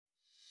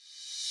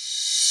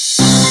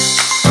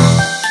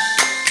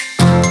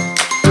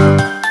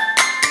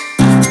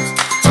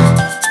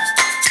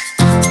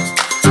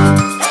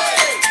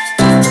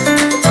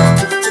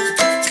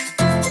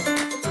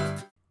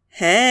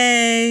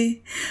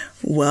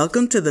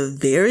Welcome to the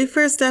very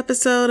first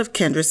episode of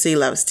Kendra C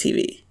Loves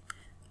TV.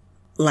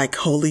 Like,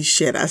 holy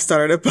shit, I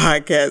started a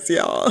podcast,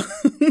 y'all.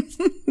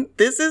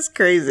 This is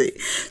crazy.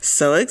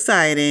 So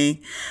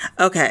exciting.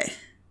 Okay,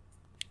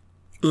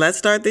 let's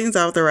start things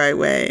off the right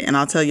way, and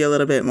I'll tell you a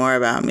little bit more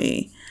about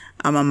me.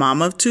 I'm a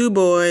mom of 2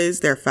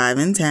 boys. They're 5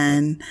 and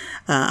 10.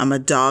 I'm a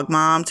dog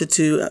mom to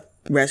 2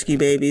 rescue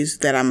babies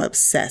that I'm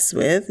obsessed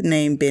with,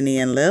 named Benny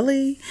and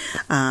Lily.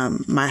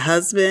 My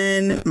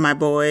husband, my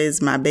boys,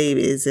 my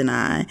babies, and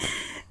I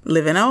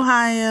live in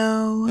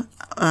Ohio,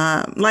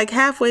 like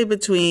halfway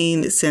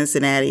between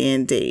Cincinnati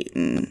and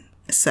Dayton.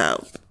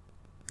 So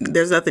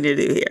there's nothing to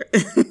do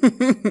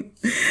here.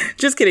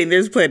 Just kidding.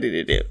 There's plenty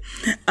to do.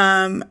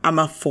 I'm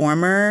a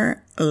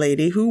former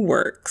lady who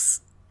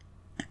works,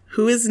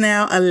 who is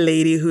now a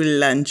lady who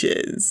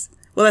lunches.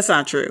 Well, that's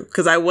not true,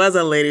 because I was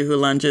a lady who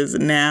lunches.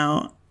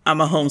 Now I'm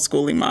a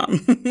homeschooling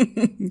mom.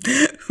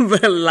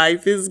 But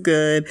life is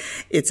good.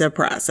 It's a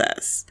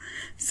process.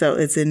 So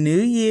it's a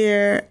new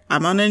year.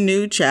 I'm on a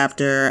new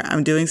chapter.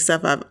 I'm doing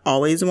stuff I've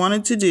always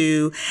wanted to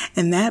do.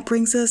 And that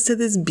brings us to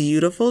this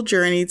beautiful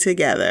journey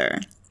together.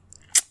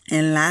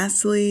 And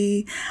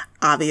lastly,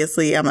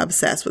 obviously, I'm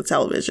obsessed with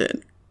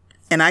television.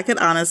 And I could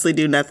honestly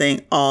do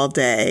nothing all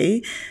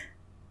day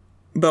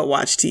but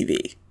watch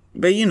TV.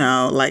 But you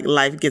know, like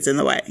life gets in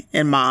the way,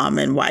 and mom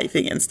and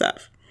wifing and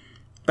stuff.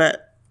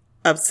 But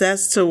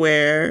obsessed to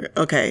where,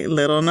 okay,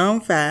 little known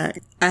fact,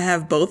 I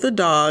have both a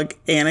dog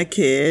and a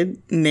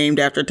kid named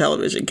after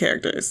television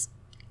characters.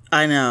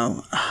 I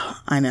know.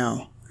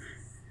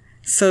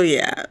 So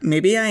yeah,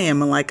 maybe I am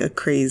like a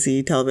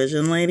crazy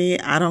television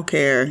lady. I don't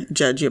care.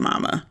 Judge your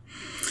mama.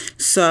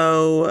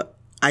 So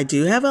I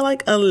do have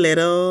a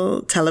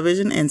little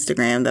television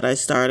Instagram that I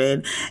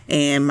started,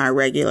 and my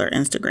regular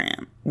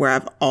Instagram, where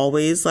I've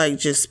always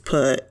just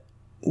put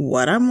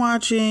what I'm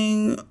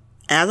watching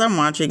as I'm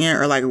watching it,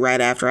 or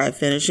right after I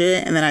finish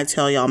it, and then I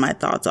tell y'all my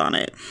thoughts on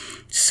it.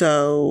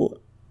 So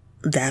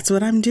that's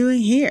what I'm doing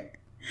here.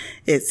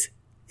 It's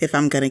if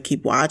I'm going to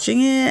keep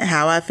watching it,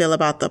 how I feel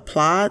about the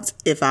plots,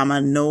 if I'm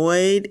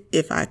annoyed,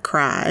 if I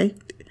cry,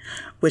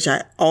 which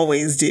I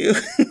always do.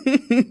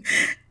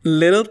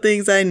 Little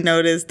things I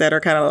notice that are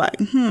kind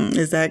of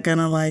is that going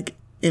to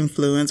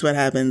influence what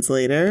happens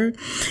later?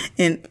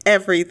 And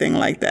everything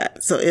like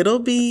that. So it'll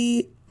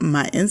be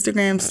my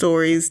Instagram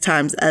stories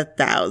times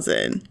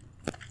 1,000.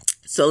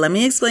 So let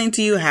me explain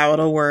to you how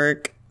it'll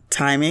work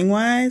timing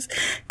wise,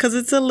 because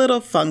it's a little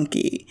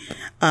funky.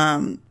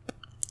 I'm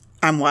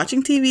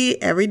watching TV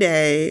every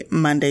day,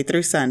 Monday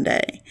through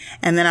Sunday,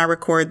 and then I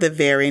record the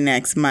very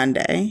next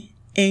Monday,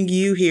 and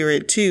you hear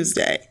it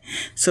Tuesday.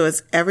 So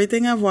it's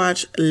everything I've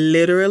watched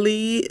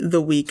literally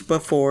the week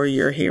before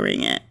you're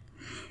hearing it.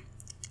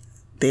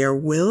 There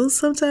will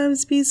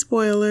sometimes be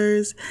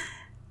spoilers.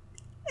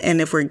 And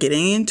if we're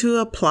getting into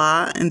a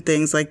plot and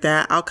things like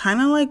that, I'll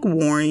kind of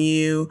warn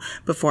you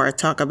before I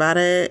talk about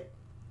it,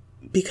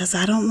 because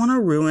I don't want to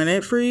ruin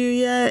it for you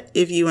yet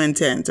if you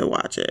intend to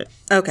watch it.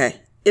 Okay,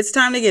 it's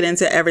time to get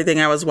into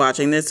everything I was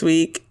watching this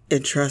week.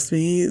 And trust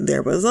me,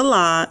 there was a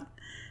lot.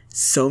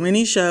 So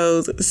many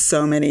shows,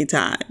 so many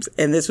times.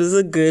 And this was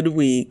a good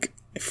week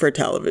for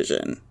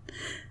television.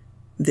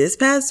 This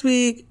past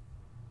week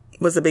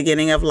was the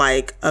beginning of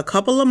a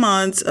couple of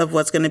months of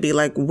what's going to be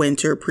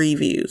winter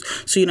previews.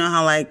 So you know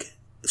how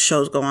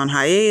shows go on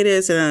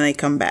hiatus and then they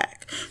come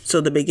back. So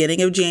the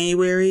beginning of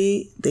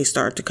January, they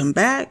start to come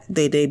back.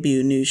 They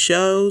debut new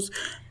shows.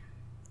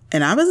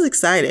 And I was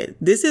excited.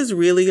 This is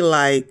really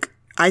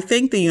I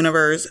thank the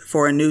universe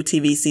for a new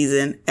TV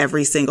season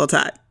every single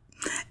time.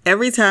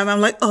 Every time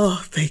I'm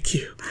oh, thank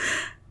you.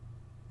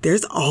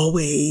 There's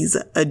always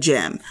a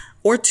gem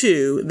or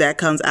 2 that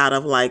comes out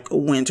of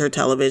winter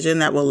television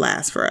that will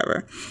last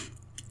forever.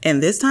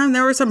 And this time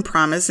there were some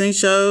promising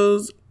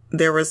shows.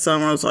 There was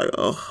some where I was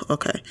oh,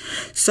 okay.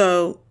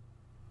 So,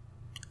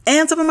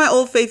 and some of my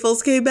old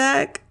faithfuls came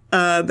back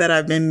that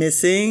I've been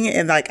missing.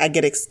 And I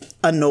get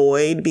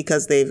annoyed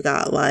because they've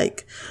got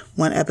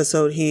 1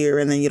 episode here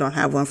and then you don't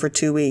have one for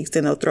 2 weeks.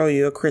 Then they'll throw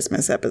you a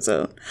Christmas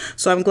episode.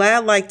 So I'm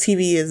glad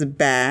TV is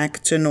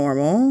back to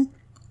normal.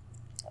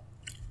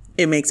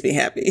 It makes me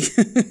happy.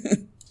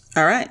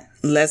 All right,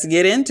 let's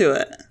get into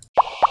it.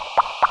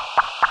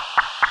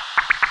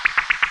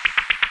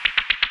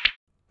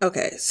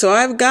 Okay, so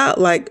I've got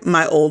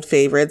my old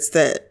favorites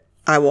that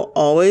I will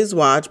always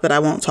watch, but I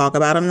won't talk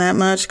about them that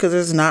much because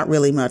there's not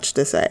really much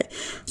to say.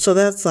 So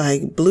that's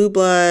Blue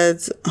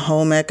Bloods,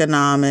 Home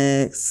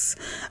Economics,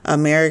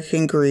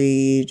 American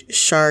Greed,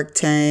 Shark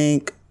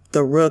Tank,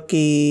 The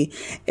Rookie,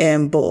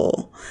 and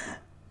Bull.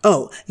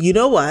 Oh, you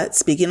know what?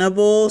 Speaking of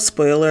Bull,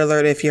 spoiler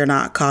alert if you're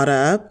not caught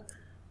up.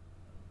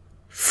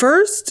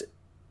 First,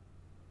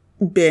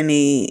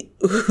 Benny,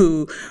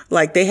 who,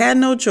 they had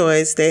no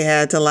choice. They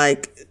had to,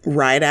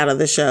 write out of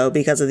the show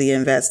because of the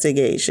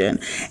investigation.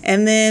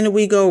 And then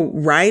we go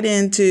right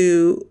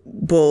into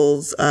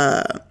Bull's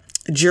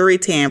jury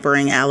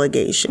tampering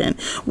allegation,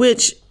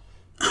 which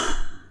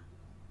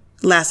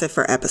lasted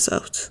for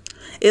episodes.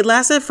 It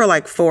lasted for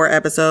 4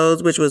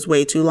 episodes, which was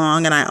way too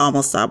long, and I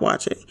almost stopped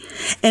watching.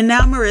 And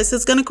now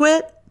Marissa's going to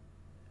quit?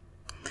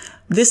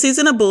 This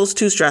season of Bull's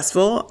too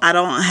stressful. I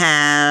don't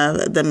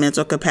have the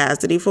mental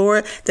capacity for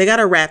it. They got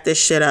to wrap this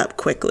shit up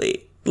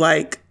quickly.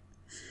 Like,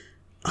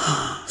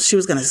 she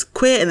was going to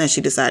quit and then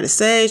she decided to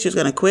say she was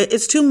going to quit.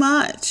 It's too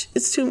much.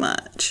 It's too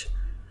much.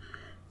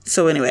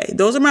 So anyway,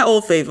 those are my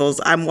old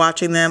faithfuls. I'm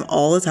watching them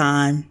all the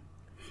time,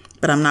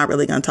 but I'm not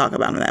really going to talk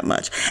about them that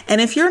much.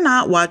 And if you're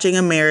not watching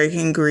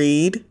American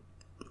Greed,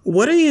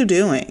 what are you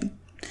doing?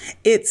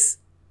 It's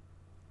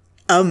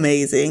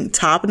amazing,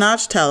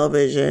 top-notch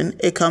television.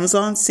 It comes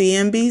on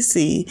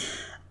CNBC.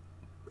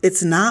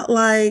 It's not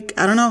like,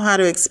 I don't know how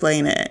to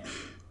explain it.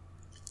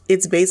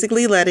 It's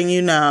basically letting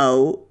you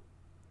know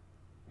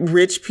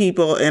rich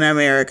people in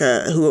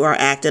America who are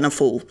acting a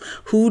fool.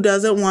 Who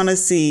doesn't want to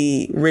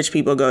see rich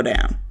people go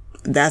down?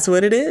 That's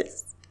what it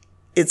is.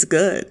 It's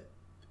good.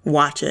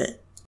 Watch it.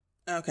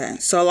 Okay,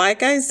 so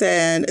like I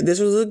said, this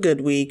was a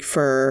good week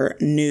for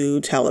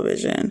new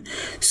television.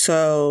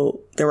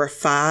 So there were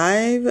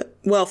 4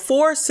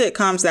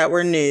 sitcoms that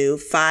were new,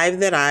 5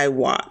 that I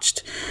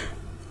watched.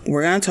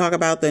 We're going to talk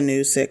about the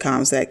new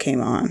sitcoms that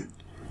came on.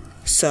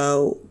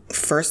 So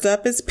first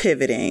up is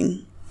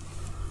Pivoting.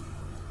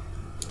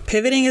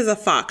 Pivoting is a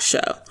Fox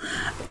show.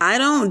 I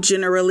don't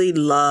generally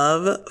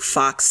love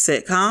Fox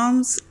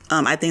sitcoms.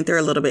 I think they're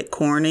a little bit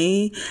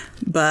corny,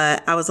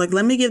 but I was like,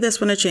 let me give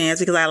this one a chance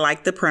because I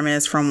like the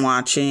premise from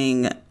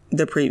watching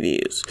the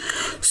previews.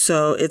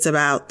 So it's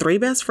about 3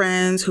 best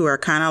friends who are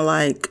kind of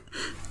like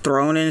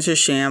thrown into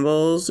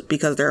shambles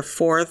because their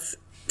 4th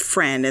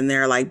friend in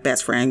their like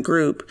best friend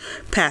group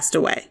passed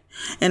away.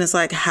 And it's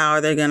like, how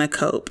are they going to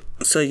cope?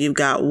 So you've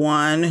got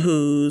one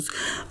who's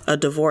a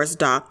divorced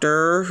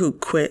doctor who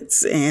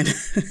quits and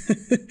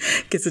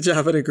gets a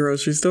job at a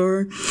grocery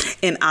store.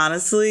 And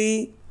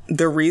honestly,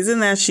 the reason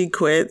that she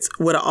quits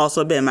would have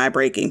also been my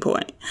breaking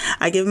point.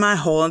 I give my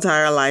whole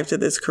entire life to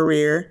this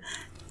career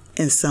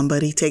and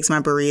somebody takes my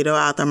burrito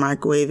out the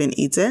microwave and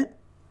eats it.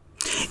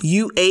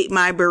 You ate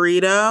my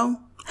burrito?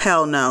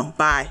 Hell no.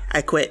 Bye.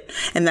 I quit.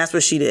 And that's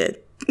what she did.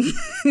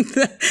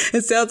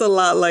 It sounds a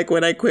lot like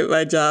when I quit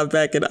my job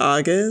back in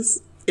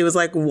August. It was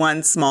like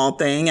one small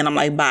thing and I'm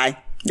like, bye.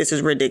 This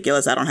is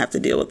ridiculous. I don't have to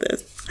deal with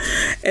this.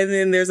 And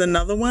then there's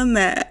another one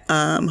that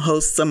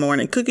hosts a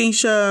morning cooking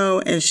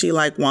show and she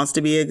like wants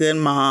to be a good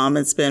mom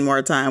and spend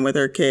more time with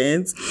her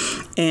kids.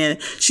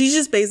 And she's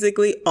just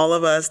basically all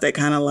of us that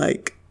kind of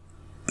like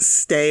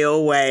stay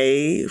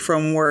away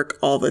from work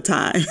all the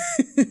time.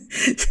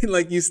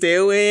 Like you stay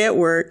away at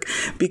work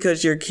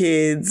because your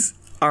kids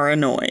are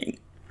annoying.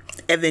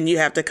 And then you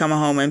have to come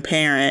home and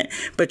parent,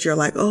 but you're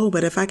like, oh,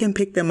 but if I can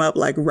pick them up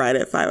like right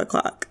at 5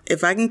 o'clock,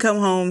 if I can come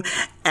home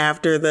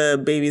after the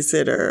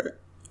babysitter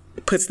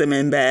puts them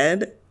in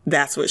bed,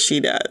 that's what she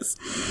does.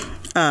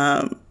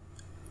 And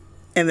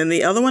then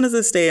the other one is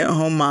a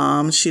stay-at-home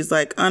mom. She's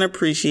like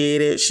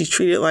unappreciated. She's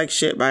treated like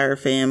shit by her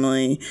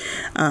family.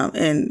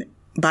 And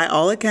by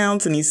all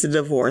accounts, needs to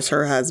divorce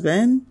her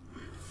husband.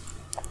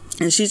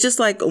 And she's just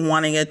like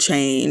wanting a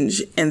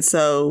change. And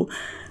so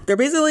they're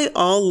basically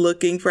all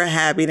looking for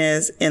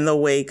happiness in the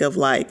wake of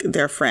like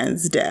their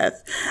friend's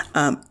death.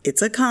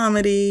 It's a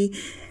comedy.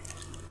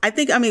 I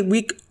think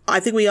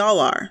we all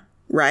are,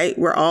 right?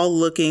 We're all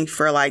looking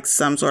for like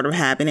some sort of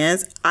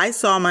happiness. I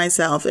saw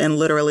myself in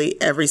literally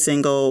every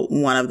single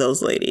one of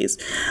those ladies.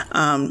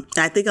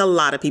 I think a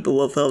lot of people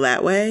will feel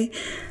that way.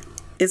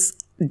 It's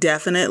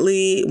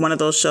definitely one of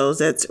those shows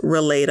that's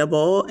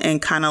relatable and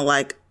kind of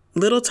like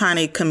little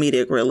tiny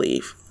comedic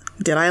relief.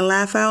 Did I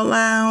laugh out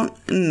loud?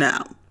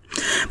 No.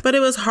 But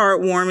it was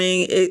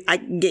heartwarming.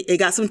 It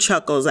got some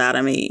chuckles out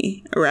of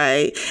me,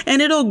 right?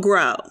 And it'll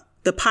grow.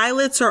 The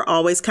pilots are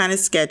always kind of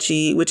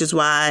sketchy, which is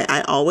why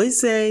I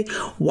always say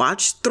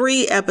watch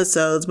 3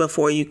 episodes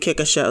before you kick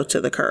a show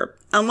to the curb,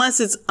 unless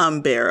it's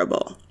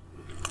unbearable.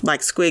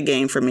 Like Squid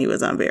Game for me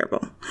was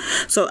unbearable.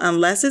 So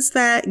unless it's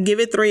that, give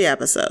it 3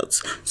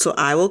 episodes. So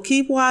I will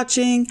keep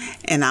watching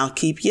and I'll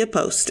keep you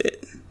posted.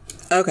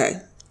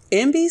 Okay.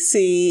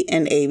 NBC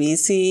and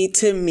ABC,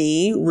 to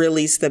me,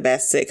 release the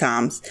best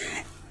sitcoms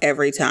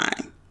every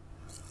time.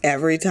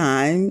 Every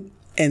time.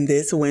 And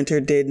this winter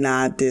did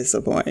not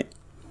disappoint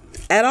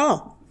at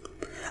all.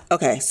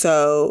 Okay,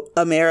 so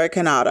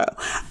American Auto.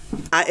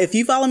 If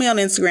you follow me on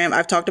Instagram,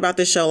 I've talked about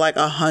this show like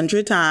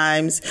 100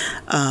 times.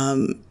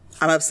 I'm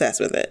obsessed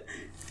with it.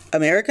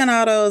 American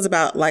Auto is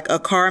about like a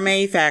car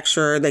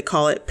manufacturer. They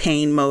call it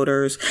Payne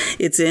Motors.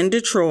 It's in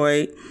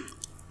Detroit.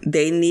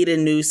 They need a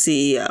new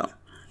CEO.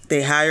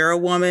 They hire a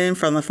woman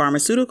from the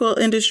pharmaceutical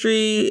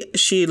industry.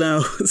 She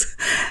knows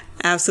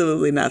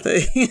absolutely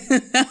nothing.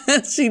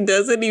 She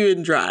doesn't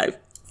even drive.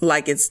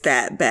 Like it's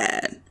that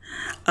bad.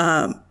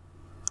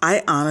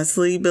 I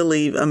honestly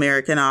believe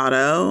American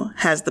Auto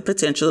has the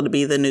potential to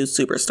be the new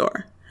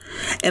Superstore.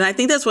 And I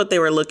think that's what they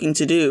were looking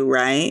to do,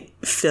 right?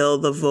 Fill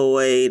the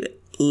void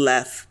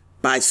left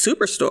by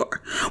Superstore,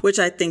 which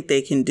I think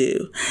they can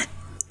do.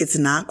 It's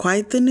not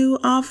quite the new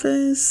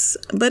Office,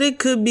 but it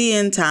could be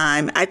in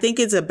time. I think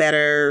it's a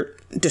better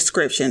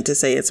description to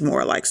say it's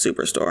more like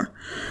Superstore.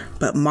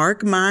 But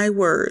mark my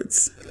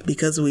words,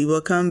 because we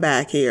will come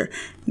back here.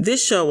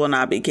 This show will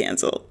not be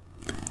canceled.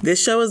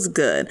 This show is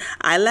good.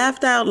 I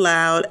laughed out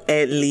loud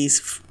at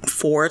least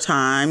 4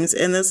 times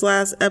in this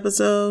last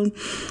episode.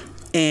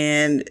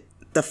 And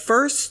the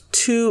first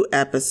 2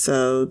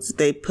 episodes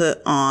they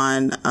put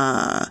on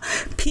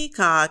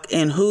Peacock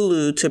and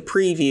Hulu to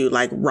preview,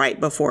 like right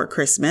before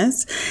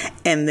Christmas.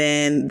 And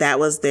then that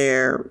was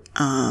their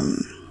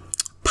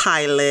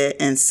pilot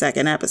and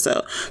second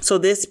episode. So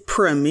this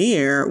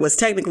premiere was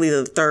technically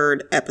the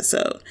 3rd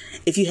episode.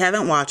 If you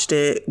haven't watched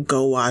it,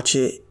 go watch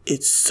it.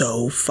 It's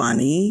so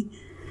funny.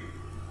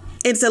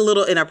 It's a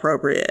little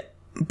inappropriate,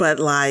 but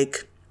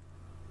like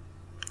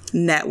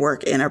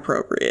network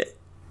inappropriate.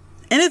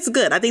 And it's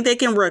good. I think they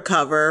can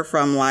recover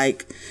from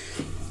like,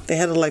 they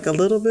had like a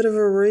little bit of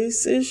a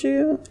race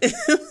issue in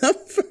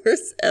the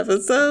first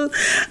episode.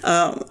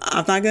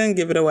 I'm not going to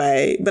give it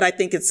away, but I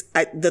think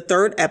the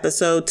 3rd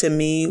episode to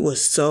me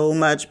was so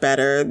much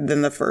better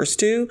than the first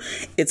 2.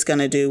 It's going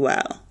to do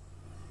well.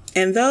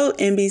 And though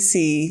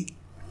NBC,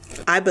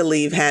 I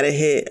believe, had a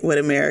hit with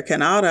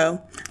American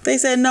Auto, they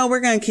said, no, we're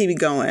going to keep it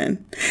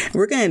going.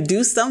 We're going to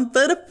do something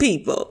for the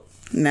people.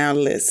 Now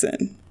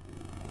listen.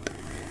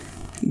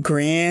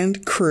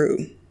 Grand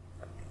Crew.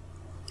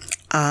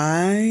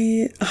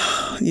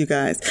 You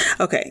guys.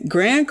 Okay.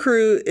 Grand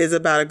Crew is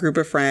about a group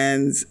of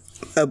friends,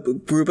 a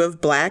group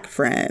of Black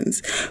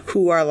friends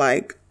who are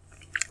like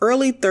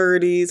early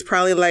 30s,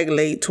 probably like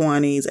late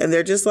 20s, and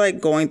they're just like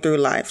going through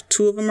life.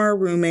 2 of them are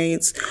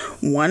roommates.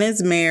 1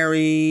 is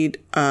married.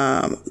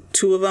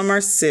 2 of them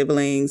are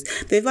siblings.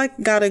 They've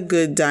like got a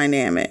good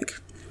dynamic.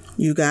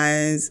 You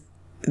guys,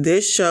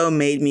 this show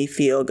made me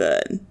feel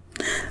good.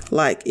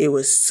 Like, it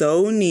was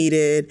so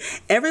needed.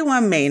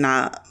 Everyone may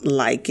not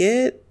like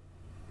it.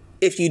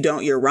 If you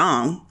don't, you're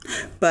wrong.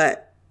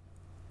 But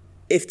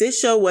if this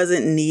show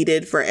wasn't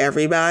needed for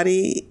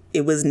everybody,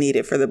 it was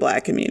needed for the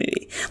Black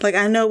community. Like,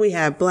 I know we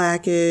have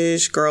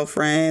Blackish,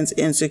 Girlfriends,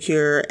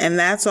 Insecure, and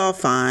that's all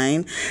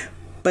fine.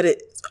 But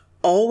it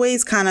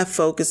always kind of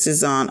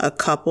focuses on a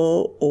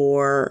couple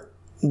or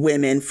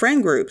women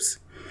friend groups.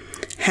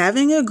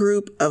 Having a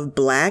group of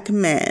Black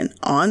men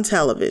on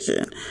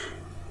television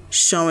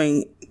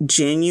showing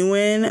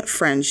genuine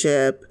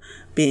friendship,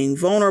 being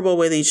vulnerable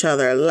with each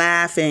other,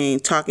 laughing,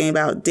 talking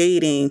about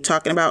dating,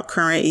 talking about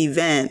current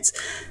events.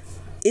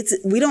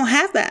 We don't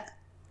have that.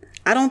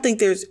 I don't think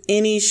there's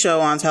any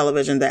show on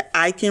television that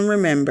I can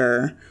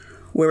remember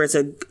where it's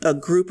a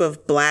group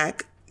of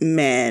Black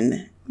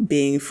men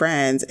being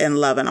friends and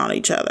loving on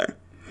each other.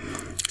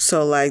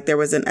 So like there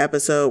was an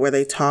episode where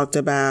they talked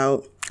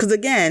about, because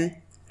again,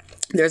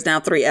 there's now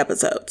 3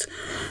 episodes.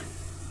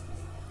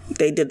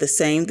 They did the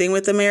same thing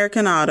with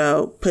American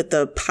Auto, put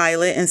the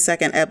pilot and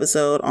second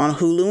episode on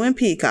Hulu and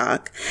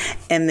Peacock,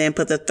 and then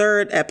put the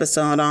 3rd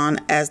episode on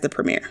as the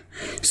premiere.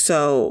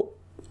 So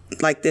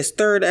like this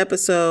 3rd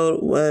episode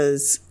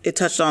it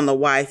touched on the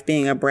wife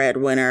being a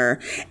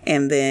breadwinner,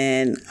 and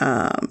then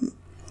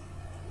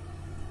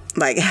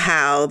like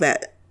how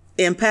that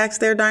impacts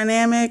their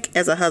dynamic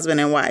as a husband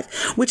and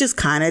wife, which is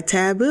kind of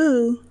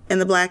taboo in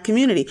the Black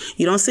community.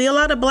 You don't see a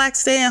lot of Black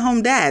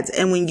stay-at-home dads.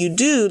 And when you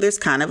do, there's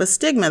kind of a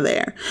stigma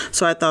there.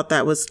 So I thought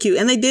that was cute.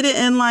 And they did it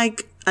in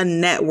like a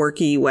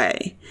networky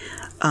way.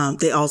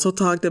 They also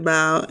talked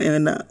about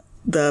in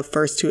the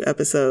first 2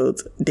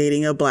 episodes,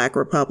 dating a Black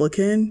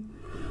Republican.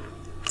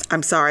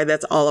 I'm sorry,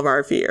 that's all of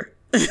our fear.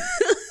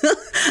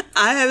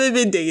 I haven't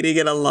been dating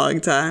in a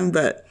long time,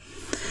 but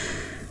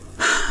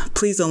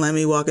please don't let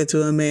me walk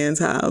into a man's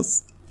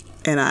house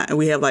and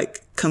we have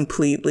like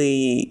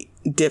completely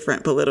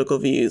different political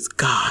views.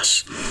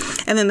 Gosh.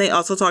 And then they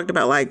also talked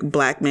about like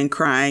Black men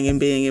crying and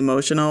being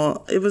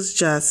emotional. It was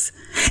just,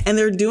 and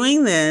they're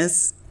doing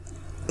this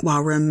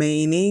while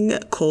remaining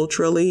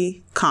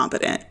culturally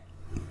competent,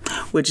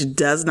 which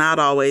does not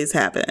always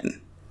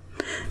happen.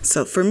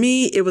 So for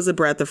me, it was a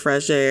breath of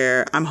fresh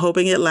air. I'm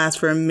hoping it lasts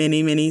for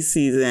many, many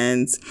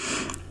seasons.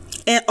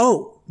 And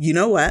you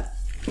know what?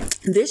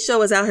 This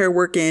show is out here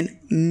working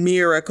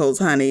miracles,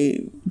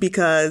 honey,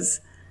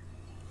 because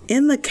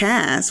in the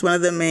cast, one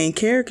of the main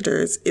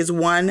characters is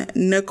one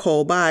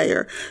Nicole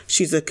Byer.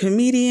 She's a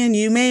comedian.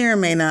 You may or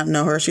may not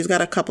know her. She's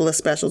got a couple of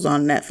specials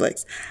on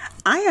Netflix.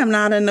 I am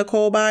not a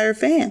Nicole Byer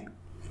fan.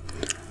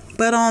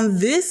 But on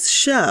this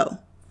show,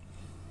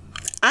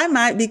 I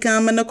might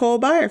become a Nicole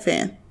Byer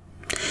fan.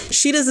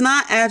 She does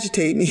not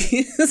agitate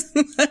me as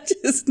much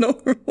as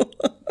normal.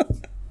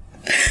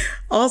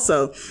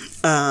 Also,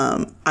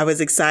 I was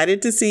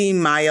excited to see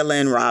Maya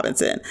Lynn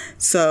Robinson.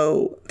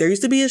 So there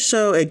used to be a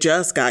show, it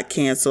just got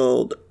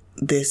canceled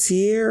this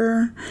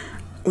year.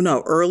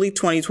 No, early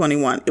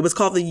 2021. It was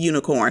called The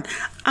Unicorn.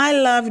 I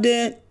loved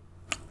it.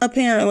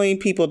 Apparently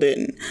people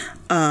didn't.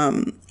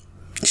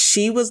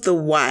 She was the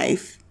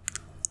wife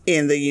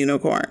in The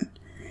Unicorn.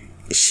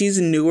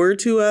 She's newer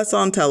to us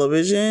on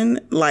television.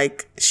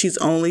 Like, she's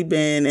only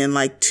been in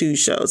like 2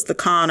 shows, The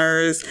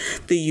Conners,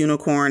 The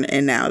Unicorn,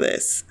 and now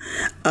this.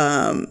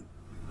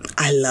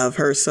 I love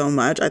her so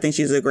much. I think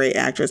she's a great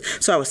actress.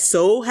 So I was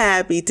so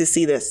happy to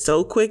see that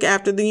so quick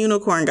after The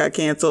Unicorn got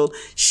canceled,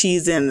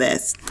 she's in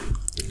this.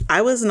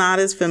 I was not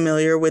as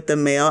familiar with the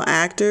male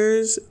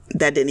actors.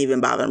 That didn't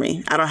even bother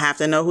me. I don't have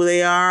to know who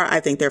they are. I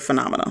think they're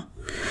phenomenal.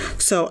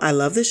 So I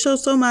love this show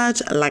so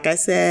much. Like I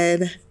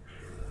said,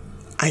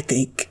 I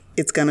think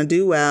it's going to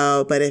do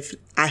well, but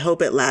I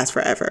hope it lasts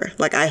forever.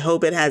 Like, I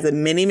hope it has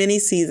many, many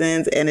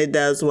seasons and it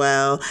does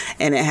well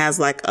and it has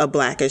like a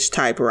Blackish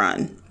type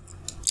run.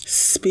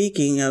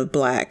 Speaking of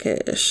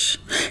Blackish,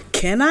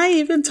 can I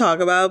even talk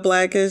about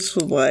Blackish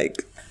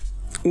like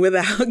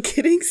without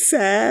getting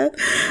sad?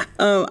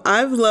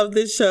 I've loved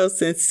this show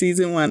since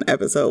season 1,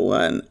 episode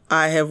 1.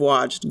 I have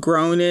watched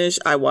Grownish.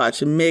 I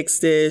watched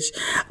Mixedish.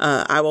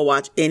 I will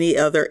watch any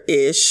other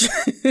ish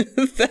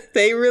that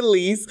they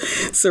release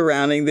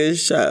surrounding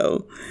this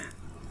show.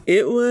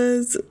 It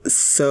was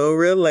so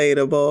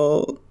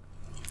relatable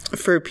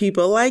for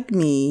people like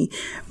me,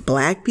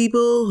 Black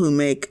people who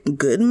make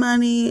good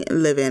money,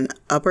 live in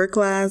upper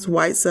class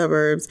white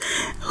suburbs,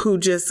 who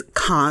just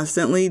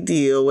constantly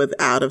deal with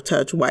out of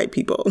touch white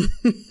people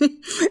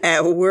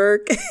at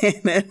work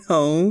and at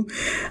home.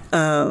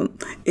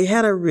 It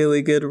had a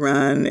really good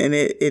run, and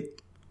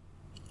it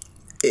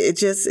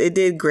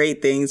did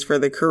great things for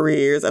the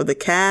careers of the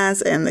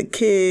cast and the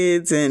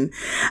kids. And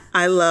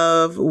I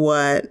love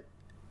what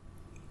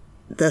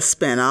the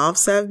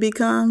spinoffs have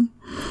become.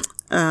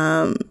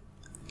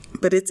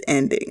 But it's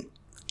ending.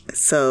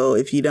 So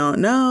if you don't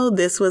know,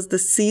 this was the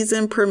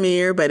season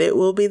premiere, but it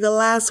will be the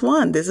last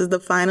one. This is the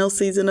final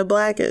season of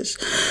Blackish.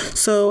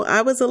 So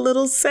I was a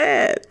little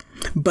sad,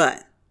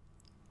 but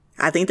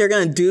I think they're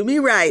going to do me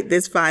right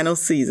this final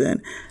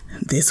season.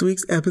 This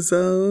week's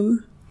episode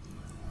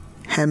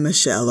had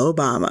Michelle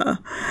Obama,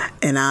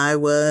 and I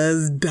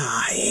was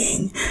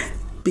dying.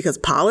 Because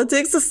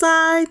politics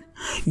aside,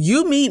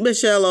 you meet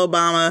Michelle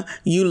Obama,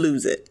 you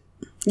lose it.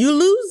 You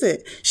lose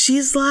it.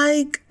 She's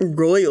like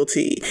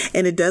royalty.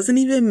 And it doesn't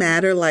even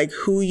matter like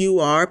who you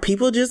are.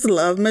 People just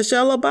love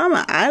Michelle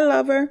Obama. I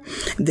love her.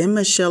 Then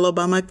Michelle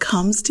Obama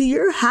comes to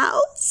your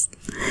house.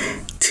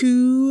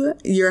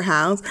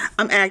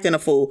 I'm acting a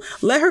fool.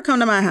 Let her come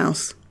to my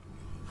house.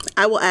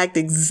 I will act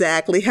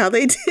exactly how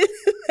they did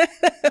in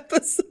that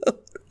episode.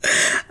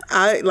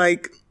 I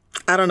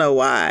don't know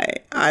why.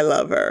 I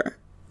love her.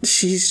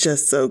 She's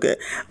just so good.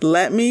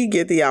 Let me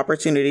get the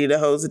opportunity to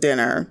host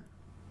dinner,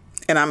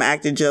 and I'm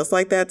acting just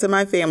like that to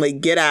my family.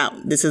 Get out.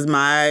 This is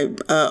my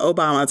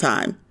Obama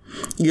time.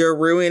 You're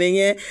ruining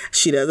it.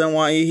 She doesn't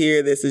want you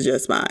here. This is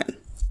just mine.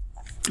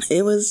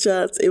 It was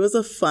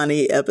a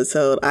funny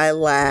episode. I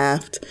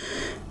laughed.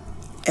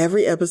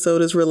 Every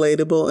episode is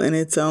relatable in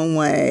its own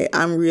way.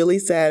 I'm really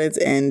sad it's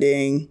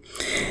ending,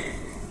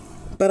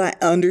 but I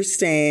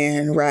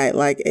understand, right?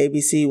 Like,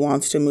 ABC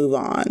wants to move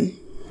on.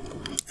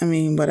 I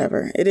mean,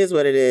 whatever. It is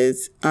what it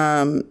is.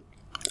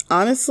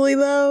 Honestly,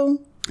 though,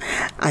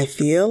 I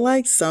feel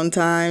like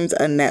sometimes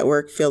a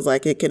network feels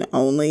like it can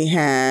only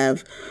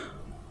have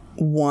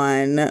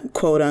one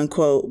quote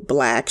unquote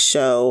Black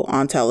show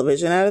on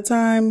television at a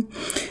time.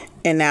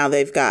 And now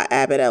they've got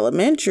Abbott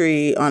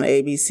Elementary on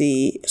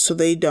ABC, so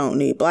they don't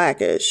need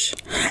Blackish.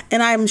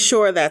 And I'm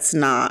sure that's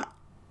not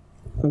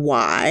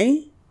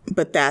why,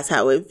 but that's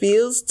how it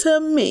feels to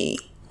me.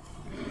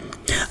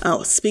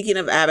 Oh, speaking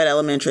of Abbott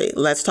Elementary,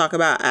 let's talk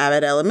about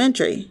Abbott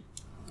Elementary.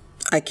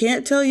 I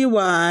can't tell you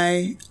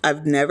why.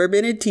 I've never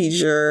been a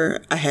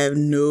teacher. I have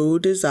no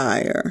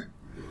desire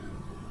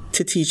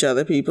to teach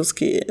other people's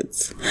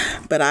kids.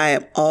 But I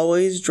am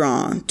always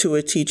drawn to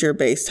a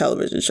teacher-based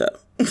television show.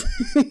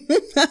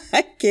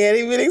 I can't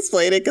even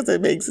explain it because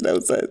it makes no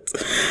sense.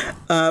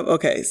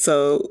 Okay,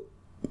 so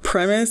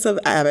premise of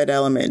Abbott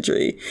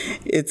Elementary.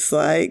 It's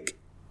like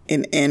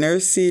an inner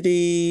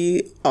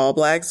city, all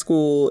Black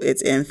school.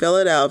 It's in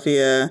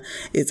Philadelphia.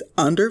 It's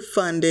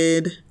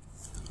underfunded,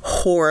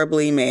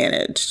 horribly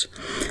managed.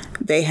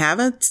 They have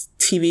a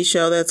TV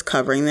show that's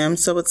covering them,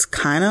 so it's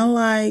kind of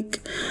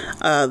like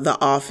The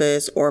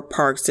Office or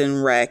Parks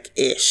and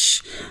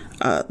Rec-ish.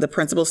 The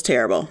principal's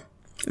terrible.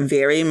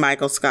 Very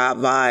Michael Scott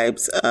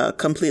vibes,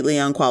 completely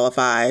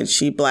unqualified.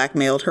 She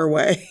blackmailed her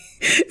way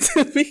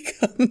to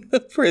become the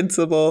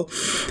principal.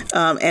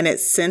 And it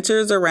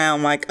centers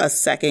around like a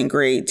second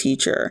grade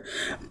teacher,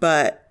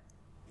 but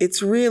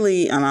it's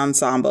really an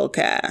ensemble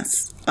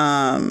cast.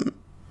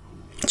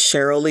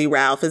 Cheryl Lee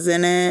Ralph is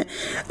in it.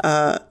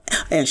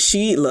 And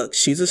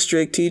she's a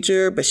strict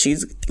teacher, but she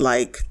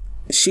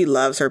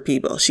loves her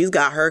people. She's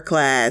got her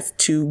class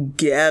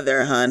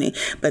together, honey,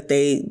 but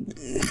they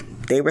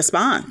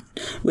respond,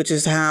 which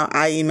is how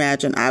I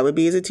imagine I would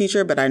be as a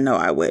teacher, but I know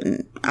I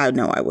wouldn't.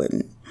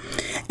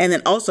 And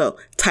then also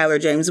Tyler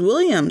James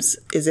Williams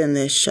is in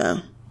this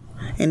show.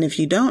 And if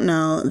you don't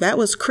know, that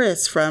was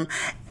Chris from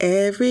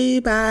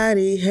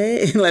Everybody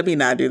Hates... Let me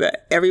not do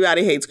that.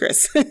 Everybody Hates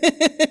Chris.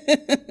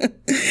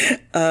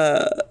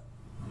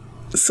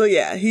 So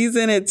yeah, he's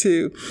in it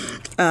too.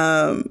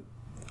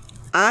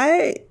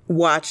 I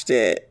watched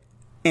it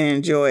and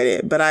enjoyed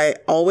it, but I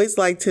always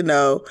like to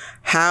know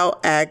how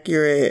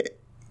accurate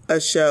a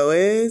show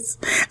is.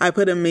 I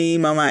put a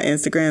meme on my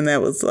Instagram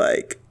that was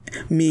like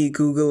me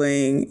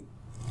Googling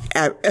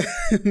at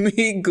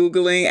me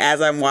Googling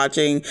as I'm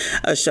watching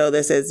a show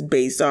that says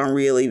based on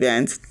real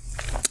events.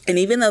 And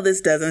even though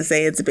this doesn't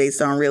say it's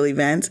based on real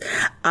events,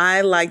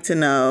 I like to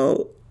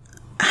know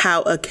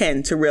how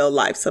akin to real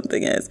life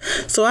something is.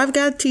 So I've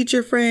got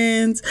teacher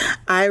friends.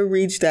 I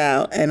reached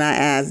out and I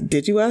asked,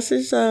 did you watch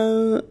the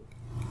show?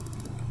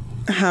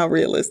 How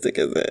realistic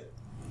is it?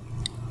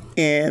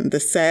 And the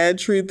sad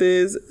truth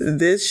is,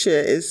 this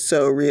shit is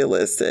so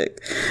realistic.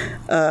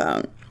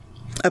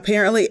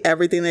 Apparently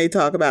everything they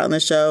talk about in the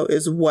show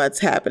is what's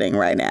happening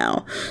right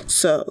now.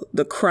 So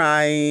the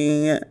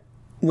crying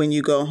when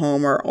you go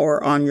home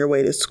or on your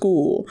way to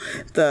school,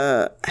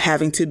 the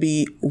having to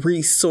be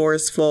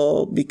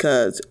resourceful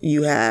because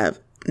you have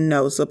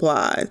no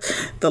supplies,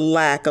 the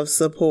lack of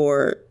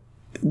support,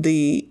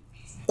 the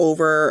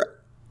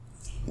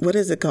what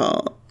is it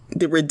called?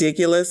 The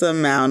ridiculous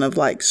amount of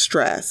like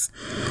stress.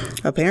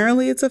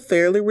 Apparently it's a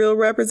fairly real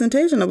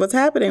representation of what's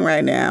happening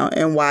right now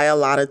and why a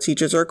lot of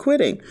teachers are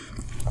quitting.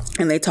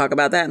 And they talk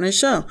about that in the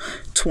show.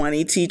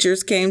 20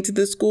 teachers came to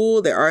the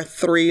school. There are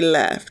 3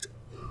 left.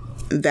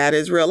 That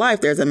is real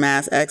life. There's a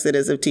mass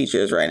exodus of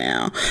teachers right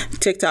now.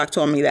 TikTok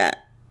told me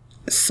that.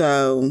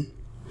 So,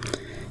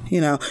 you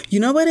know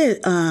what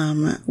it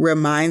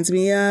reminds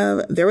me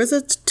of? There was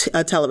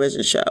a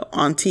television show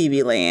on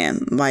TV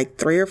Land like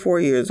 3 or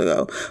 4 years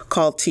ago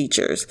called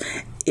Teachers.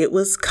 It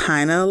was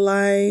kind of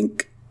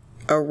like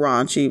a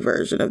raunchy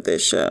version of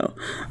this show.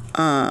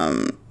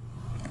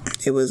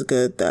 It was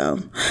good though.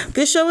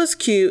 This show is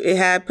cute. It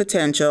had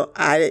potential.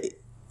 I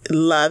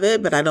love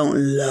it, but I don't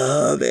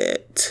love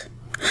it.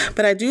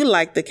 But I do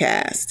like the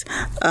cast.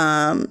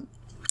 And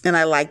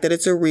I like that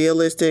it's a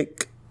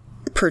realistic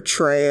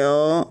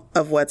portrayal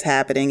of what's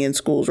happening in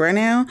schools right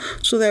now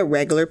so that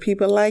regular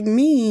people like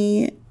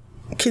me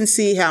can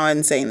see how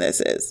insane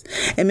this is.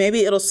 And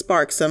maybe it'll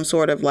spark some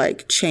sort of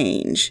like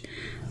change.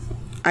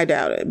 I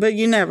doubt it, but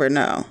you never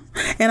know.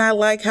 And I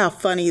like how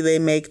funny they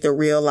make the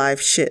real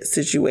life shit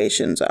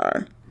situations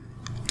are.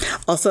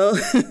 Also,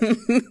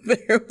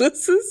 there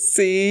was a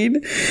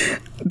scene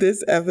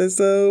this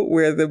episode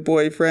where the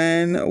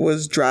boyfriend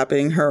was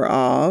dropping her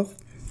off,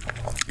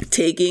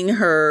 taking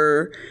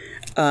her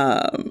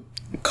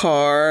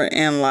car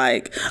and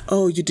like,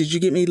 oh, did you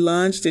get me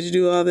lunch? Did you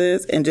do all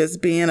this? And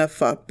just being a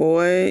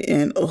fuckboy.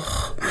 And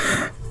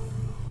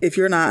if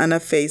you're not in a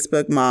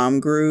Facebook mom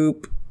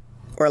group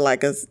or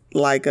like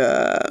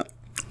a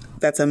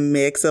that's a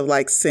mix of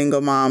like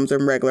single moms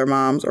and regular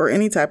moms or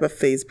any type of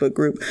Facebook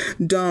group,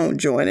 don't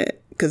join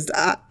it. Because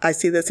I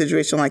see that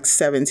situation like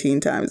 17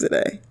 times a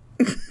day.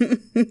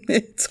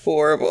 It's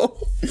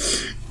horrible.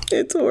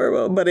 It's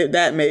horrible. But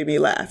that made me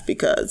laugh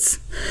because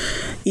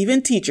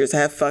even teachers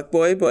have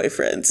fuckboy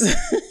boyfriends.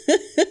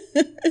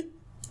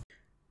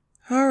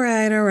 All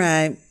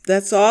right.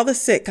 That's all the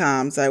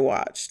sitcoms I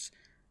watched.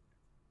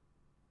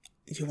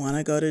 You want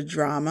to go to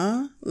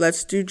drama?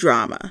 Let's do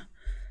drama.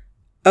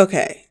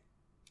 Okay.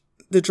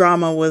 The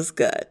drama was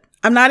good.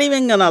 I'm not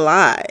even gonna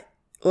lie.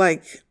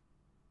 Like,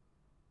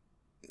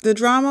 the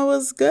drama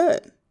was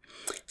good.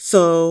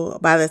 So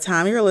by the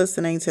time you're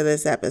listening to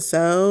this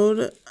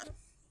episode,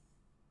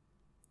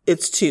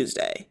 it's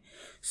Tuesday.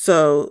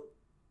 So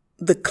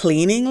The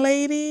Cleaning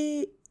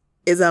Lady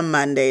is a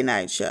Monday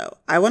night show.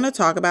 I want to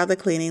talk about The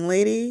Cleaning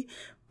Lady,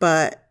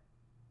 but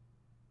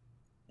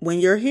when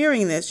you're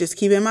hearing this, just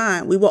keep in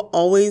mind, we will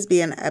always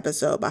be an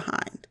episode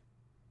behind.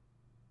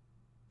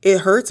 It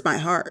hurts my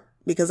heart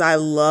because I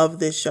love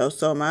this show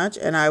so much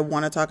and I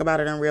want to talk about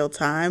it in real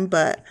time.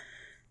 But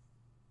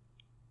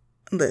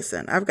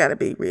listen, I've got to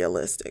be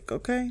realistic,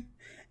 okay?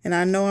 And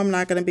I know I'm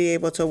not going to be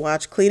able to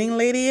watch Cleaning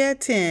Lady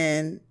at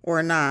 10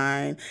 or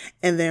 9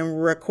 and then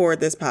record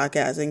this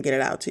podcast and get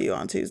it out to you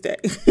on Tuesday.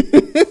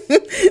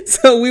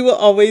 So we will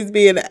always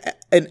be an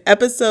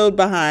episode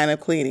behind of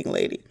Cleaning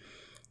Lady.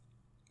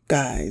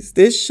 Guys,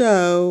 this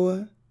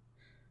show,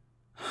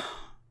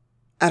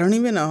 I don't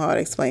even know how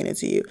to explain it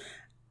to you.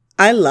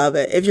 I love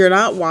it. If you're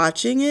not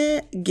watching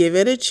it, give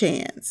it a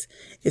chance.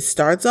 It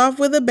starts off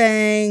with a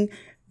bang.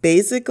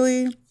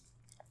 Basically,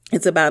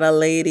 it's about a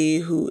lady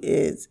who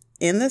is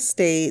in the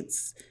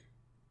States.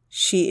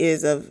 She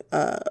is of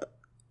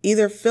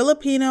either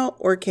Filipino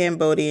or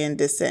Cambodian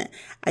descent.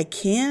 I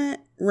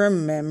can't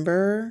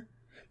remember,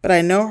 but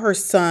I know her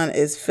son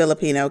is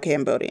Filipino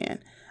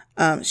Cambodian.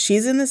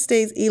 She's in the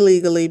States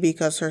illegally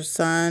because her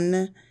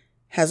son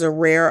has a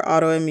rare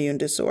autoimmune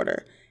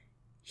disorder.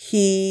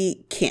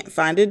 He can't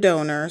find a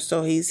donor,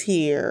 so he's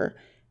here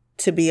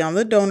to be on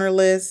the donor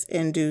list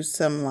and do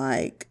some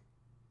like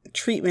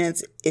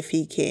treatments if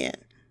he can.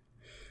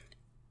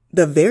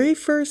 The very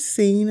first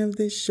scene of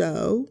this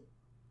show,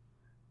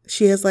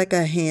 she has like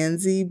a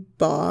handsy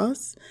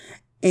boss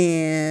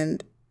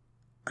and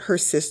her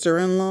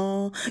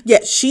sister-in-law.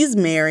 Yeah, she's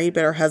married,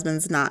 but her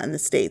husband's not in the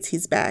States.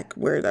 He's back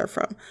where they're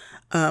from.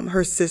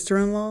 Her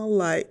sister-in-law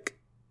like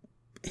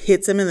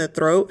hits him in the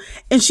throat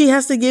and she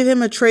has to give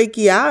him a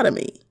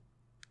tracheotomy.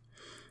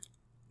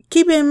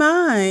 Keep in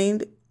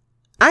mind,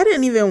 I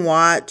didn't even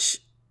watch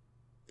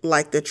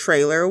like the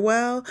trailer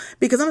well,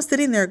 because I'm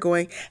sitting there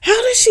going,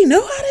 how does she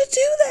know how to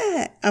do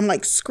that? I'm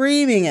like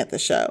screaming at the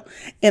show.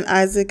 And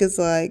Isaac is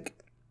like,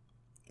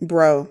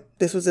 bro,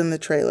 this was in the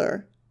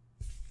trailer.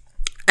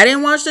 I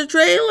didn't watch the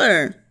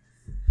trailer.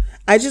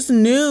 I just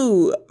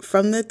knew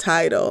from the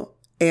title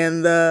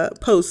and the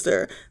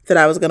poster that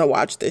I was going to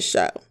watch this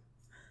show.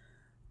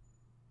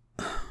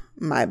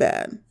 My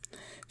bad.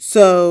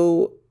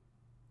 So,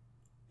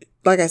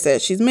 like I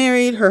said, she's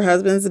married. Her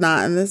husband's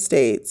not in the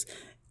States.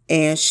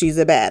 And she's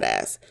a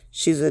badass.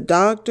 She's a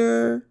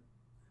doctor.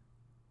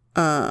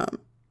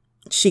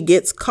 She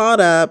gets caught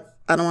up.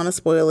 I don't want to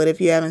spoil it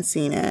if you haven't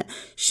seen it.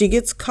 She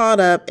gets caught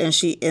up and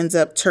she ends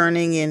up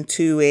turning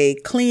into a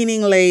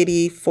cleaning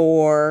lady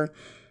for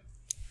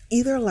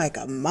either like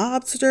a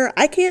mobster.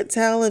 I can't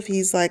tell if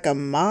he's like a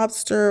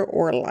mobster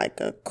or like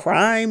a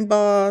crime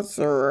boss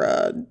or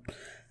a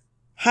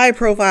high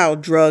profile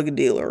drug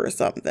dealer or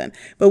something.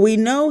 But we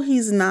know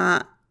he's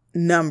not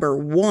number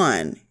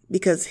one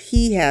because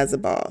he has a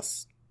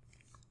boss.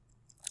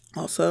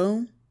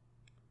 Also,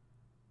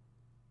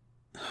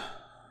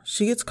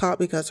 she gets caught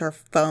because her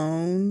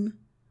phone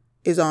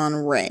is on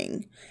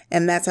ring.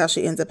 And that's how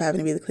she ends up having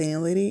to be the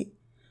cleaning lady.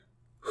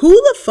 Who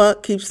the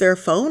fuck keeps their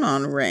phone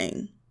on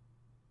ring?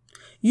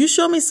 You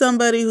show me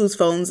somebody whose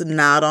phone's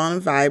not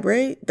on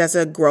vibrate, that's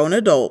a grown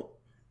adult,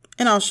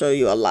 and I'll show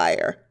you a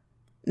liar.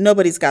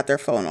 Nobody's got their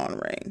phone on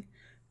ring.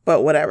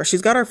 But whatever.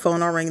 She's got her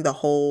phone on ring the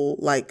whole,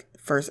 like,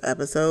 first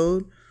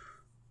episode.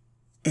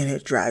 And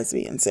it drives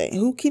me insane.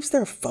 Who keeps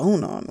their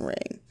phone on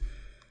ring?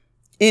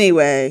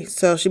 Anyway,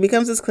 so she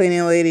becomes this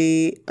cleaning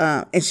lady.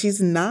 And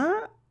she's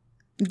not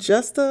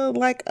just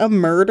a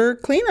murder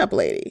cleanup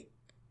lady.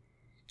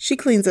 She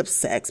cleans up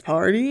sex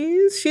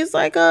parties. She's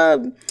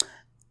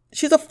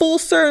a full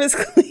service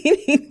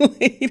cleaning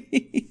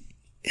lady.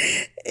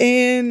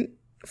 And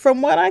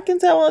from what I can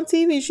tell on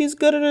TV, she's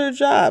good at her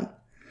job.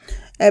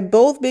 At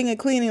both being a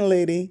cleaning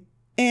lady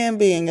and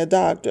being a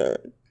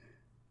doctor.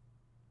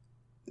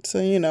 So,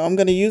 I'm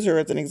going to use her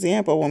as an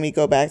example when we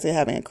go back to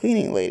having a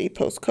cleaning lady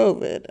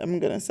post-COVID. I'm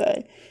going to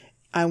say,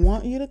 I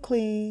want you to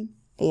clean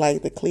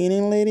like the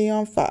cleaning lady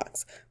on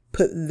Fox.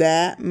 Put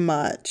that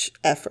much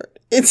effort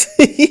into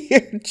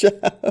your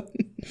job.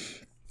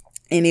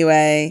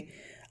 Anyway,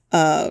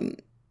 I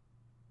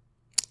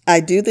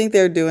do think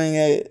they're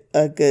doing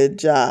a good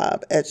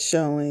job at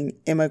showing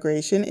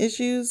immigration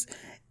issues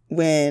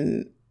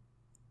when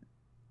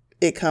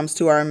it comes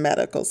to our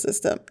medical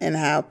system and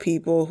how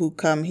people who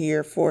come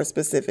here for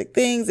specific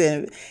things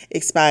and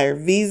expire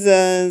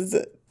visas,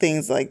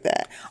 things like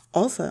that.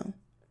 Also,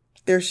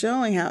 they're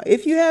showing how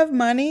if you have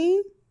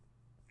money,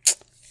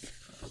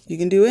 you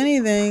can do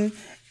anything,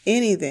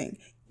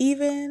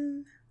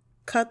 even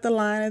cut the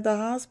line at the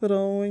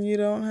hospital when you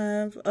don't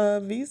have a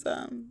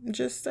visa. I'm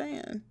just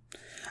saying.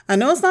 I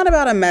know it's not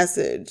about a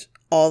message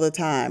all the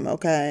time,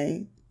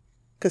 okay?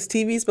 Because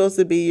TV is supposed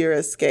to be your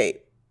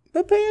escape.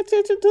 But pay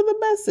attention to the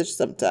message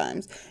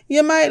sometimes.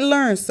 You might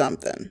learn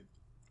something.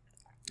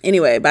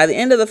 Anyway, by the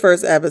end of the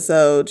first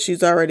episode,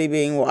 she's already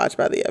being watched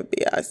by the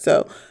FBI.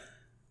 So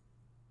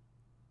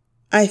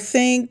I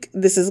think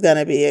this is going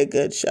to be a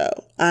good show.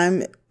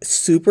 I'm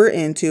super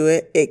into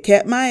it. It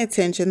kept my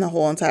attention the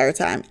whole entire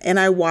time. And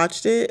I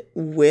watched it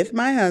with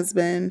my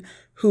husband,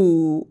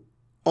 who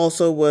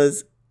also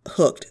was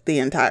hooked the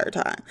entire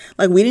time.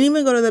 Like, we didn't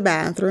even go to the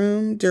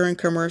bathroom during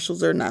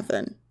commercials or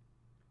nothing.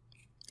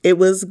 It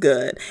was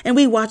good. And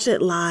we watched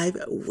it live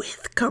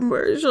with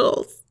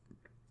commercials.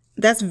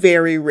 That's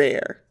very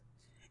rare.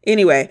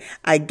 Anyway,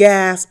 I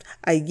gasped.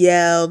 I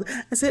yelled.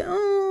 I said,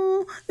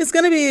 oh, it's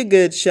going to be a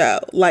good show.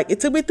 Like, it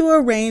took me through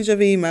a range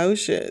of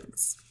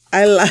emotions.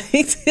 I liked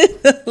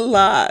it a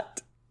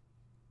lot.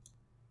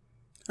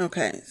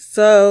 Okay,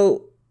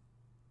 so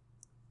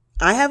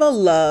I have a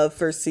love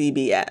for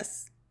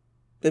CBS,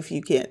 if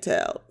you can't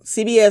tell.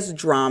 CBS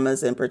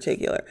dramas in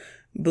particular.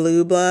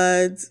 Blue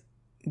Bloods,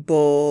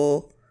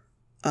 Bull,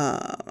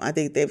 I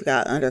think they've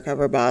got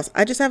Undercover Boss.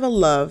 I just have a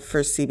love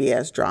for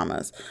CBS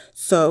dramas.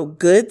 So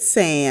Good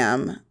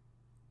Sam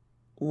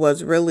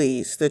was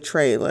released, the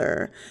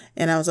trailer,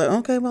 and I was like,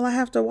 okay, well, I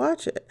have to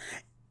watch it.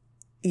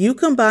 You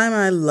combine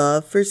my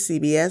love for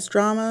CBS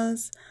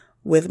dramas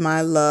with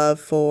my love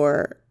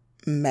for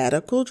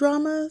medical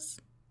dramas,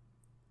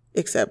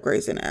 except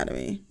Grey's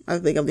Anatomy. I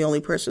think I'm the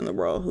only person in the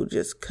world who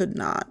just could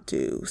not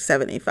do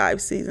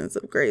 75 seasons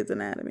of Grey's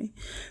Anatomy.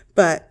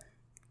 But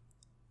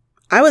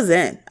I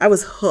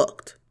was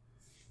hooked.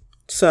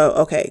 So,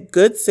 okay,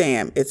 Good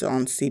Sam, it's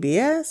on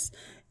CBS.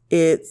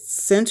 It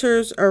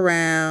centers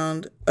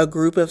around a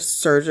group of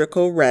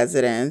surgical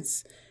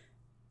residents.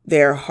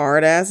 Their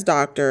hard-ass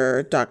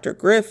doctor, Dr.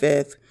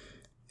 Griffith,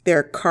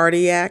 their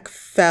cardiac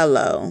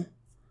fellow,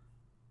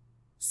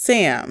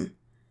 Sam.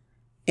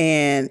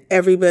 And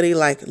everybody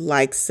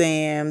likes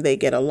Sam. They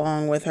get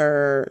along with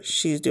her.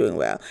 She's doing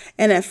well.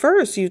 And at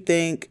first you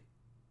think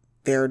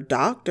their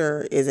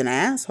doctor is an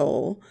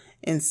asshole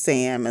and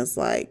Sam is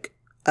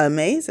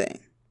amazing.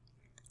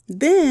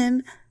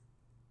 Then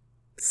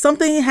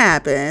something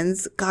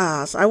happens.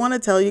 Gosh, I want to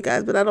tell you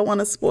guys, but I don't want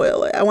to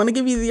spoil it. I want to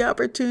give you the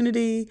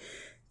opportunity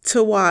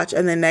to watch,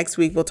 and then next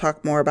week we'll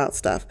talk more about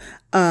stuff.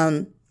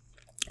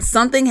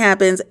 Something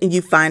happens and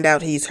you find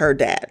out he's her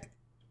dad.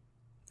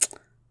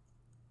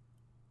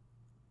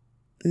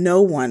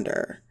 No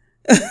wonder.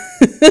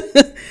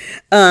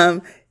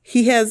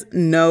 He has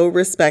no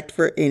respect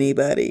for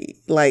anybody,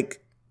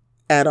 like,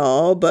 at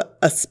all, but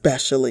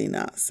especially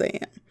not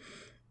Sam.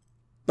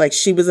 Like,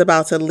 she was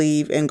about to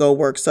leave and go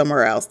work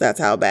somewhere else. That's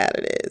how bad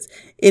it is.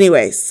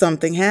 Anyway,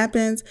 something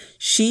happens.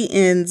 She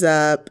ends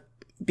up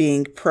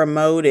being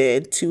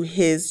promoted to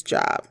his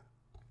job.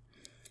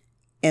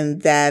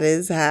 And that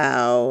is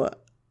how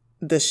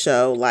the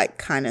show, like,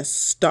 kind of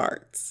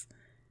starts.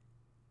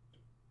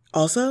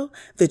 Also,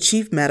 the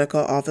chief medical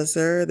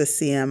officer, the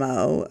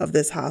CMO of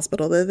this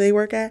hospital that they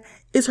work at,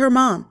 is her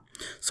mom.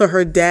 So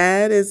her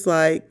dad is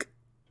like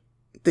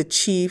the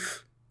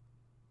chief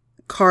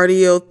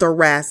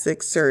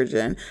cardiothoracic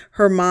surgeon.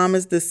 Her mom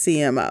is the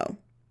CMO.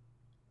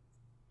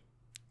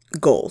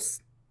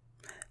 Goals.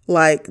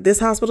 Like, this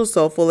hospital is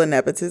so full of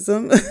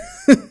nepotism.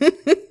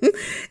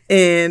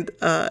 And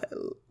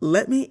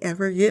let me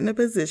ever get in a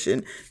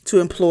position to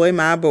employ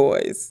my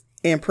boys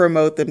and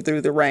promote them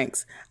through the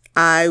ranks,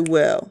 I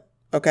will.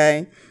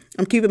 Okay?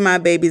 I'm keeping my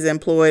babies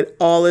employed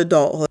all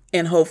adulthood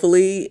and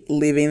hopefully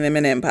leaving them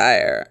an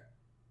empire.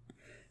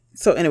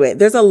 So anyway,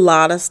 there's a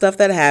lot of stuff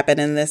that happened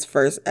in this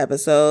first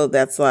episode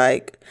that's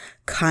like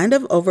kind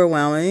of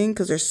overwhelming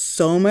because there's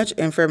so much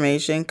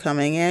information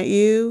coming at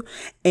you.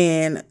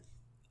 And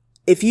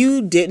if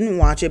you didn't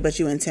watch it, but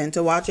you intend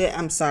to watch it,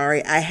 I'm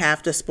sorry. I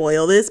have to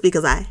spoil this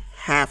because I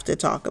have to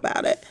talk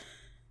about it.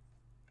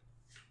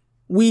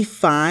 We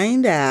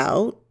find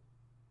out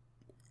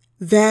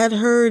that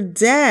her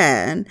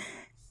dad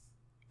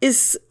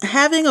is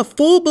having a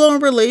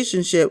full-blown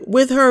relationship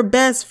with her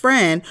best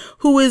friend,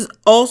 who is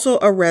also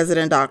a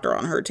resident doctor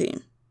on her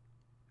team,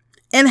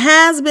 and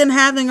has been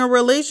having a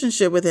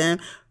relationship with him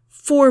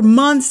for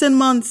months and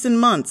months and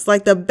months,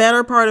 like the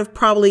better part of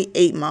probably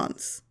 8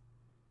 months.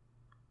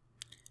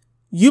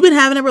 You've been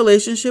having a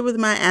relationship with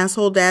my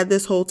asshole dad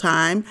this whole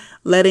time,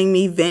 letting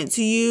me vent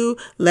to you,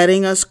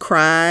 letting us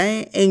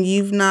cry, and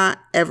you've not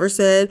ever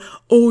said,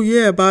 oh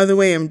yeah, by the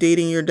way, I'm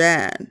dating your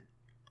dad.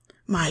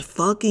 My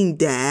fucking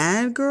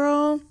dad,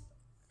 girl?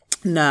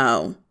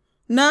 No.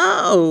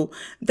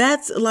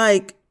 That's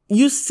like,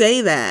 you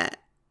say that.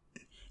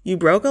 You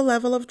broke a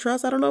level of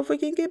trust I don't know if we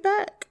can get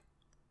back.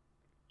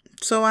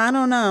 So I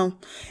don't know.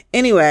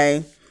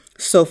 Anyway,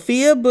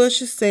 Sophia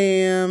Bush is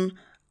Sam.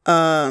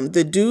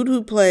 The dude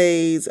who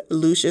plays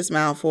Lucius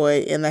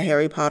Malfoy in the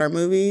Harry Potter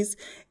movies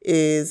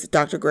is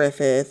Dr.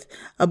 Griffith.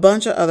 A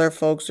bunch of other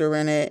folks are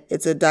in it.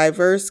 It's a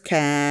diverse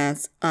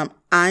cast.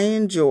 I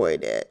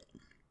enjoyed it.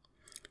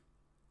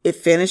 It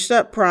finished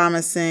up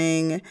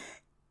promising,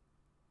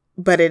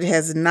 but it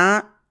has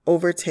not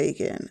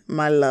overtaken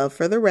my love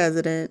for The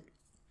Resident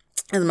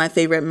as my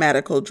favorite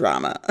medical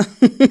drama.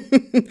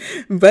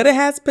 But it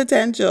has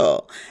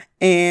potential.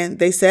 And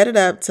they set it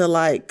up to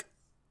like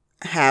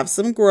have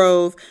some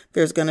growth.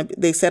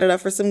 They set it up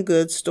for some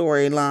good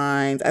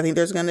storylines. I think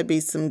there's going to be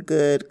some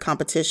good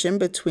competition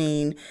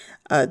between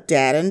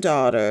dad and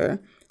daughter.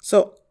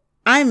 So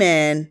I'm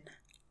in.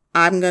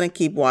 I'm going to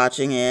keep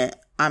watching it.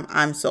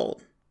 I'm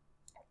sold.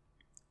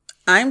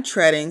 I'm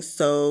treading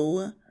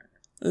so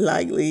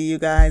lightly, you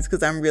guys,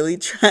 because I'm really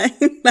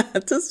trying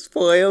not to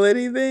spoil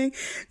anything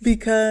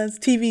because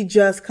TV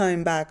just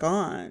came back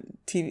on.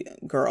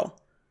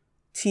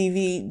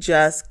 TV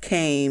just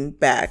came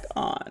back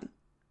on.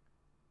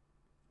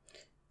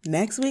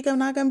 Next week, I'm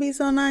not going to be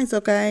so nice,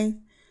 okay?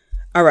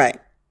 All right.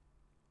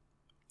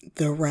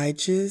 The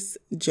Righteous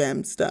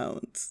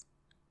Gemstones.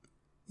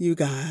 You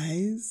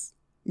guys.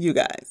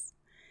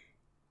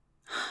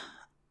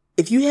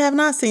 If you have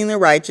not seen The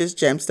Righteous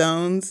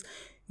Gemstones,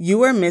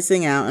 you are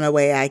missing out in a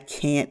way I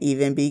can't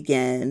even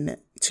begin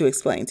to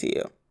explain to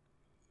you.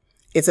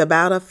 It's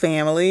about a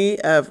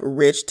family of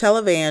rich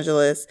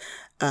televangelists.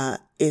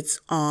 It's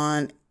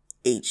on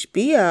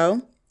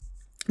HBO.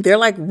 They're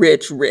like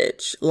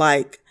rich,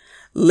 like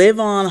live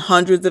on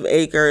hundreds of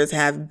acres,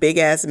 have big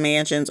ass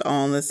mansions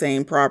on the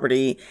same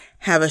property,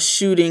 have a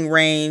shooting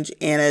range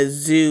and a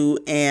zoo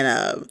and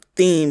a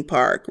theme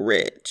park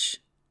rich.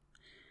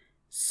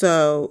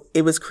 So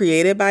it was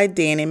created by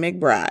Danny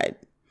McBride.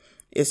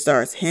 It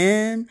stars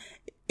him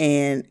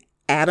and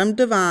Adam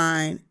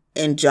Devine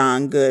and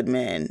John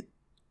Goodman.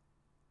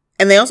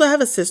 And they also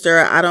have a sister.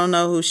 I don't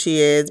know who she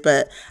is,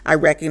 but I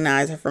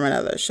recognize her from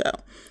another show.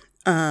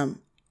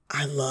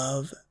 I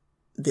love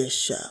this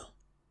show.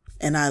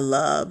 And I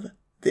love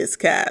this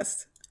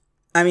cast.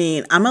 I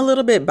mean, I'm a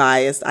little bit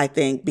biased, I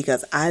think,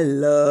 because I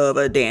love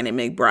a Danny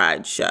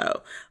McBride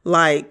show.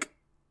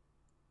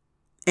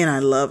 And I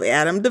love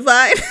Adam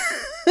Devine.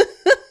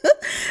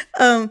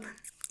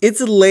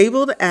 It's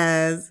labeled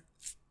as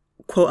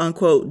quote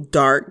unquote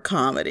dark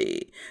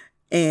comedy.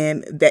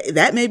 And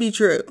that may be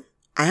true.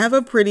 I have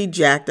a pretty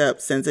jacked up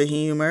sense of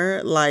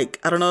humor. Like,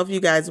 I don't know if you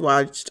guys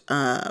watched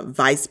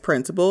Vice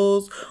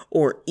Principals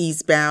or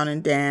Eastbound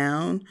and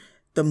Down.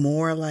 The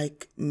more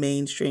like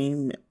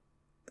mainstream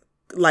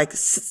like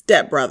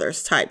Step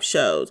Brothers type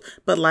shows,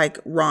 but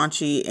like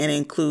raunchy and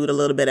include a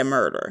little bit of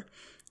murder.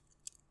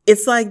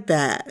 It's like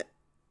that.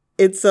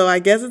 So I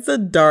guess it's a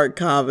dark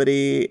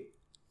comedy.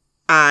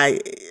 I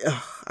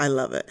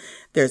love it.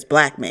 There's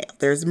blackmail,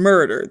 there's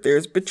murder,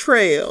 there's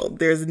betrayal,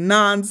 there's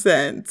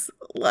nonsense.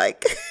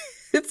 Like,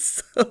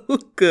 it's so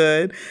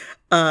good.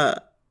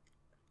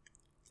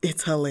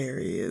 It's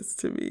hilarious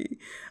to me.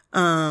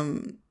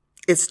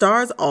 It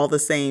stars all the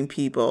same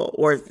people,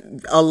 or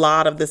a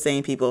lot of the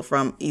same people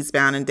from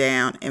Eastbound and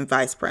Down and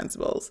Vice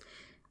Principals.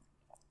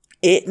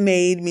 It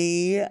made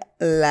me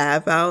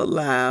laugh out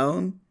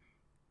loud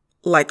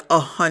like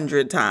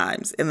 100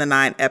 times in the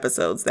 9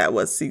 episodes that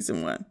was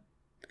season 1.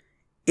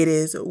 It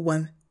is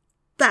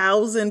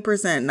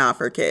 1000% not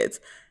for kids.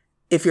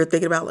 If you're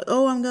thinking about like,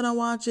 oh, I'm going to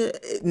watch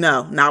it.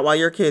 No, not while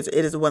you're kids.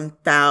 It is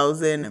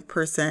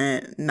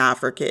 1000% not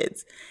for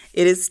kids.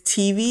 It is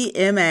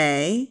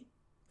TVMA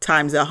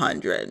times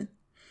 100.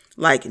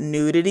 Like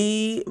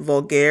nudity,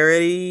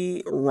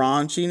 vulgarity,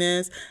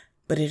 raunchiness.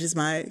 But it is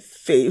my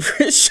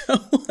favorite show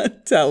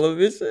on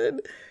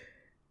television.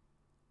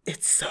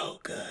 It's so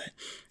good.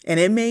 And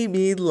it made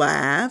me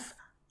laugh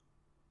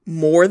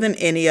more than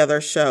any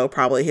other show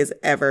probably has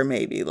ever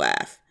made me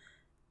laugh.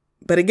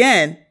 But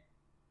again,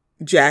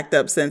 jacked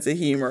up sense of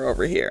humor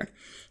over here.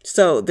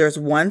 So there's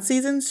 1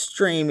 season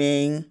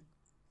streaming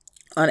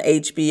on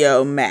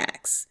HBO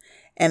Max.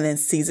 And then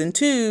season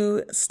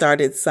 2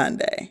 started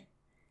Sunday.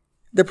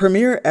 The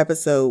premiere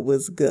episode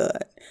was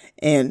good.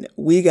 And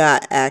we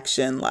got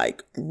action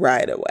like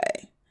right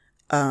away.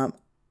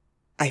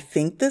 I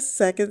think the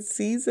second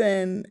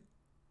season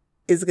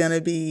is going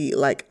to be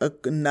like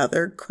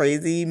another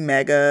crazy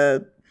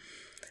mega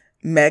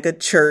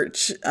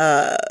church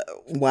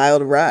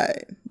wild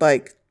ride.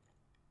 Like,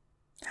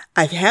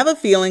 I have a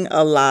feeling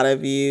a lot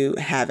of you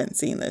haven't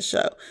seen this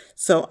show,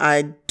 so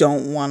I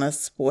don't want to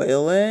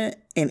spoil it.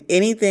 And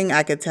anything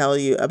I could tell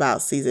you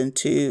about season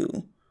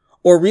 2,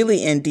 or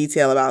really in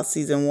detail about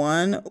season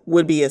 1,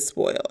 would be a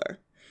spoiler.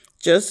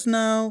 Just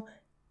know,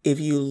 if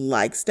you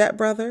like Step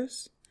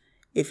Brothers,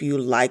 if you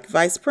like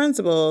Vice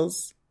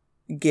Principals,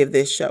 give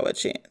this show a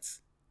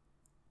chance.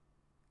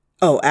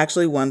 Oh,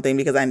 actually, one thing,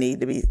 because it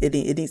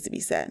needs to be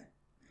said.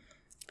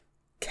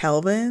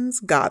 Kelvin's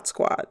God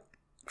Squad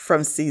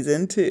from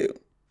season 2,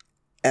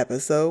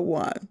 episode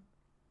 1.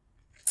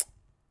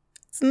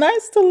 It's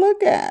nice to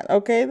look at,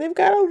 okay? They've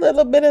got a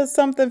little bit of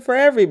something for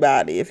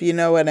everybody, if you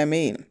know what I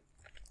mean.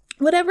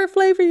 Whatever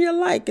flavor you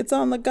like, it's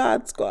on the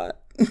God Squad.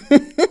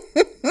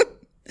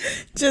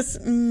 Just,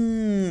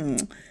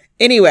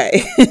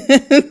 Anyway,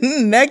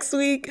 next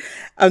week,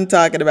 I'm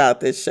talking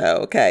about this show,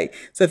 okay?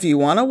 So if you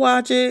want to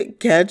watch it,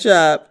 catch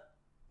up.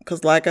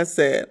 Because like I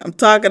said, I'm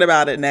talking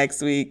about it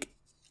next week.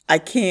 I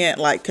can't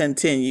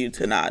continue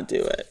to not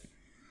do it.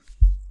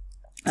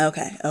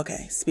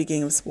 Okay.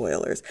 Speaking of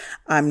spoilers,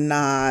 I'm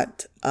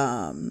not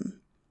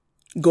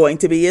going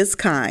to be as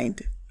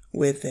kind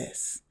with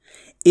this.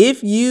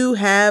 If you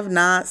have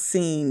not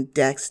seen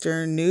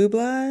Dexter New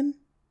Blood,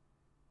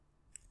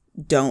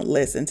 don't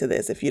listen to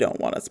this if you don't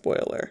want a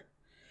spoiler.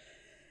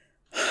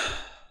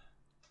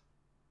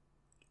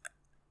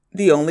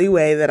 The only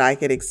way that I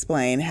could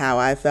explain how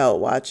I felt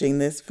watching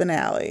this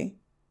finale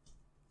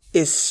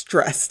is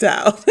stressed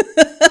out.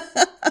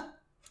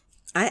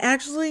 I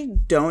actually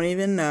don't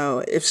even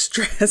know if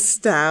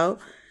stressed out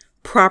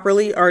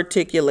properly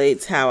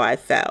articulates how I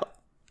felt.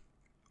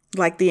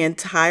 Like the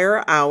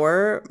entire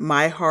hour,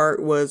 my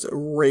heart was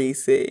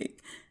racing.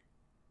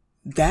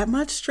 That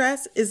much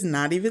stress is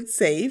not even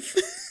safe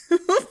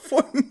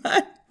for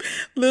my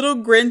little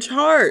Grinch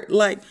heart.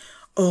 Like,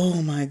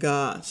 oh my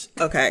gosh.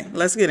 Okay,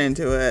 let's get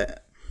into it.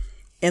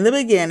 In the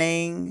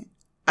beginning,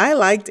 I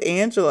liked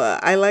Angela.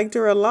 I liked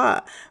her a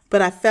lot.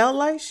 But I felt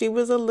like she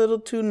was a little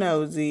too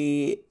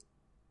nosy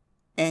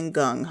and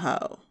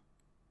gung-ho.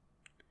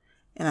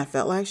 And I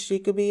felt like she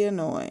could be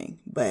annoying.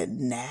 But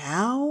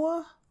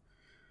now...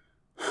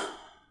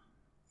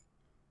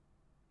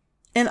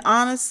 And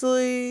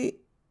honestly...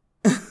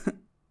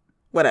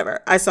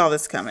 whatever. I saw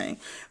this coming.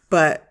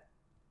 But...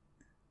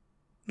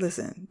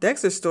 listen,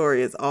 Dexter's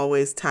story is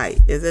always tight,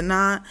 is it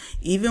not?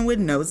 Even with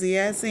nosy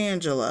ass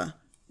Angela,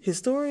 his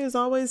story is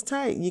always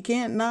tight. You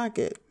can't knock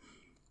it.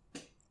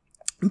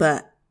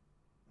 But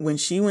when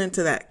she went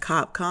to that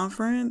cop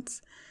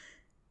conference,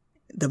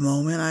 the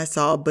moment I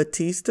saw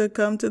Batista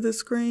come to the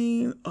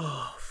screen,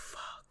 oh,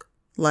 fuck.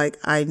 Like,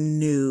 I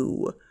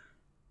knew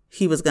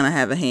he was going to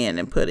have a hand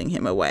in putting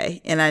him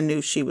away. And I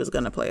knew she was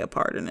going to play a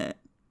part in it.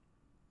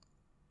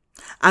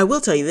 I will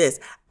tell you this.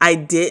 I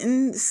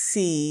didn't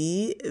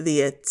see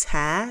the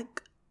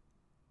attack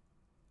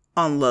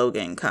on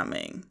Logan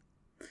coming.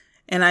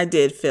 And I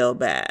did feel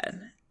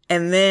bad.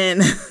 And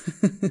then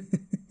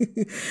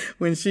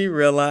when she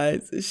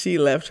realized she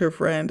left her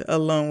friend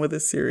alone with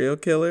a serial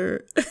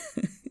killer,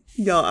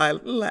 y'all, I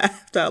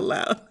laughed out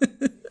loud.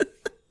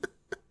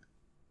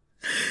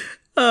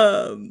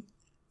 I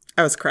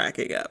was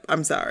cracking up.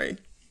 I'm sorry.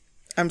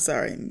 I'm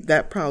sorry.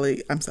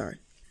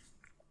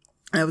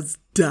 I was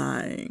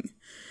dying.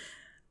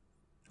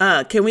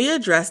 Can we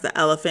address the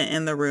elephant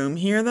in the room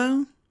here,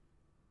 though?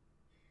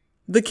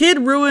 The kid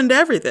ruined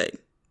everything,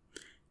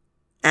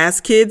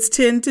 as kids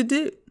tend to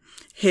do.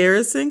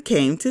 Harrison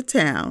came to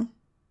town,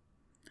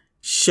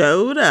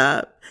 showed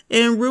up,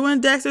 and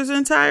ruined Dexter's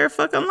entire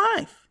fucking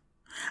life.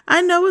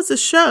 I know it's a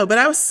show, but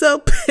I was so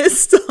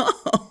pissed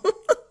off.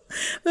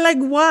 Like,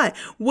 why?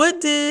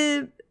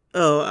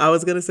 I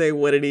was going to say,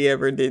 what did he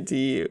ever did to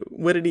you?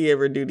 What did he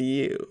ever do to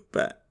you?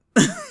 But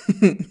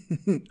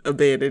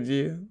abandoned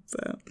you.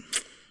 So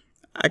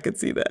I could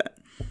see that.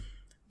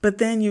 But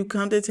then you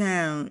come to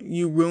town,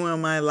 you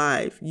ruin my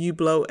life, you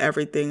blow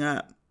everything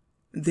up.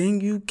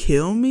 Then you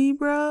kill me,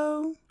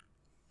 bro?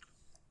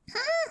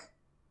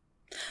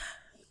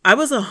 I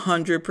was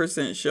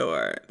 100%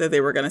 sure that they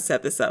were going to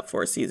set this up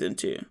for season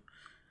 2.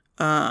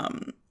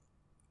 And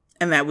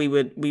that we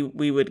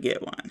would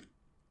get one.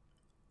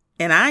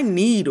 And I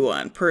need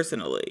one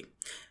personally.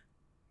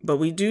 But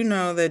we do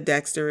know that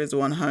Dexter is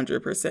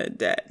 100%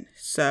 dead.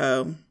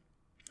 So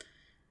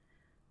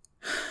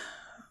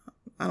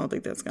I don't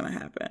think that's going to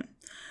happen.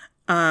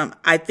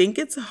 I think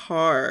it's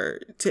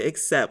hard to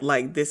accept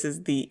like this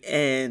is the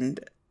end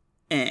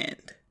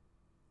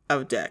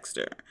of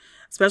Dexter.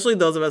 Especially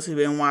those of us who've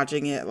been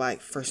watching it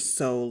like for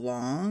so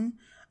long.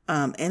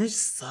 And it's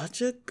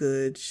such a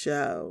good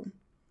show.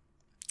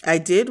 I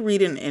did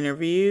read an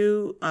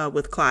interview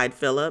with Clyde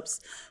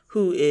Phillips,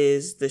 who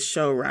is the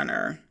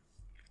showrunner.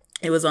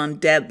 It was on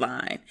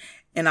Deadline.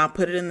 And I'll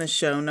put it in the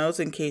show notes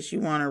in case you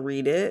want to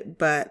read it.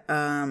 But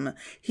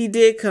he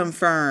did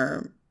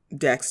confirm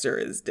Dexter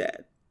is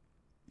dead.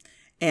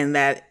 And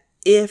that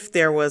if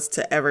there was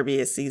to ever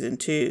be a season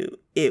 2,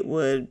 it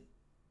would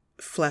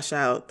flesh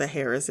out the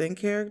Harrison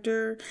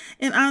character.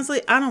 And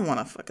honestly, I don't want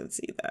to fucking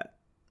see that.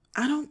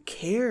 I don't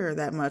care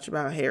that much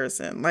about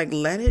Harrison. Like,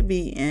 let it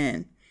be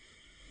in.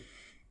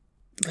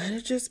 Let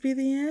it just be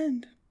the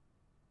end.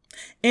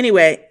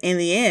 Anyway, in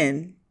the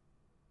end,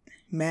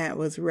 Matt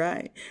was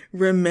right.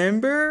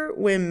 Remember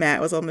when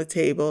Matt was on the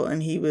table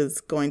and he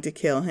was going to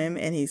kill him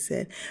and he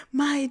said,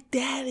 "My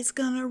dad is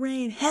going to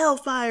rain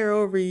hellfire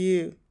over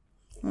you."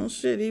 Well,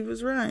 shit, he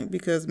was right,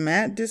 because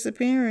Matt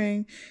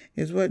disappearing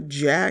is what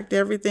jacked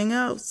everything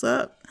else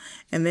up.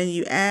 And then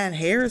you add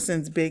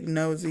Harrison's big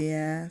nosy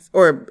ass,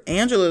 or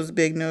Angela's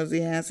big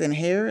nosy ass, and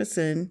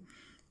Harrison.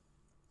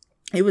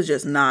 It was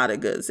just not a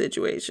good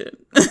situation.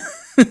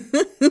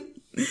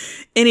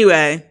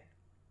 Anyway,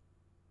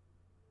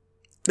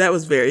 that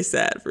was very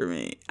sad for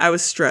me. I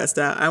was stressed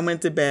out. I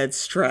went to bed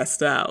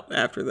stressed out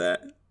after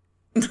that.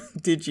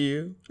 Did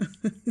you?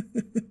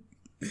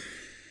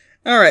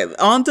 All right,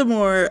 on to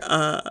more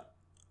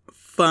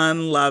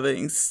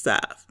fun-loving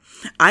stuff.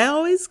 I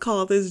always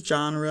call this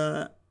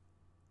genre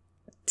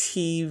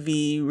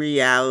TV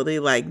reality,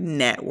 like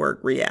network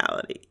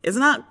reality. It's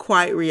not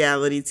quite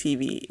reality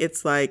TV.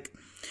 It's like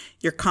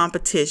your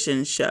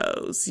competition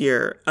shows,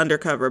 your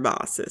undercover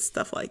bosses,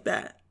 stuff like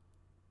that.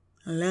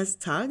 Let's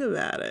talk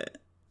about it.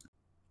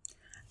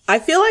 I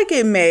feel like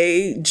it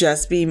may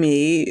just be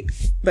me,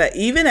 but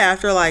even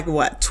after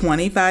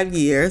 25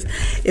 years,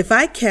 if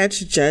I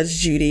catch Judge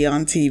Judy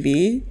on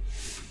TV,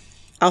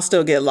 I'll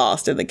still get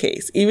lost in the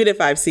case, even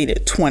if I've seen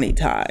it 20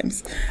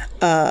 times.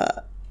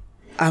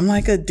 I'm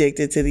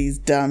addicted to these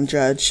dumb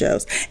judge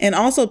shows. And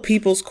also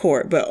People's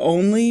Court, but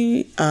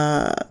only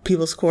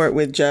People's Court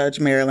with Judge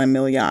Marilyn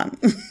Milian.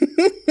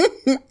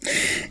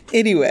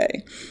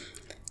 Anyway,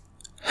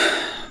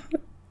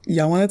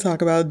 y'all want to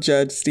talk about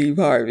Judge Steve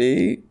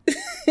Harvey?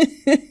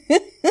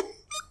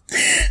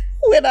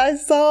 When I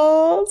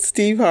saw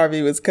Steve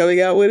Harvey was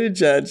coming out with a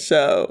judge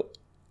show,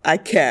 I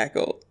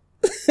cackled.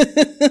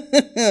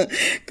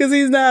 Because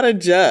he's not a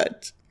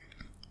judge.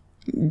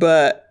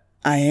 But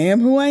I am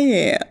who I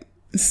am.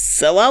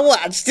 So I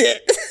watched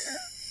it.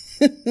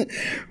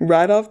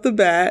 Right off the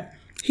bat,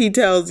 he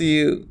tells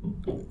you,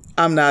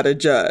 I'm not a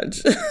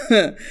judge.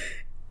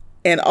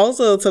 And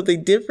also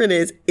something different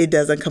is it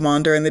doesn't come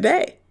on during the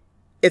day.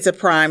 It's a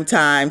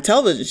primetime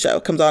television show.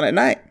 It comes on at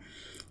night.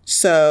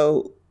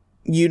 So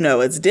you know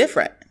it's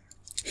different.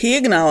 He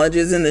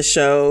acknowledges in the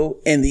show,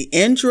 in the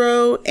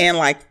intro, and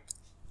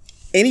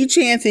any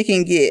chance he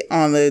can get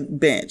on the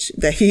bench,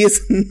 that he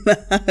is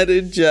not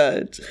a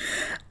judge.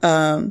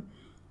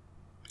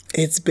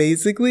 It's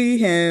basically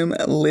him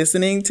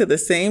listening to the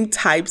same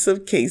types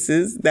of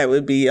cases that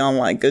would be on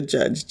a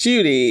Judge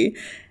Judy,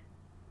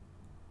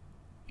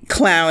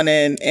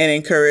 clowning and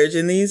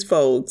encouraging these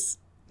folks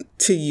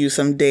to use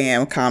some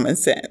damn common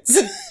sense.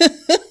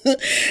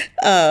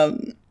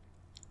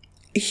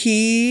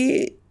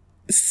 He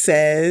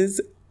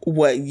says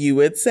what you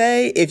would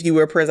say if you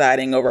were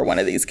presiding over one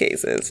of these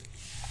cases.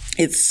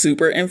 It's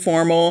super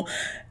informal,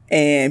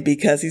 and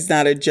because he's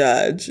not a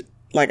judge,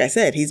 like I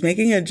said, he's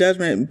making a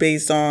judgment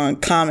based on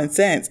common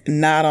sense,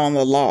 not on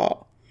the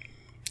law.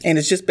 And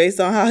it's just based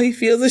on how he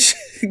feels it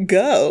should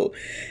go.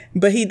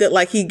 But he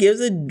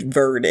gives a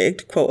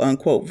verdict, quote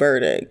unquote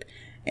verdict,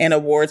 and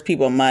awards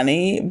people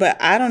money.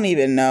 But I don't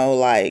even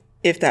know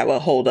if that will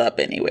hold up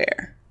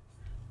anywhere.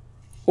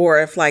 or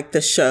if like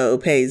the show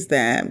pays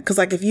them. Because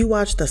like if you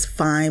watch the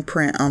fine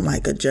print on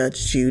like a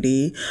Judge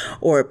Judy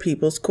or a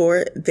People's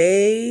Court,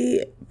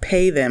 they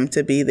pay them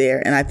to be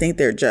there. And I think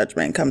their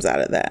judgment comes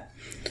out of that.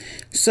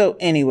 So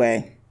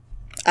anyway,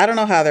 I don't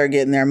know how they're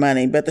getting their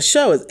money, but the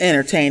show is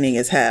entertaining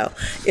as hell.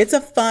 It's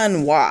a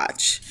fun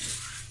watch.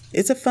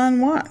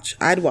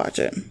 I'd watch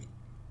it.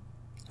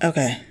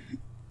 Okay.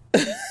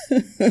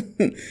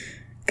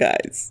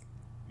 Guys.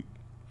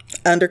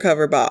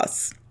 Undercover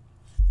Boss.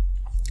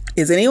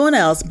 Is anyone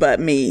else but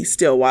me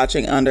still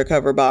watching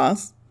Undercover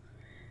Boss?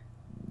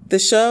 The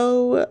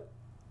show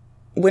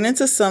went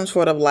into some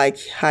sort of like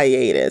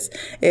hiatus.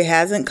 It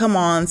hasn't come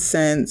on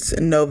since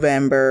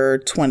November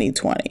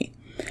 2020.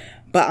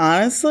 But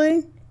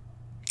honestly,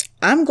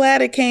 I'm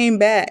glad it came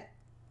back.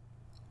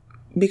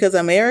 Because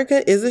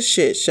America is a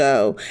shit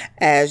show,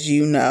 as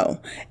you know.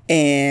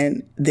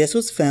 And this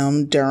was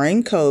filmed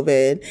during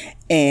COVID,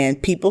 and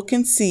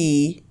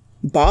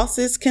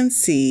bosses can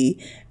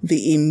see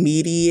the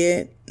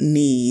immediate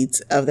needs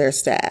of their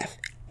staff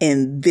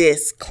in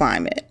this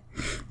climate.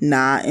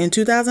 Not in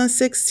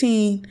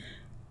 2016,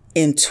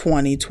 in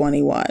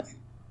 2021.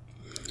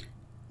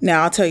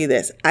 Now, I'll tell you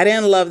this. I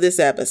didn't love this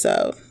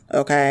episode,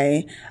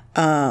 okay?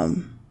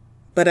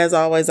 But as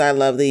always, I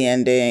love the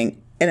ending.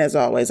 And as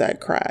always, I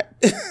cried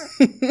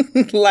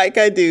like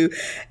I do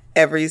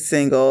every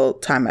single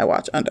time I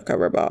watch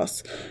Undercover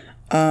Boss.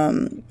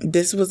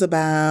 This was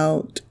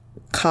about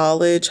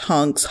college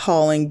hunks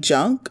hauling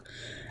junk.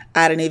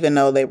 I didn't even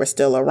know they were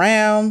still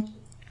around.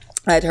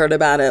 I'd heard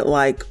about it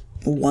like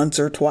once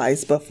or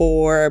twice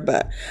before,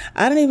 but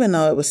I didn't even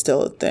know it was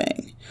still a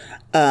thing.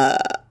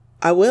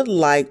 I would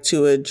like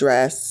to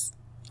address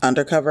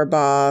Undercover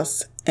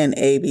Boss and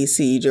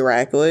ABC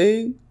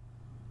directly.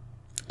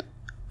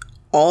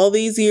 All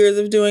these years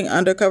of doing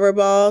Undercover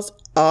Boss,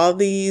 all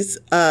these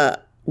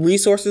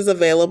resources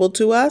available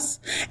to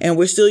us, and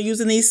we're still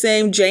using these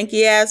same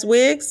janky ass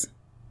wigs.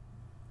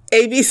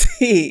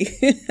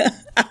 ABC,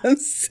 I'm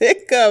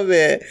sick of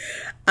it.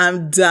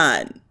 I'm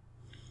done.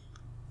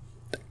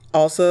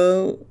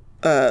 Also,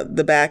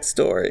 the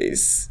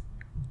backstories.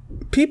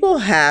 People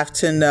have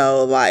to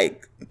know,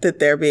 like, that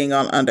they're being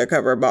on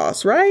Undercover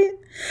Boss, right?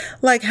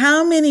 Like,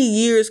 how many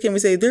years can we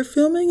say they're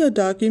filming a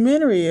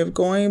documentary of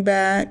going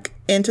back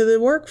into the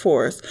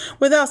workforce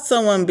without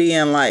someone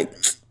being like,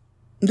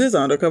 this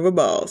Undercover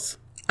Boss?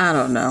 I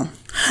don't know.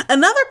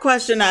 Another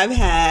question I've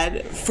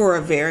had for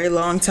a very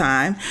long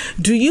time.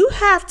 Do you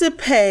have to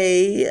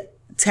pay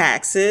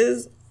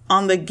taxes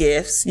on the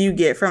gifts you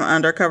get from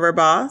Undercover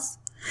Boss?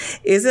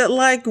 Is it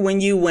like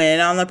when you win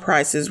on The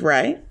Price is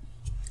Right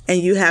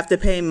and you have to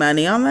pay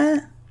money on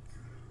that?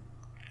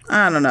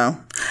 I don't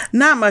know.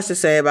 Not much to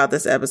say about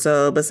this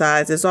episode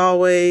besides, as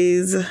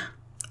always,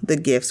 the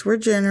gifts were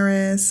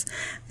generous.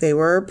 They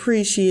were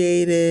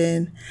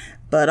appreciated.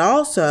 But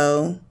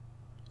also,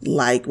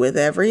 like with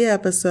every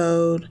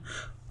episode,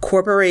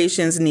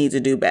 corporations need to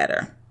do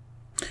better.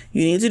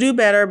 You need to do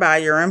better by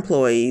your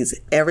employees.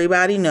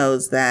 Everybody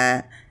knows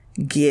that.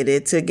 Get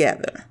it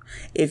together.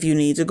 If you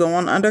need to go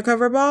on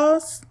Undercover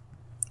Boss,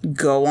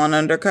 go on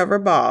Undercover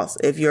Boss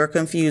if you're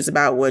confused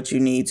about what you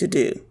need to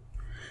do.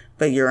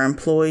 But your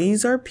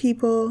employees are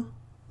people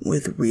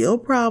with real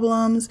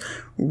problems,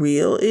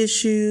 real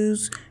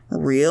issues,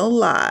 real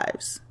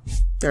lives.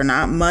 They're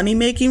not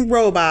money-making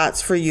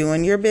robots for you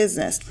and your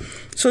business.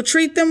 So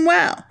treat them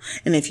well.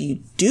 And if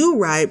you do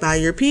right by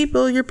your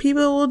people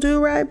will do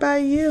right by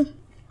you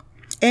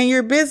and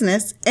your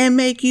business and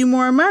make you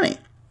more money.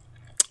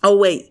 Oh,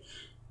 wait.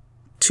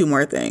 2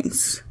 more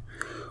things.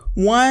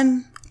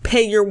 1,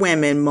 pay your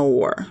women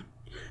more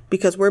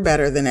because we're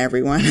better than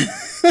everyone.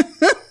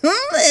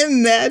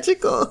 And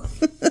magical.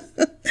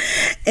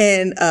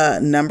 And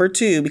number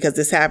 2, because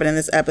this happened in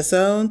this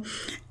episode,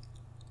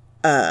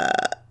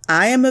 I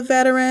am a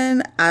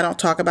veteran. I don't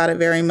talk about it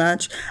very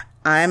much.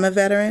 I am a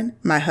veteran.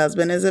 My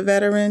husband is a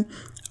veteran.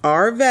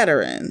 Our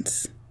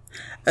veterans,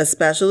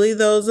 especially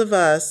those of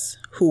us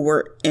who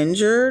were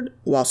injured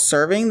while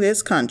serving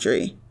this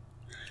country,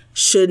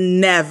 should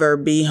never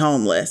be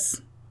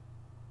homeless.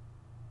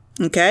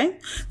 Okay?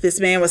 This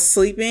man was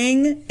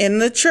sleeping in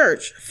the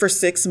church for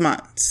 6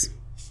 months.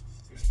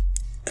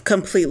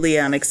 Completely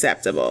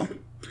unacceptable.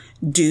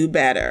 Do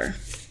better.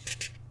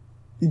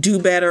 Do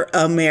better,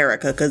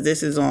 America, because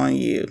this is on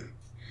you.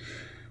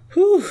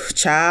 Whew,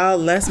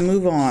 child, let's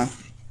move on.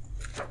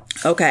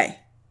 Okay.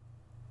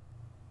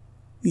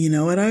 You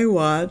know what I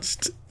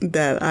watched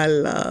that I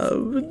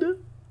loved?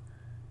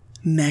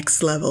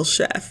 Next Level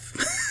Chef.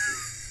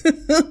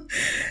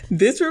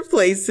 This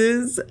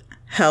replaces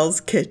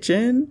Hell's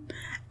Kitchen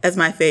as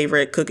my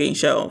favorite cooking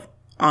show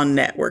on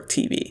network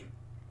TV.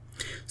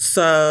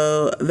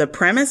 So the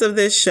premise of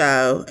this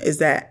show is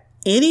that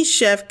any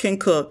chef can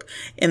cook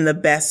in the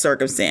best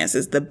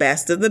circumstances, the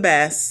best of the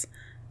best,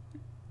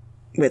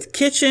 with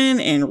kitchen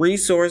and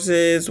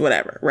resources,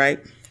 whatever, right?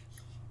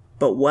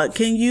 But what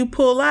can you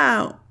pull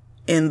out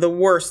in the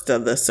worst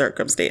of the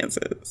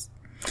circumstances?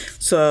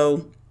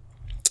 So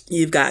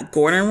you've got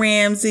Gordon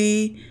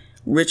Ramsay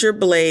Richard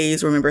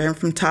Blais, remember him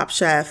from Top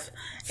Chef,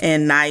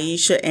 and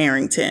Nyesha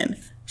Arrington.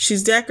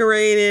 She's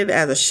decorated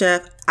as a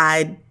chef.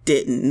 I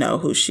didn't know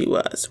who she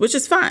was, which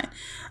is fine.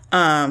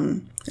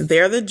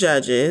 They're the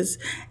judges,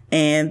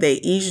 and they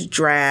each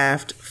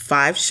draft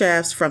 5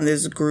 chefs from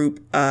this group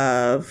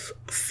of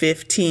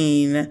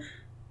 15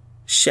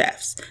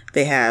 chefs.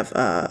 They have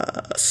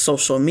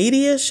social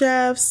media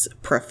chefs,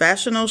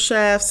 professional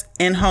chefs,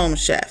 and home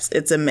chefs.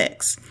 It's a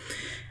mix.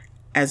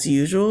 As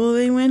usual,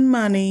 they win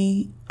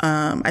money.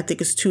 I think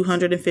it's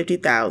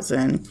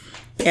 $250,000,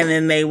 and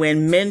then they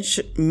win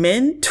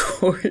mentorship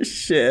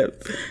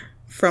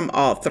from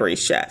all 3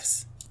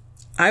 chefs.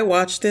 I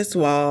watched this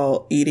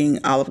while eating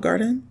Olive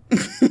Garden.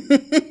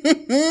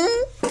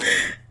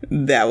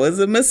 That was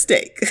a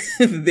mistake.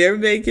 They're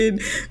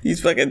making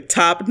these fucking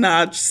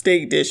top-notch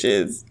steak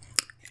dishes,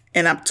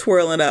 and I'm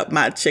twirling up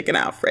my chicken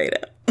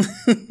Alfredo.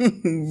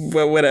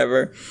 But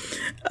whatever.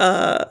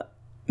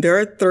 There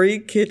are 3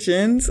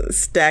 kitchens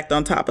stacked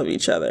on top of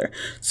each other.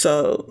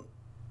 So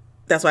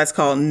that's why it's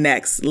called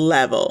Next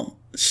Level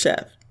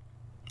Chef.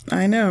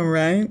 I know,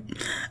 right?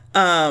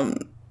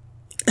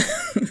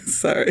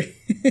 Sorry.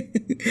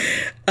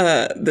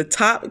 The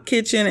top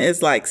kitchen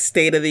is like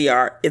state of the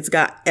art. It's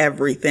got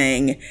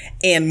everything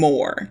and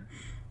more.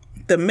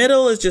 The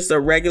middle is just a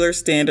regular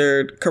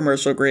standard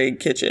commercial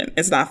grade kitchen.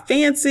 It's not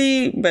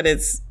fancy, but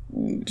it's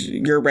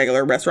your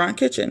regular restaurant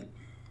kitchen.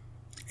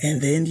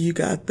 And then you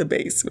got the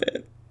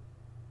basement,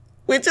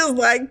 which is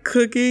like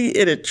cooking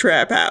in a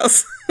trap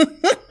house.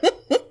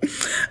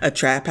 A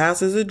trap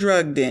house is a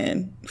drug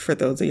den. For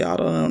those of y'all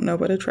who don't know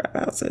what a trap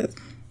house is.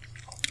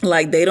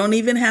 Like, they don't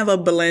even have a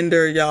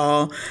blender,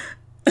 y'all.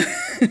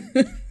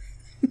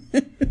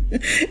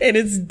 And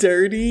it's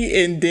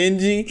dirty and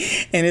dingy,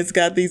 and it's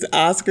got these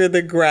Oscar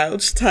the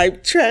Grouch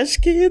type trash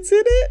cans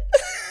in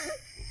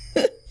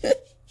it.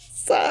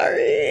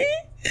 Sorry.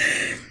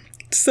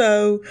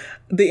 So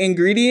the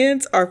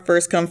ingredients are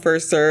first come,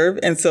 first serve.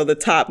 And so the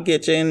top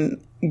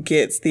kitchen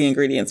gets the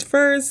ingredients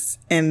first,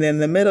 and then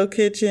the middle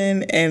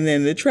kitchen, and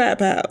then the trap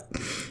house.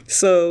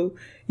 So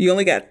you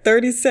only got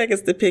 30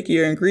 seconds to pick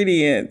your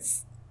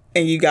ingredients,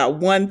 and you got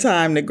 1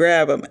 time to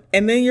grab them,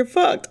 and then you're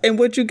fucked. And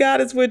what you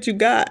got is what you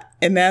got,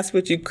 and that's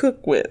what you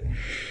cook with.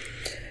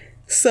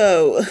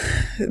 So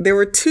there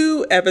were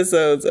 2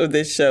 episodes of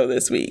this show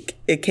this week.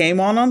 It came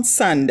on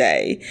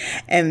Sunday,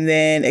 and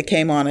then it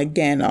came on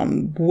again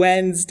on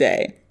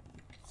Wednesday,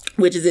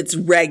 which is its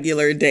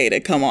regular day to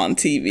come on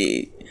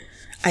TV.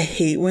 I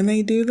hate when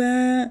they do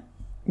that,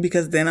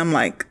 because then I'm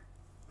like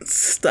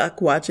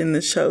stuck watching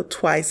the show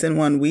twice in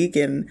 1 week,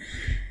 and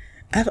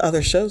I have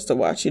other shows to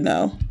watch,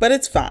 but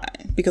it's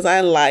fine because I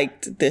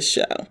liked this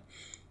show.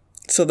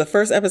 So the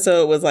first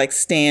episode was like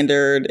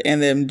standard,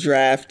 and them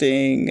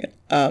drafting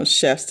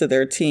chefs to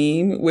their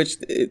team, which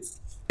it's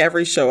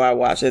every show I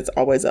watch, it's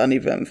always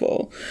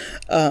uneventful.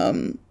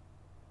 Because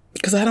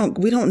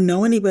we don't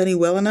know anybody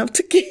well enough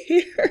to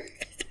care.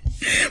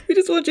 We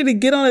just want you to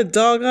get on a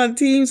doggone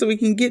team so we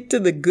can get to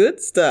the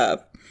good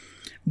stuff.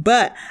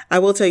 But I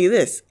will tell you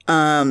this.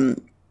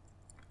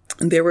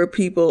 There were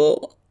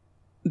people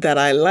that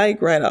I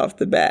like right off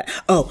the bat.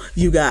 Oh,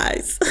 you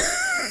guys.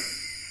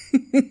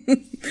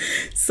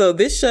 So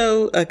this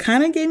show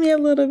kind of gave me a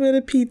little bit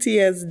of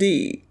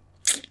PTSD.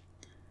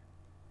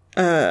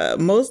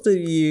 Most of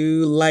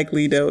you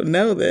likely don't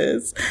know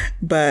this,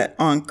 but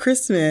on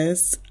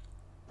Christmas,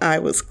 I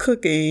was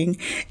cooking,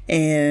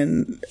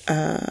 and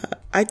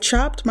I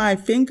chopped my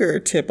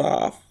fingertip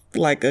off,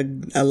 like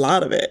a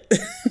lot of it.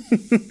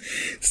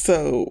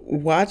 So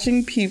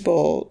watching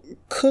people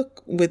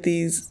cook with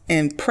these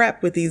and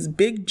prep with these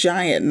big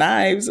giant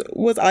knives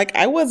was like,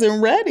 I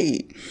wasn't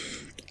ready.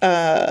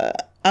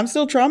 I'm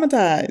still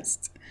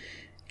traumatized.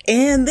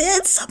 And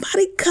then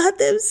somebody cut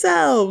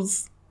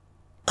themselves.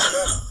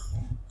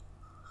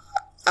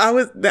 That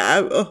was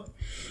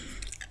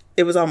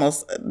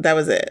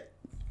it.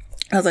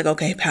 I was like,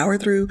 okay, power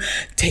through,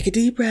 take a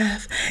deep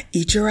breath,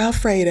 eat your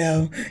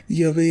Alfredo,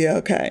 you'll be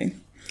okay.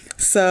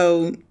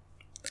 So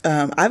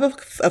I have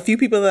a few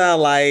people that I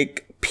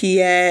like: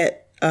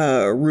 Piet,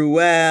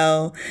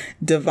 Ruel,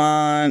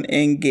 Devon,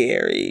 and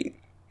Gary.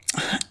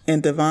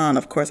 And Devon,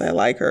 of course, I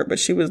like her, but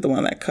she was the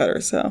one that cut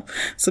herself.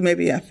 So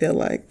maybe I feel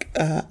like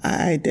I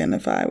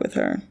identify with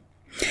her.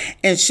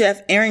 And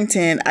Chef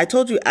Arrington, I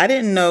told you I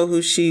didn't know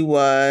who she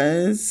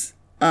was.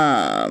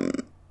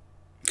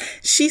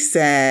 She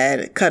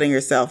said cutting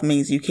yourself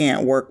means you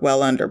can't work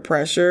well under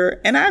pressure.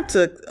 And I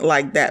took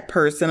like that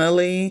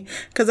personally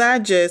because I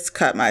just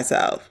cut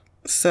myself.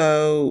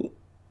 So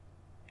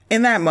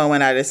in that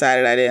moment, I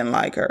decided I didn't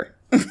like her.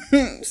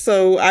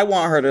 So I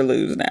want her to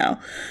lose now.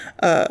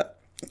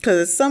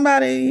 Because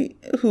somebody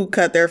who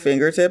cut their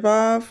fingertip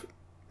off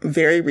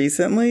very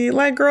recently,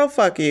 like, girl,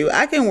 fuck you.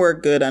 I can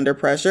work good under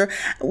pressure.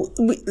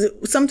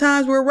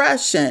 Sometimes we're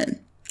rushing.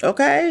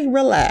 Okay?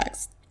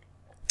 Relax.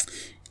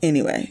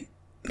 Anyway,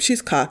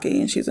 she's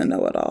cocky and she's a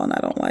know-it-all, and I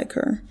don't like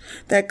her.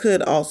 That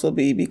could also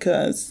be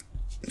because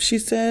she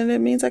said it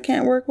means I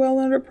can't work well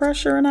under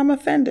pressure, and I'm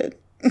offended.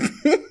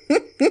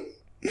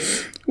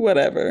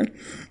 Whatever.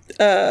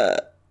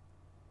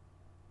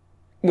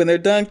 when they're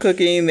done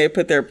cooking, they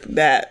put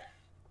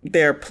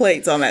their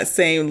plates on that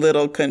same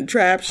little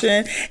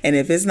contraption. And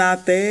if it's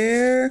not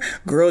there,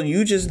 girl,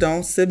 you just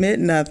don't submit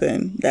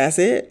nothing. That's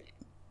it.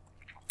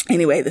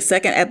 Anyway, the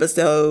second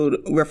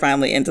episode, we're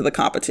finally into the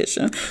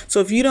competition. So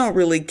if you don't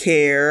really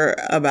care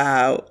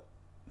about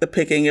the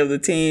picking of the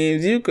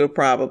teams, you could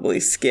probably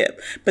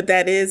skip. But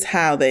that is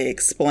how they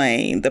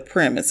explain the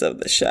premise of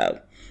the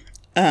show.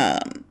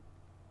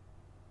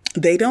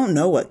 They don't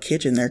know what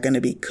kitchen they're going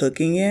to be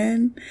cooking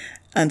in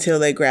until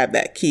they grab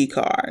that key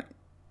card.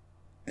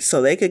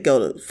 So they could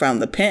go from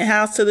the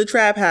penthouse to the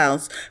trap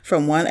house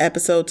from one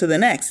episode to the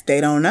next.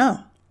 They don't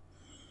know.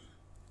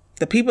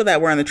 The people that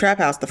were in the trap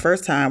house the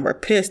first time were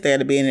pissed they had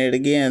to be in it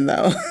again,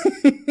 though.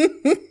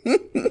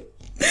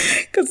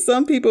 Because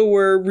some people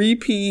were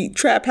repeat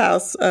trap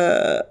house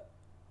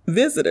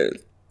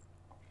visitors.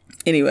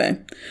 Anyway,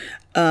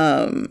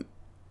 I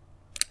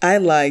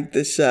like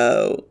the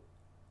show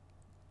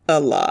a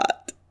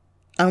lot.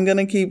 I'm going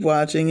to keep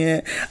watching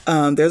it.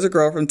 There's a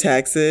girl from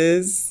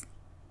Texas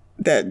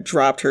that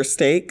dropped her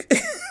steak.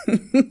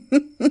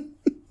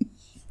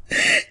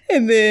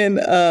 And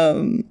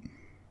then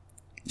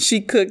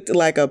she cooked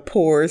like a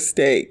poor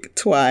steak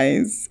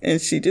twice.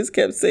 And she just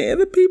kept saying,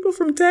 the people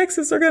from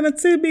Texas are going to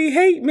send me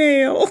hate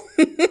mail.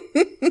 And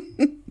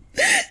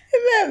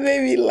that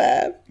made me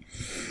laugh.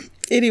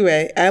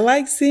 Anyway, I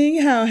like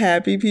seeing how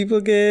happy people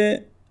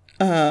get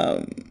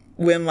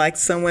when like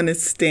someone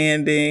is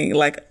standing,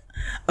 like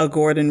a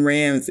Gordon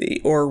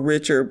Ramsay or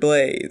Richard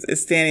Blais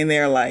is standing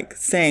there like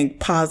saying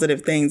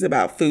positive things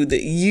about food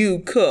that you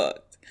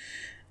cooked.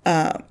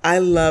 I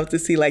love to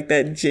see like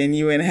that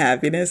genuine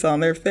happiness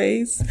on their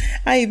face.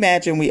 I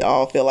imagine we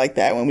all feel like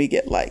that when we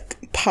get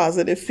like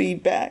positive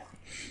feedback.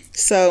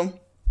 So,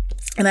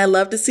 and I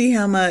love to see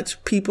how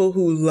much people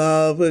who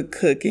love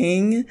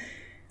cooking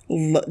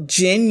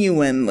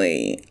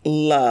genuinely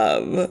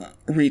love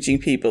reaching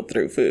people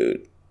through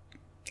food.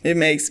 It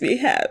makes me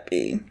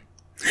happy.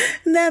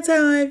 And that's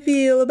how I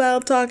feel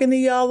about talking to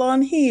y'all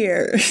on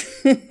here.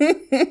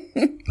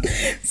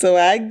 So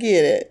I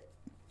get it.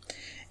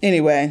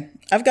 Anyway,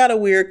 I've got a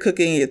weird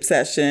cooking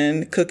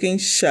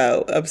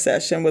show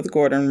obsession with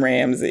Gordon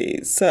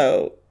Ramsay.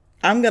 So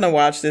I'm going to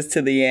watch this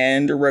to the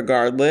end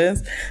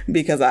regardless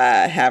because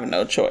I have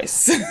no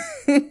choice.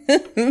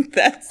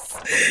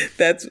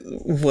 That's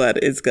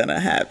what is going to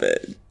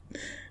happen.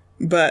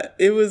 But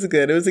it was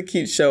good. It was a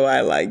cute show.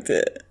 I liked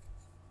it.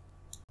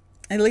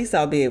 At least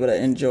I'll be able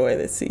to enjoy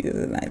this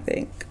season, I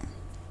think.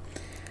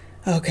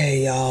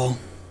 Okay, y'all.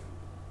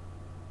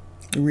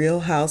 Real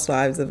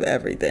Housewives of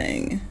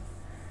everything.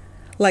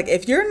 Like,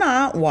 if you're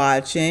not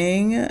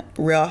watching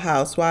Real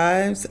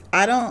Housewives,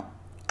 I don't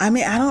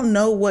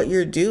know what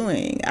you're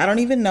doing. I don't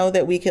even know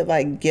that we could,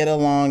 like, get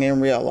along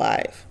in real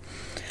life.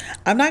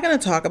 I'm not going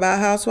to talk about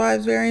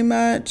Housewives very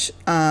much.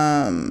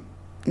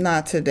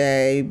 Not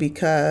today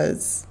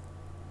because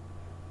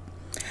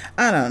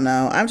I don't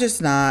know. I'm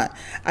just not.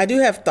 I do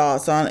have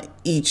thoughts on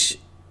each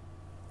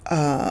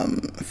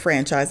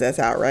franchise that's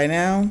out right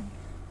now.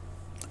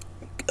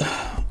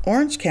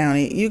 Orange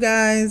County, you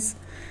guys,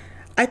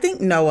 I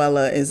think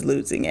Noella is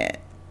losing it.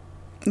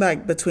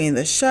 Like between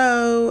the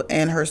show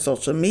and her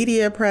social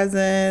media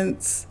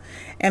presence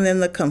and then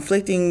the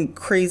conflicting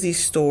crazy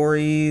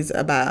stories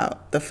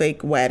about the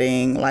fake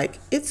wedding. Like,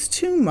 it's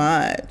too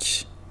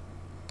much.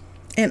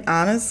 And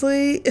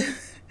honestly,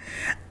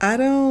 I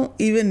don't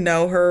even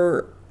know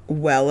her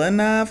well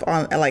enough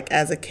on like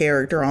as a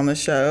character on the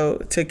show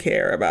to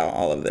care about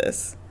all of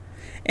this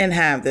and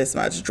have this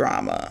much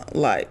drama.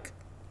 Like,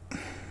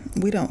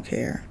 we don't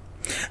care.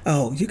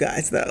 Oh, you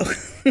guys though.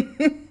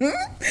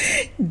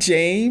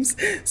 James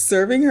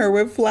serving her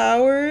with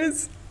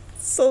flowers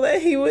so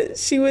that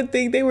she would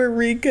think they were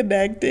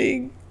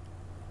reconnecting.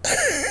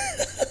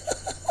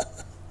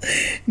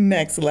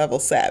 Next level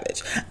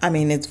savage. I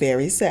mean, it's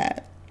very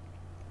sad,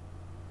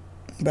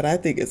 but I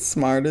think it's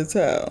smart as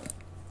hell.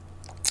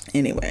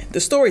 Anyway, the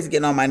story's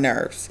getting on my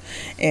nerves.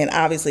 And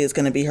obviously it's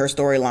going to be her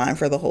storyline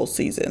for the whole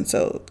season.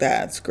 So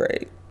that's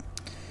great.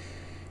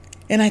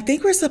 And I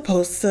think we're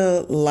supposed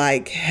to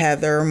like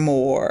Heather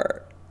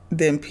more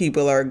than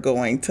people are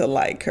going to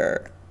like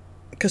her.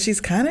 Because she's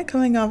kind of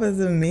coming off as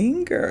a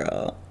mean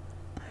girl.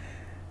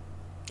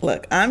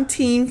 Look, I'm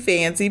team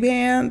fancy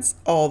pants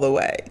all the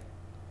way.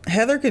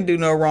 Heather can do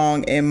no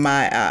wrong in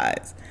my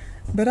eyes.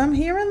 But I'm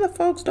hearing the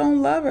folks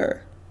don't love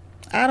her.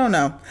 I don't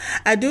know.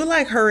 I do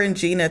like her and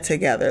Gina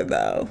together,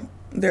 though.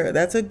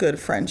 That's a good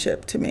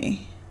friendship to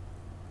me.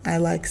 I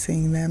like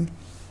seeing them.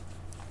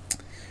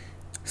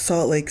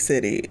 Salt Lake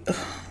City.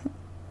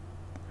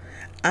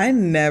 I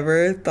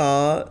never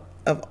thought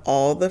of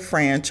all the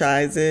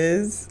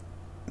franchises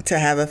to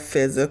have a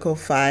physical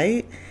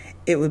fight,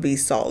 it would be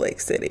Salt Lake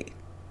City.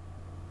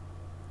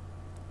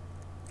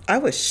 I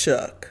was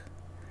shook.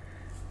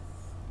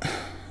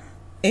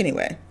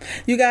 Anyway,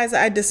 you guys,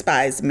 I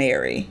despise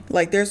Mary.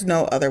 Like, there's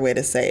no other way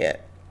to say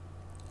it.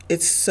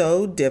 It's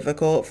so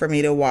difficult for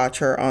me to watch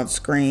her on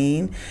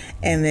screen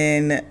and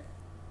then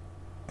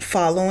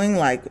following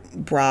like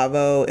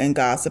Bravo and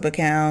gossip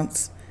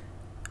accounts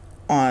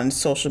on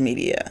social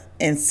media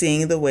and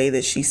seeing the way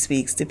that she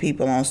speaks to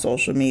people on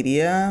social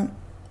media,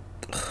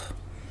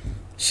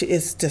 she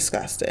is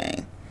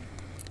disgusting.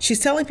 She's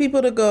telling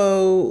people to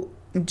go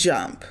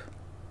jump.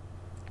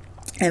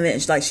 And then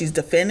she's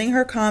defending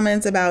her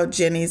comments about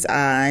Jenny's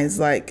eyes.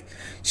 Like,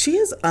 she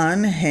is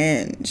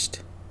unhinged.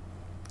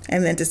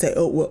 And then to say,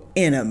 oh, well,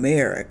 in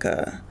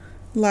America.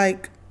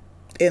 Like,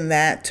 in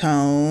that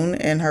tone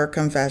in her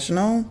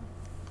confessional,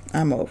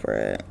 I'm over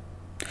it.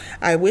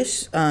 I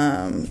wish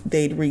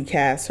they'd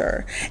recast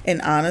her.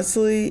 And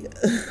honestly,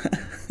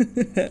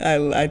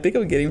 I think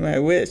I'm getting my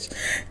wish,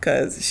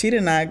 because she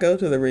did not go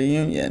to the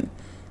reunion.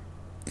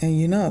 And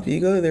if you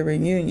go to the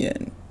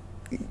reunion,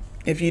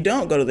 if you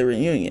don't go to the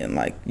reunion,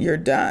 like, you're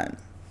done.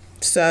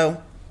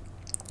 So,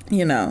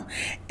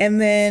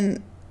 and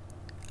then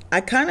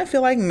I kind of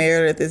feel like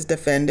Meredith is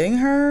defending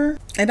her.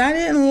 And I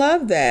didn't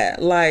love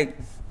that. Like,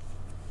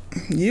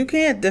 you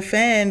can't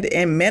defend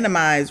and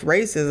minimize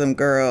racism,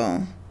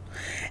 girl.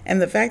 And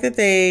the fact that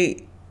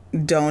they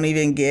don't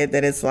even get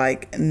that it's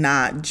like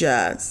not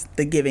just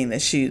the giving the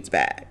shoes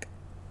back.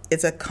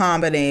 It's a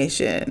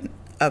combination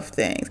of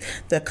things.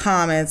 The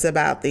comments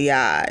about the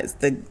eyes,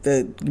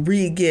 the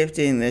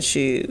re-gifting the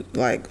shoes,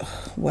 like,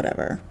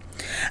 whatever.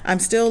 I'm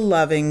still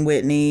loving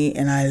Whitney,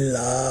 and I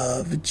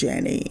love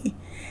Jenny.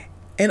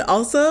 And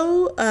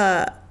also,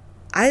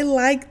 I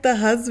like the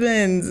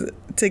husbands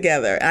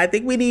together. I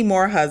think we need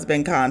more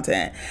husband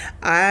content.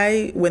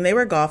 When they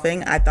were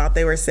golfing, I thought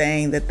they were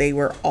saying that they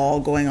were all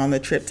going on the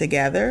trip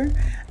together,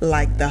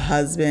 like the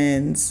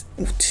husbands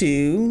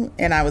too.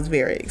 And I was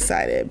very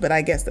excited, but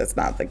I guess that's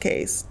not the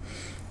case.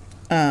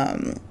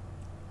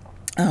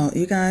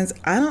 You guys,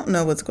 I don't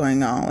know what's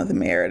going on with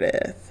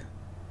Meredith,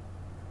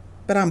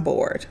 but I'm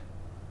bored.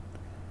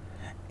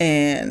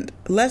 And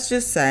let's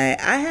just say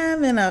I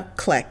have an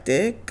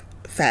eclectic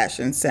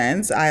fashion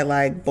sense. I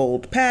like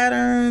bold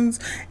patterns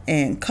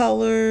and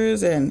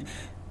colors, and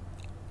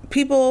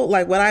people,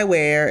 like, what I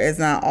wear is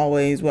not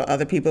always what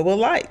other people will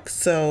like.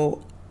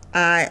 So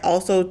I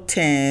also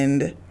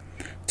tend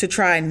to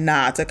try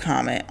not to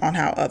comment on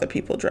how other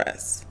people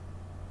dress.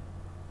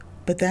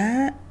 But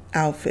that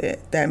outfit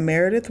that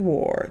Meredith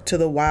wore to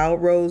the Wild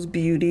Rose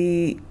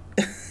Beauty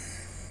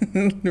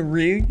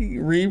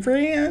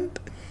rebrand,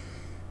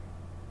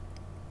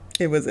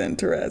 it was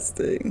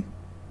interesting.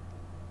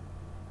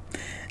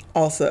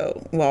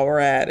 Also, while we're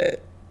at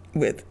it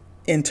with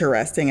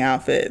interesting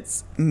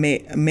outfits,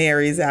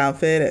 Mary's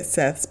outfit at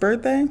Seth's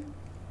birthday,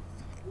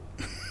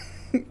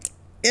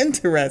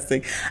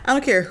 interesting. I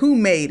don't care who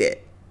made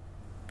it,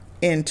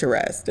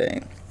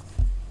 interesting.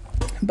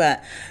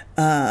 But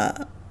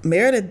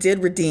Meredith did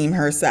redeem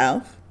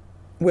herself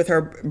with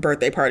her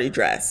birthday party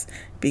dress,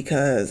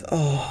 because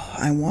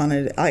I want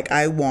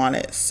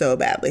it so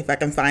badly. If I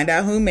can find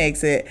out who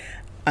makes it,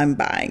 I'm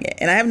buying it.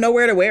 And I have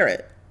nowhere to wear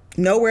it,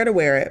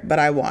 but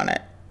I want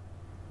it.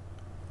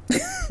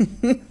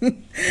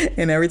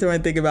 And every time I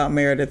think about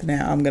Meredith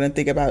now, I'm going to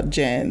think about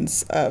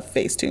Jen's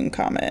Facetune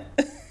comment.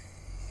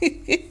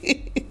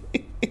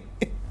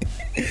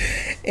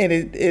 And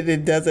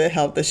it doesn't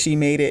help that she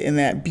made it in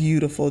that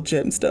beautiful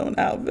gemstone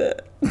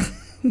outfit.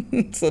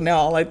 So now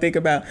all I think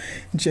about,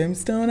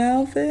 gemstone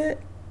outfit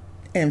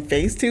and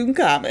Facetune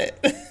comment.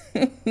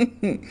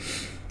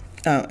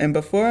 And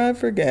before I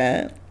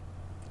forget,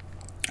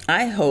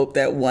 I hope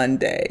that one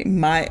day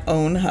my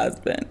own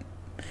husband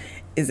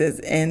is as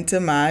into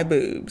my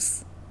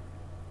boobs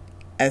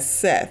as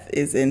Seth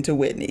is into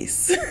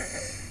Whitney's.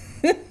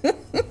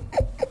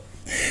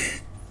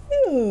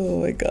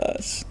 Oh my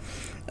gosh.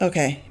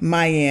 Okay,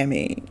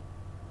 Miami.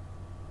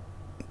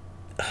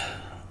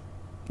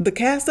 The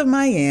cast of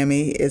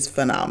Miami is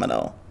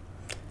phenomenal.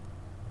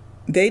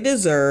 They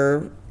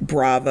deserve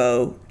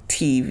Bravo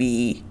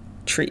TV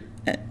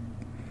treatment.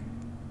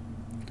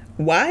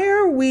 Why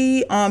are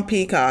we on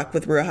Peacock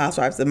with Real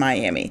Housewives of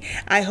Miami?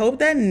 I hope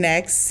that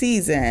next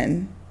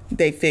season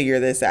they figure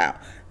this out.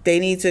 They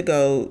need to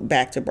go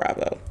back to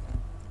Bravo.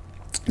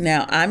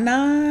 Now, I'm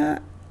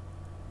not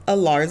a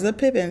Larsa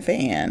Pippen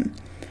fan,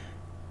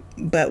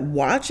 but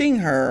watching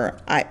her,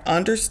 I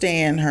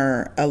understand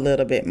her a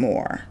little bit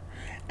more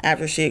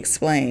after she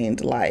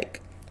explained,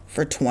 like,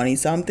 for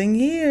 20-something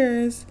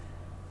years,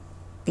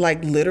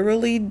 like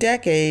literally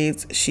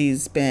decades,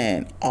 she's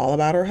been all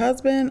about her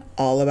husband,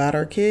 all about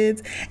her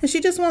kids, and she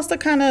just wants to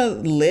kind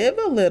of live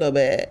a little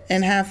bit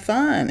and have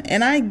fun.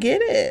 And I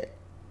get it.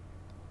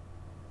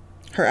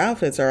 Her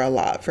outfits are a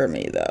lot for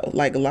me, though.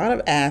 Like, a lot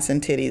of ass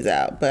and titties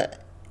out,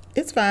 but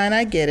it's fine.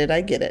 I get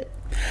it.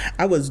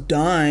 I was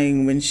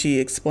dying when she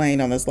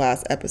explained on this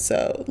last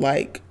episode,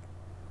 like,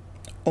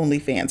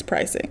 OnlyFans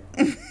pricing.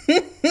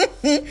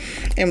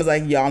 And was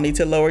like, y'all need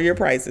to lower your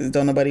prices.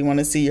 Don't nobody want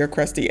to see your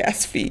crusty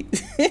ass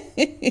feet.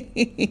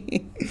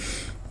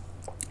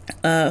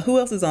 Who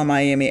else is on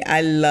Miami?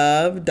 I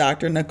love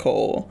Dr.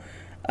 Nicole.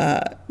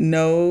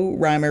 No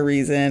rhyme or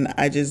reason.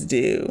 I just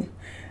do.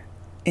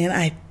 And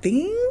I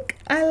think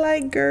I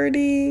like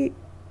Gertie.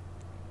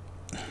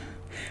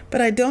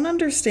 But I don't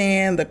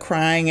understand the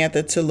crying at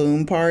the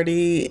Tulum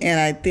party. And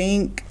I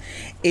think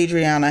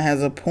Adriana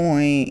has a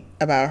point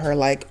about her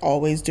like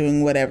always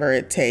doing whatever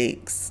it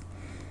takes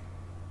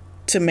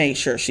to make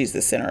sure she's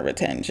the center of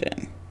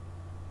attention.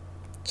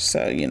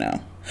 So, you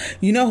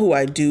know who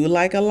I do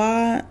like a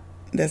lot?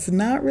 That's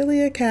not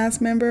really a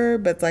cast member,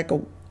 but it's like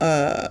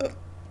a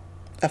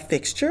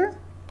fixture.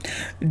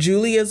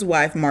 Julia's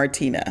wife,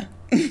 Martina.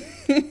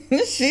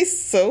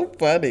 She's so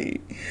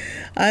funny.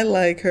 I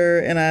like her,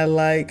 and I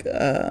like,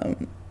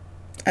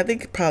 I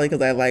think probably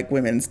because I like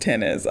women's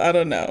tennis. I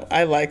don't know.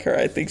 I like her.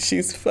 I think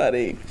she's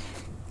funny.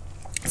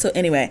 So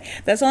anyway,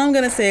 that's all I'm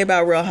going to say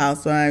about Real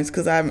Housewives,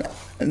 because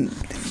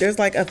there's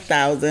like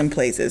 1,000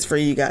 places for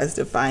you guys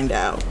to find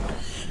out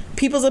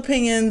people's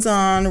opinions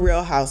on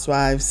Real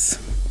Housewives.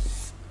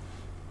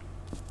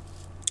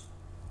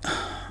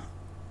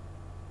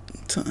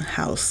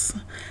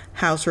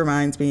 House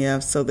reminds me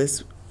of,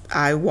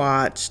 I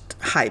watched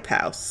Hype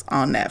House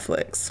on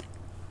Netflix.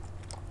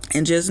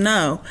 And just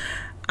know,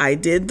 I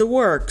did the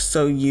work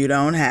so you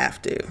don't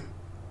have to.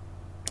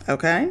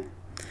 Okay?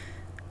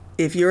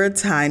 If you're a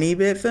tiny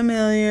bit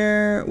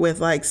familiar with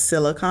like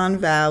Silicon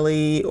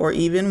Valley or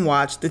even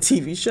watch the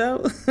TV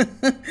show,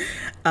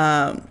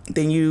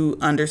 then you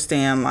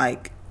understand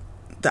like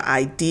the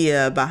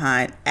idea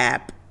behind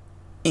app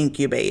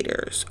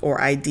incubators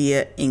or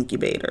idea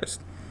incubators.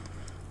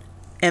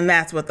 And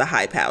that's what the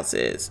Hype House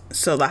is.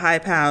 So the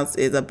Hype House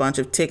is a bunch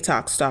of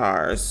TikTok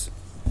stars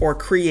or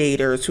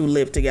creators who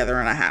live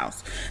together in a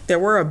house. There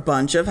were a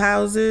bunch of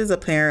houses.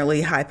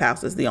 Apparently, Hype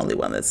House is the only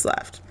one that's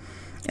left.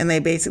 And they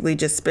basically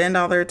just spend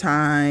all their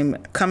time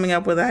coming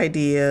up with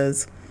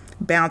ideas,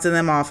 bouncing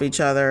them off each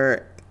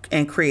other,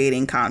 and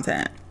creating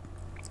content.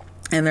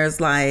 And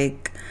there's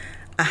like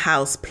a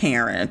house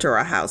parent or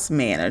a house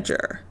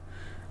manager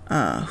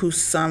who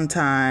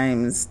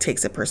sometimes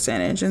takes a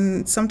percentage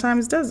and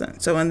sometimes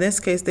doesn't. So in this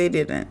case, they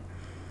didn't.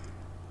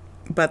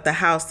 But the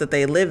house that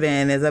they live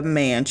in is a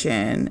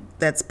mansion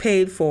that's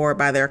paid for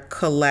by their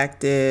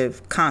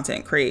collective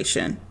content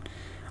creation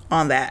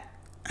on that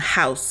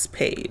house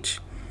page.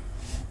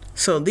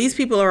 So these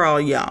people are all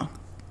young.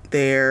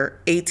 They're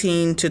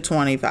 18 to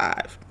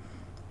 25.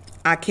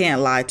 I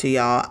can't lie to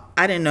y'all.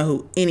 I didn't know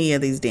who any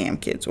of these damn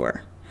kids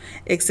were,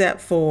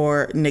 except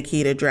for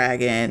Nikita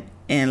Dragun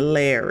and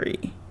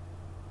Larry.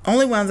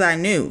 Only ones I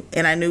knew.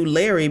 And I knew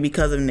Larry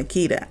because of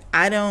Nikita.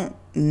 I don't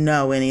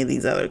know any of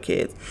these other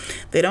kids.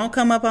 They don't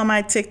come up on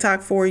my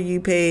TikTok For You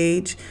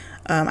page.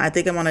 I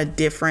think I'm on a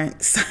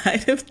different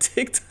side of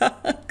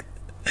TikTok.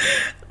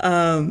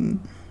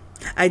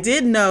 I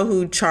did know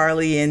who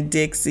Charlie and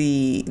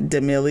Dixie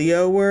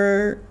D'Amelio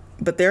were,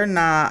 but they're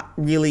not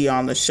really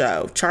on the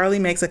show. Charlie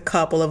makes a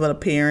couple of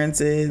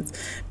appearances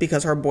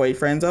because her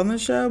boyfriend's on the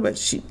show,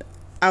 but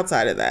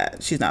outside of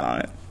that, she's not on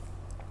it.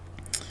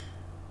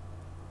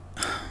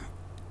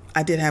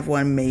 I did have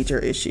one major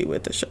issue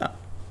with the show.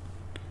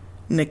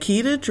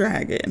 Nikita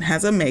Dragun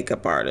has a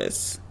makeup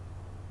artist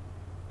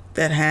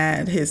that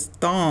had his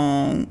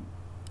thong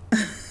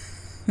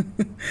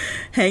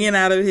hanging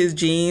out of his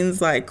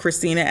jeans like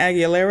Christina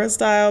Aguilera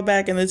style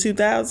back in the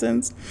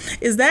 2000s.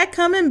 Is that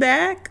coming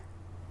back?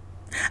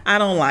 I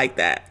don't like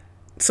that.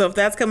 So if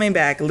that's coming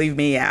back, leave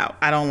me out.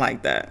 I don't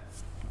like that.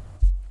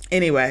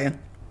 Anyway,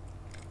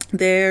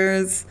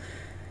 there's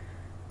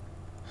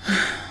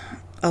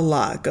a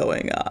lot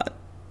going on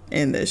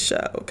in this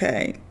show,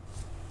 okay?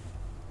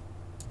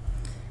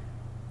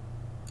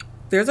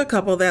 There's a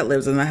couple that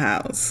lives in the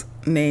house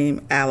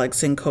named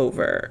Alex and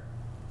Covert.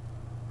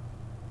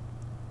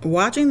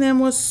 Watching them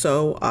was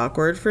so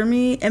awkward for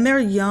me. And they're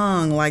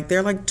young, like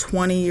they're like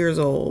 20 years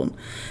old.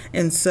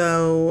 And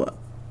so,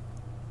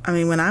 I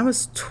mean, when I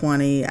was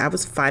 20, I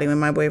was fighting with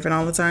my boyfriend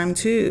all the time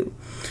too.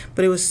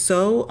 But it was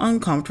so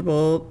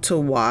uncomfortable to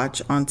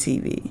watch on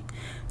TV.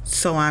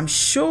 So I'm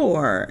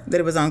sure that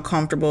it was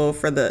uncomfortable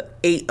for the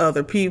 8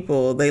 other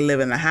people they live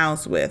in the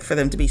house with, for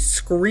them to be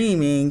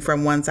screaming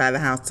from one side of the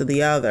house to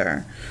the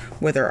other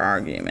with their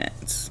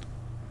arguments.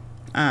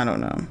 I don't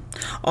know.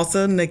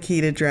 Also,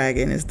 Nikita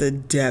Dragun is the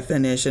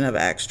definition of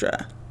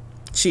extra.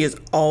 She is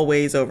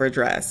always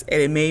overdressed.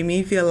 And it made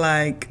me feel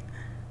like,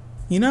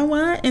 you know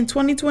what? In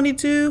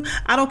 2022,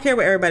 I don't care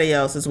what everybody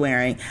else is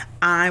wearing.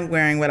 I'm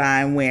wearing what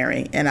I'm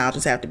wearing, and I'll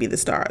just have to be the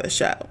star of the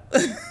show.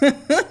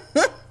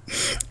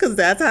 Because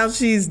that's how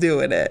she's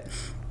doing it.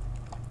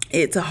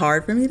 It's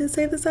hard for me to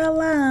say this out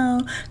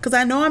loud because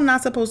I know I'm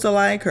not supposed to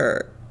like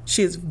her.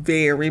 She is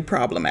very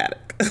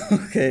problematic.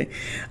 Okay.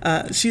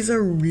 She's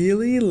a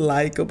really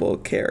likable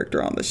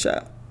character on the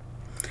show.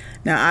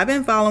 Now, I've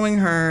been following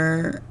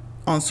her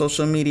on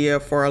social media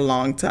for a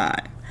long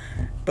time.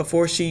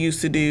 Before when she used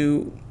to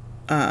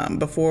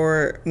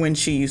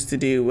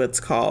do what's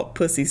called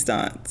pussy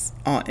stunts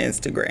on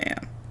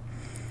Instagram.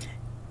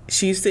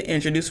 She used to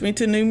introduce me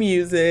to new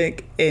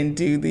music and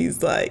do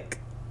these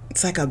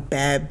it's like a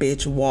bad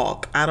bitch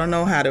walk. I don't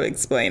know how to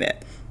explain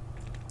it.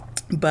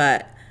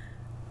 But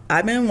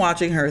I've been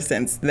watching her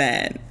since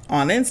then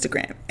on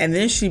Instagram. And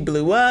then she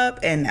blew up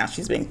and now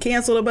she's been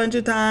canceled a bunch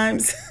of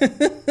times.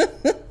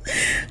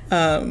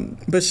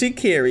 But she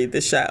carried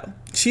the show.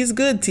 She's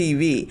good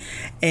TV.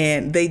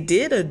 And they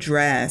did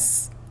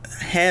address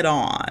head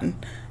on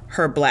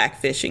her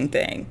blackfishing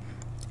thing.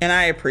 And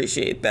I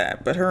appreciate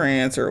that. But her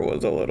answer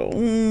was a little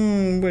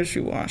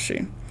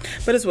wishy-washy.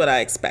 But it's what I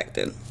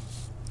expected.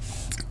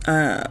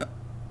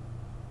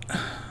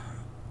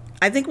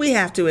 I think we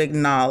have to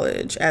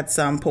acknowledge at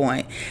some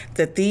point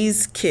that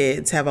these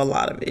kids have a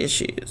lot of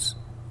issues.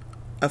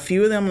 A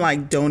few of them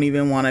don't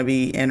even want to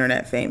be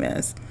internet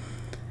famous.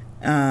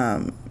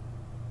 I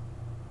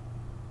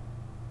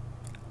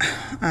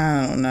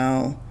don't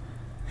know.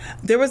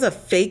 There was a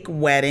fake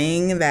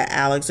wedding that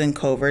Alex and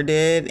Cover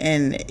did,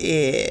 and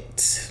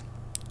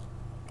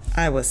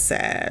I was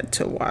sad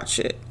to watch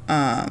it.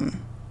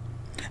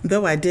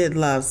 Though I did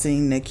love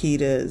seeing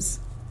Nikita's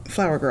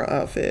flower girl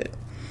outfit.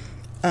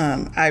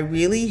 I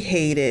really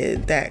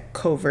hated that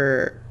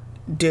Cover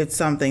did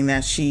something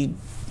that she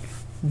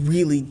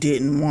really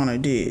didn't want to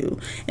do,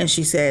 and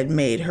she said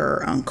made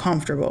her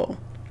uncomfortable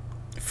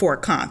for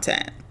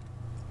content.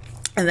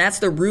 And that's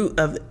the root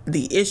of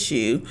the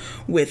issue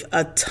with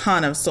a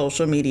ton of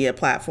social media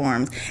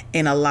platforms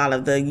and a lot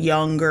of the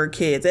younger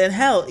kids, and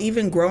hell,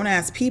 even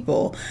grown-ass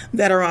people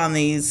that are on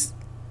these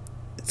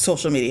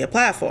social media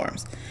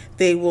platforms.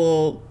 They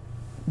will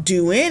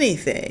do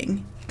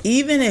anything,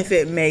 even if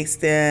it makes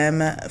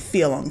them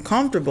feel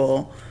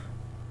uncomfortable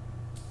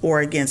or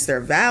against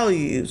their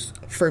values,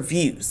 for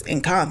views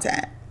and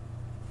content.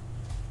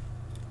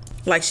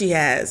 Like, she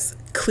has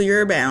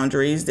clear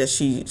boundaries that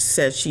she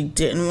said she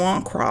didn't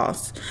want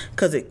crossed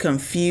because it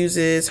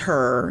confuses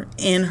her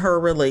in her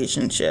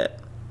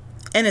relationship,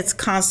 and it's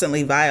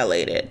constantly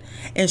violated,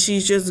 and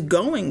she's just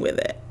going with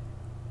it,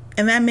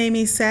 and that made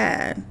me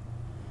sad.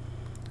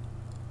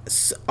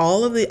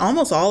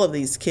 Almost all of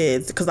these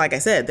kids, because like I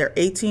said, they're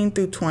 18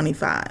 through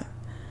 25.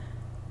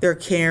 They're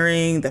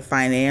carrying the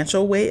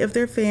financial weight of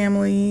their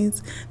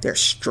families. They're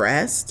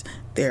stressed.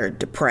 They're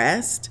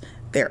depressed.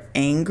 They're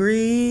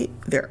angry.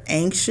 They're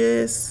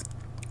anxious.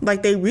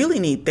 They really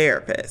need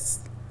therapists.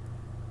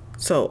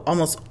 So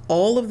almost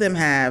all of them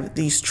have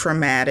these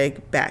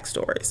traumatic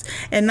backstories.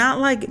 And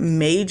not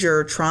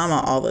major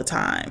trauma all the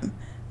time,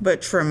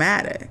 but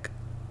traumatic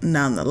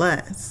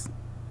nonetheless.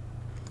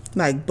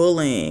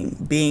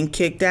 Bullying, being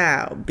kicked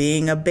out,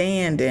 being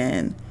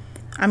abandoned.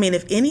 I mean,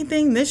 if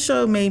anything, this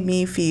show made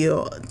me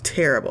feel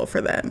terrible for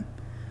them.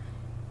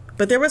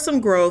 But there was some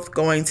growth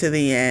going to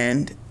the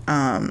end.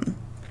 I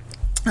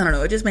don't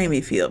know. It just made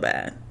me feel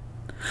bad.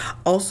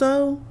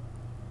 Also,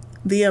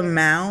 the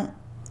amount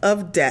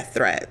of death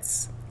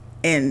threats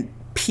and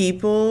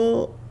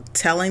people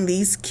telling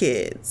these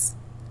kids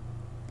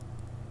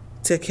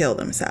to kill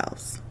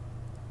themselves.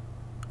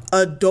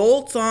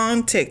 Adults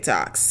on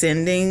TikTok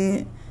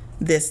sending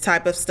this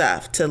type of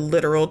stuff to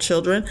literal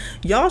children.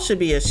 Y'all should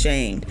be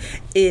ashamed.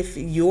 If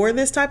you're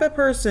this type of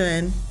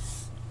person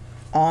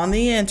on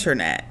the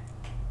internet,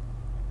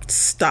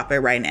 stop it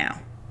right now.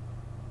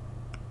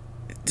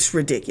 It's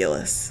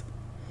ridiculous.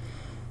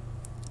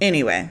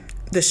 Anyway,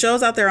 the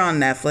show's out there on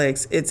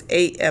Netflix. It's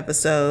 8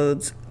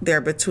 episodes.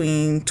 They're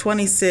between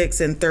 26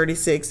 and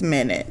 36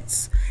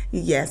 minutes.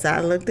 Yes,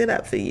 I looked it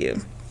up for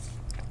you.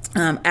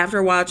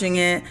 After watching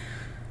it,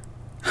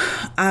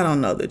 I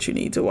don't know that you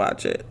need to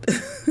watch it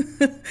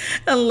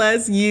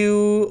unless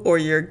you or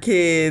your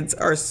kids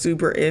are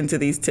super into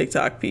these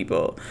TikTok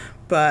people.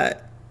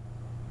 But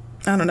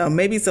I don't know,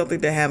 maybe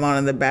something to have on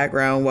in the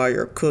background while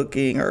you're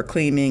cooking or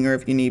cleaning, or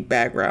if you need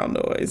background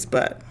noise.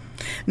 But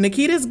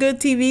Nikita's good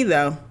TV,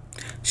 though.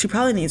 She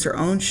probably needs her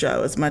own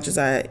show, as much as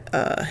I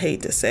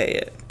hate to say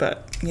it.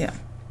 But yeah.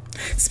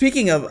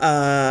 Speaking of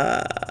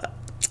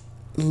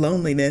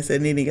loneliness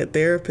and needing a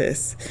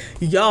therapist,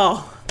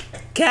 y'all,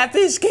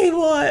 Catfish came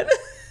on.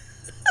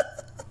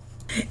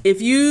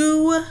 If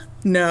you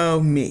know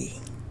me,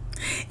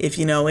 if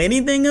you know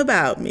anything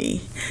about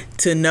me,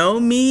 to know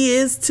me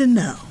is to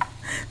know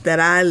that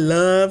I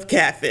love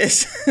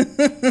Catfish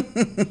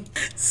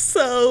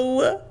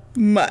so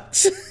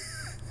much.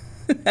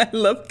 I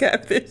love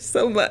Catfish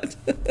so much.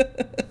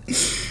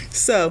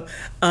 So,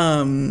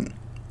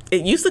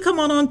 it used to come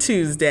on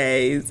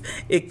Tuesdays.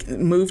 It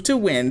moved to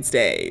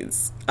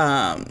Wednesdays.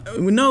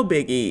 No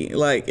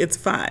biggie. It's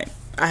fine.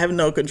 I have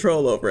no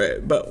control over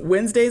it. But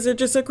Wednesdays are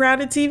just a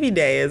crowded TV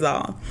day is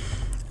all.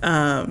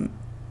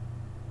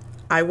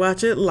 I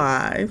watch it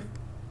live.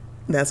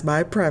 That's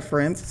my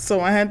preference.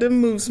 So I had to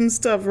move some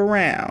stuff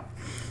around.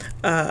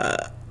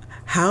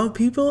 How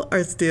people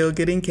are still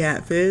getting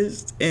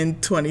catfished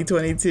in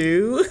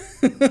 2022,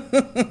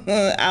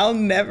 I'll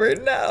never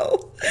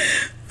know.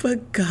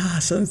 But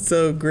gosh, I'm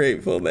so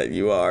grateful that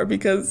you are,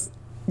 because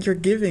you're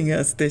giving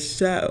us this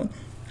show.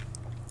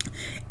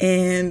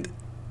 And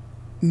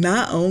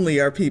not only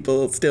are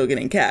people still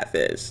getting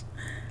catfished,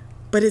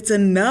 but it's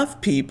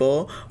enough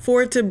people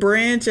for it to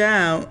branch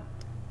out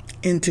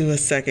into a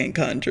second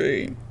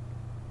country.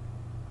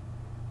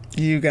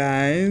 You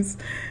guys,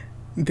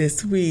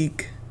 this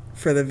week,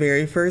 for the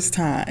very first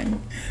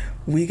time,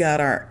 we got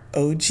our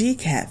OG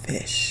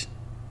Catfish.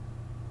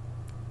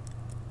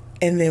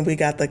 And then we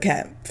got the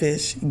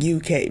Catfish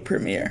UK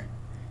premiere.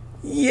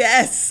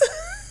 Yes.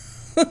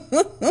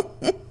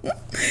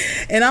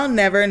 And I'll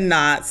never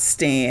not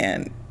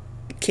stand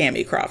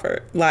Cammie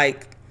Crawford.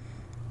 Like,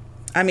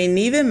 I mean,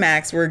 Neve and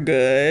Max were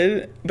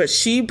good, but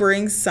she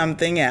brings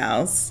something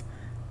else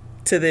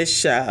to this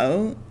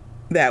show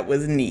that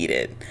was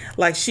needed.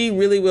 Like, she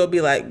really will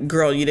be like,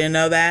 girl, you didn't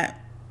know that?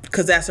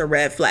 Because that's a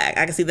red flag.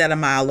 I can see that a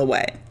mile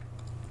away.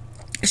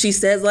 She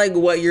says like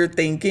what you're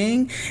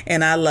thinking,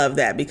 and I love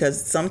that,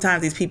 because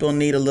sometimes these people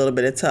need a little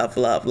bit of tough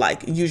love.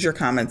 Like, use your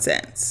common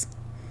sense.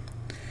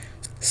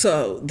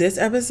 So this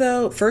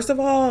episode, first of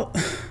all,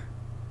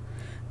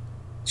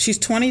 she's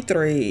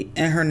 23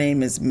 and her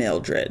name is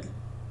Mildred.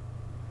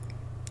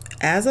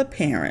 As a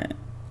parent,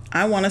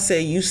 I want to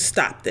say you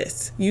stop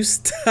this. You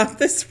stop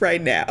this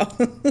right now.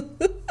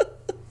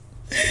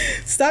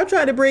 Stop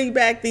trying to bring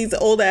back these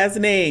old ass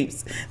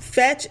names.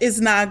 Fetch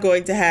is not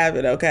going to have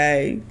it,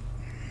 okay?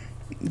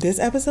 This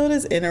episode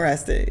is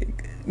interesting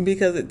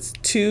because it's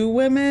two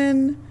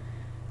women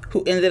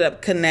who ended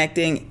up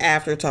connecting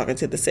after talking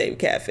to the saved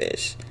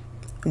catfish.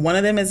 One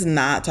of them is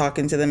not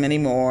talking to them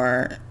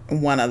anymore.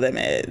 One of them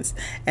is.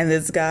 And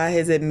this guy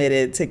has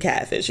admitted to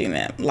catfishing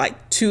them,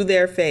 like, to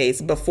their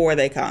face before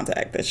they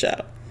contact the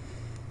show.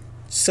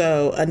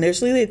 So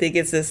initially they think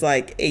it's this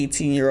like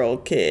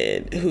 18-year-old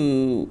kid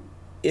who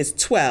is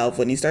 12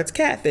 when he starts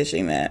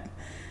catfishing them.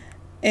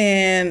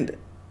 And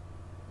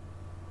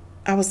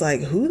I was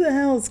like, who the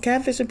hell is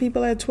catfishing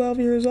people at 12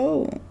 years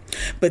old?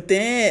 But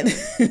then,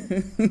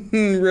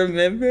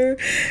 remember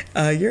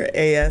your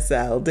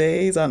ASL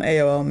days on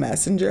AOL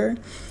Messenger?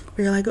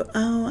 Where you're like,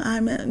 oh,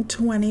 I'm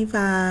 25,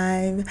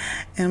 and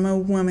I'm a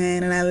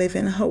woman, and I live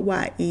in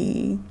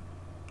Hawaii.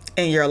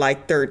 And you're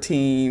like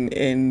 13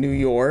 in New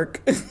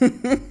York.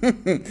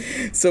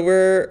 So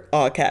we're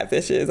all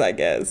catfishes, I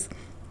guess.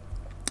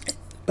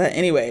 But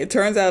anyway, it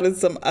turns out it's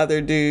some other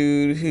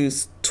dude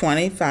who's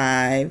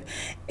 25,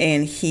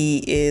 and he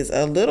is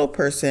a little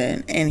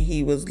person, and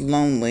he was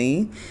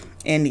lonely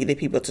and needed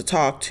people to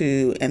talk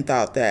to, and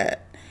thought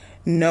that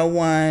no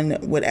one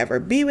would ever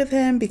be with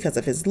him because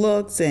of his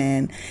looks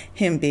and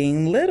him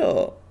being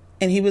little.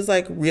 And he was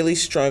like really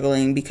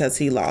struggling because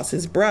he lost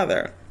his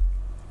brother.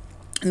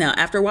 Now,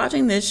 after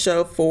watching this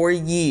show for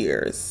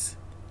years,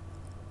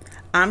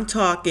 I'm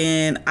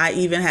talking, I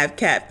even have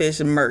catfish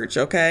merch,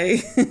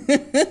 okay?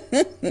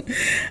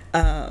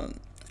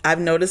 I've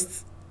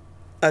noticed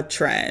a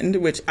trend,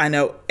 which I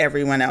know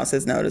everyone else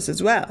has noticed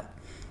as well.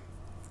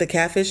 The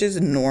catfish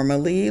is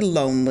normally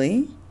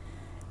lonely,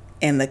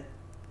 and the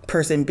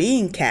person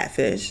being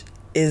catfish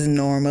is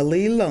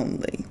normally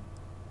lonely.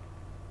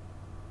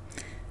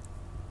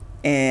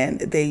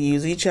 And they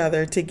use each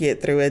other to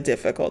get through a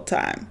difficult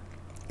time.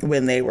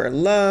 When they were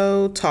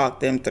low, talk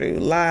them through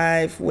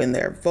life. When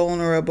they're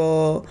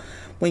vulnerable,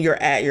 when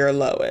you're at your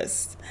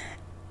lowest.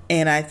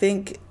 And I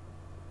think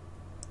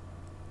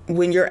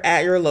when you're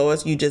at your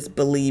lowest, you just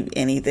believe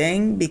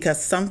anything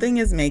because something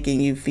is making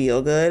you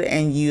feel good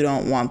and you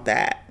don't want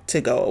that to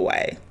go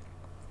away.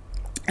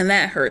 And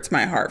that hurts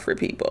my heart for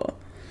people.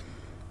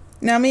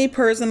 Now, me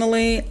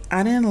personally,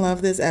 I didn't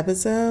love this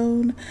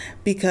episode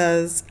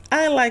because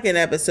I like an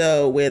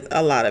episode with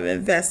a lot of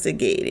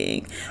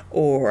investigating,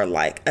 or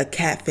like a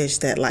catfish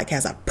that like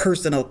has a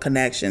personal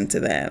connection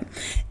to them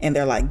and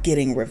they're like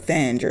getting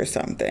revenge or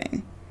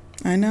something.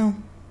 I know.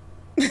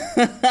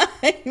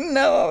 I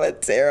know I'm a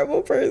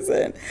terrible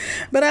person,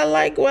 but I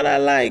like what I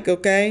like,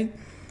 okay?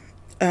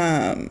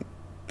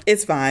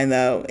 It's fine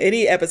though.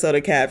 Any episode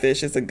of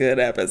Catfish is a good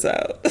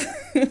episode.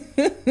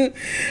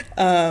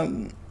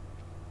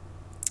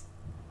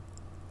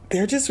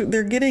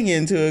 They're getting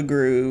into a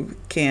groove,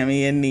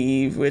 Cammie and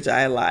Neve, which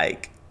I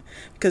like.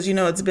 Because, you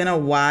know, it's been a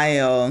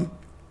while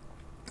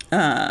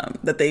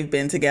that they've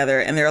been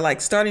together, and they're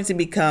like starting to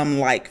become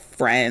like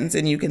friends,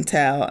 and you can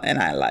tell, and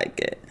I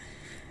like it.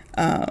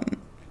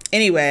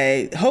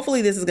 Anyway,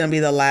 hopefully this is going to be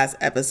the last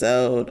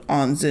episode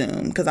on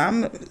Zoom, because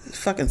I'm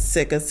fucking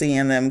sick of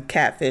seeing them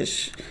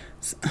catfish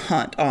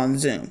hunt on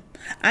Zoom.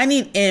 I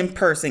need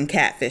in-person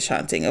catfish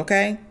hunting,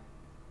 okay?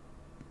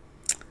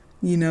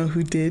 You know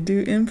who did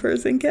do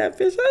in-person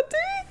catfish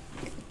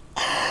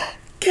hunting?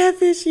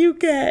 Catfish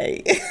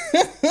UK.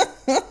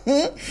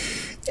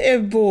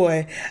 And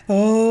boy,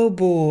 oh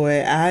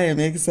boy, I am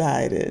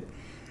excited.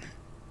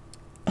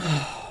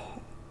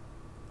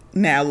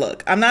 Now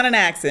look, I'm not an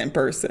accent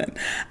person.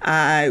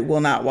 I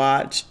will not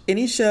watch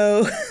any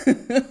show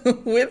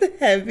with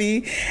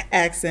heavy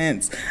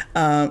accents,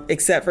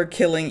 except for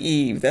Killing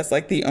Eve. That's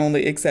like the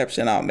only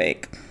exception I'll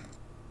make.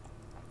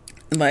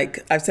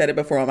 Like I've said it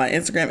before on my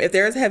Instagram, if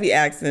there's heavy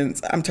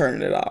accents, I'm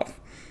turning it off.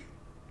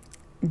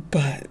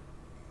 But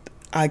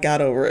I got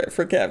over it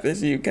for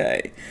Catfish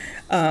UK.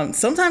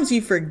 Sometimes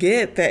you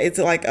forget that it's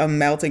like a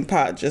melting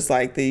pot, just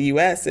like the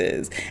US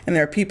is. And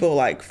there are people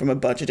like from a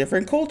bunch of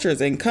different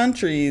cultures and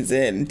countries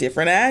and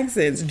different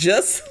accents,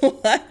 just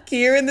like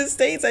here in the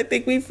States. I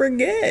think we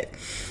forget.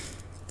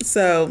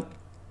 So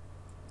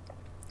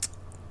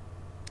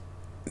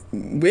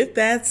with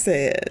that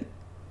said,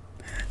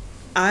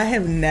 I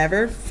have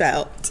never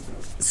felt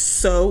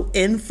so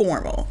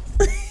informal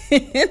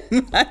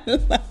in my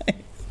life.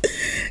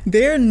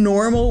 Their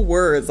normal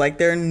words, like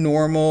their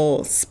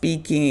normal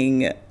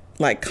speaking,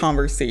 like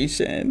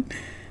conversation,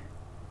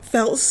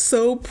 felt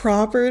so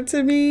proper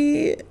to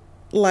me.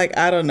 Like,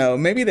 I don't know,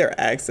 maybe their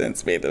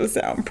accents made them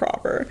sound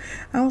proper.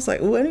 I was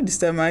like, oh, I need to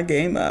step my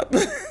game up.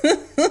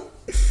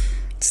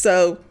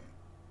 So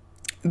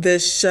the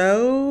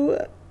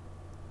show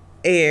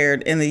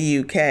aired in the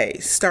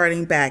UK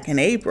starting back in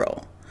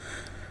April.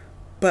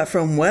 But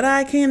from what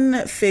I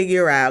can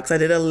figure out, because I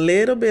did a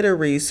little bit of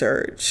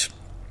research,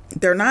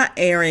 they're not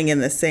airing in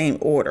the same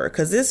order.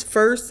 Because this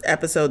first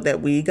episode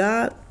that we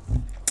got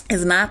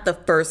is not the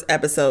first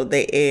episode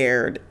they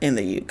aired in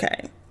the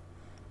UK,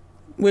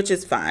 which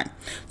is fine.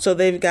 So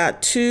they've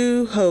got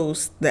two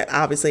hosts that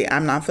obviously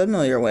I'm not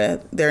familiar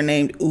with. They're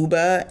named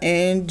Uba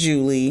and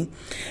Julie,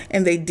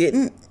 and they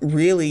didn't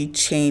really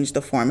change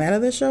the format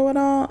of the show at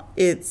all.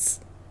 It's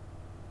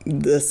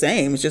the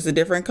same. It's just a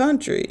different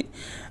country.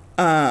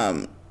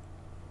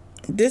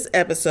 This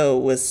episode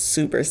was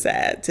super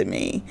sad to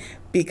me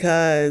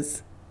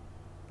because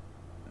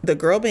the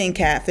girl being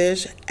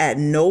catfish at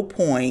no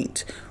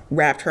point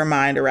wrapped her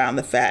mind around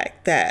the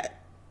fact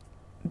that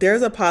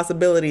there's a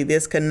possibility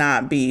this could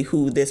not be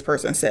who this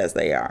person says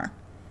they are.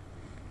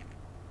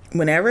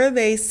 Whenever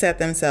they set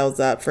themselves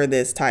up for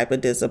this type of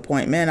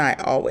disappointment, I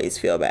always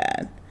feel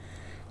bad.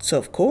 So,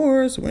 of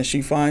course, when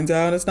she finds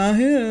out it's not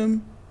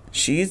him,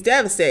 she's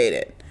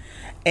devastated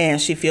and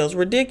she feels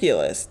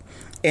ridiculous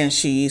and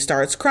she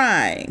starts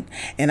crying.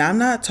 And I'm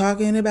not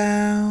talking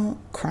about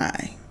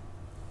crying.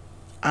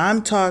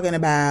 I'm talking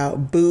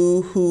about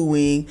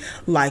boo-hooing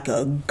like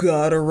a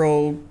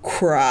guttural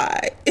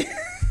cry.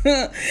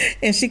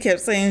 And she kept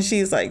saying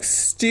she's like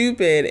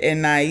stupid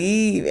and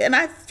naive. And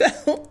I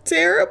felt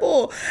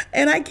terrible.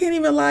 And I can't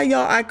even lie,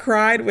 y'all. I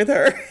cried with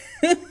her.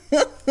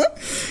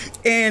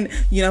 And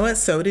you know what?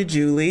 So did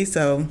Julie.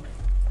 So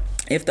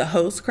if the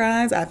host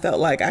cries, I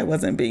felt like I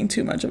wasn't being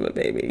too much of a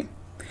baby.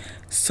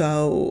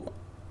 So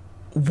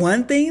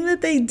one thing that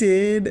they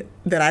did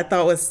that I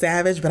thought was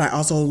savage, but I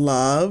also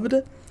loved,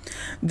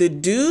 the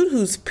dude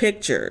whose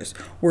pictures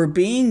were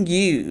being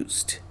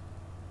used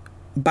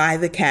by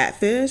the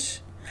catfish,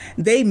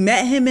 they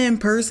met him in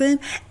person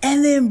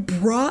and then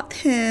brought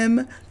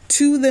him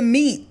to the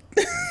meet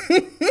to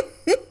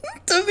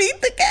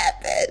meet the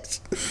catfish.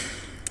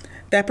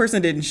 That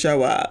person didn't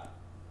show up,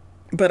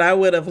 but I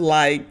would have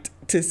liked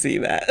to see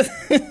that.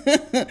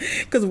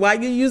 Because why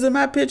are you using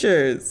my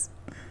pictures?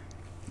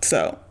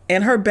 So,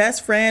 and her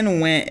best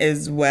friend went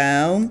as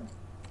well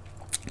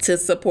to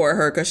support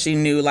her because she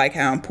knew like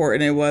how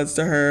important it was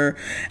to her,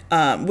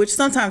 which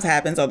sometimes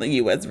happens on the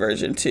US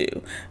version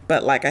too.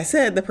 But like I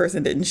said, the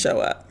person didn't show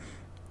up.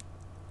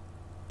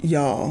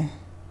 Y'all,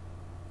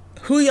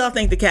 who y'all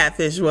think the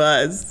catfish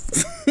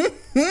was?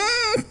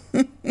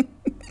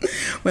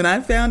 When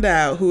I found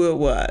out who it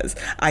was,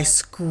 I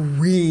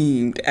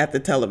screamed at the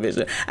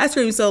television. I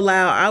screamed so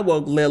loud, I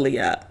woke Lily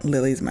up.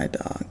 Lily's my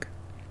dog.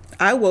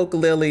 I woke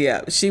Lily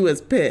up. She was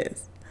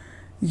pissed.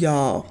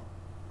 Y'all,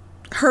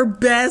 her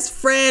best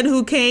friend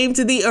who came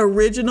to the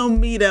original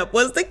meetup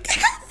was the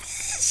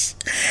catfish.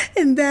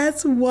 And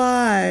that's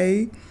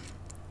why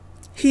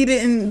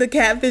the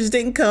catfish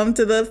didn't come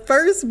to the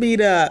first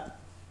meetup.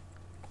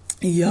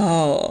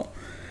 Y'all.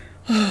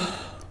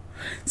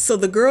 So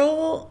the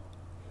girl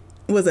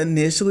was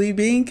initially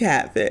being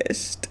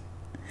catfished,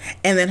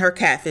 and then her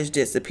catfish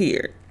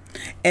disappeared.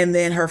 And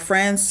then her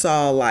friends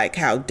saw like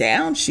how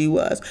down she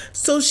was.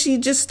 So she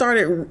just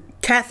started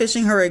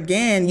catfishing her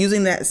again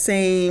using that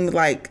same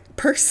like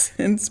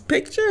person's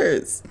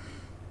pictures.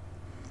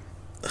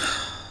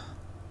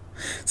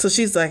 So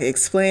she's like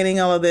explaining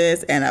all of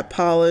this and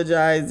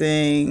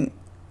apologizing.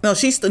 No.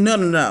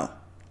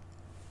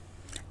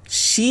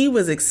 She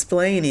was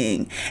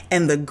explaining,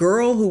 and the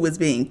girl who was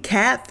being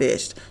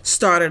catfished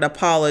started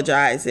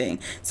apologizing,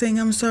 saying,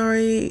 I'm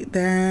sorry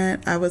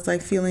that I was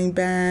like feeling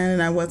bad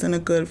and I wasn't a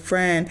good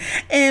friend.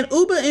 And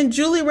Uba and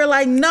Julie were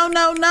like, no.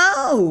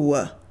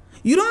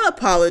 You don't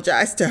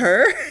apologize to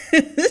her.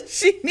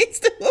 She needs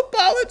to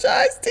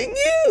apologize to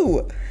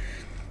you.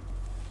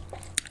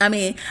 I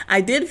mean, I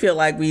did feel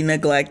like we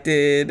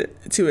neglected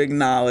to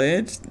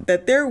acknowledge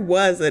that there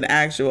was an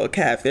actual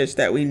catfish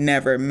that we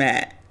never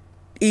met,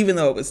 even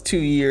though it was 2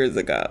 years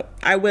ago.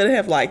 I would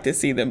have liked to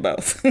see them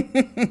both,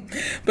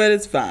 but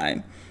it's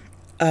fine.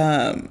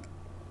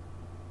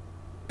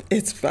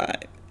 It's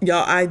fine.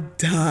 Y'all, I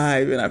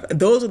dive, and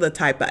those are the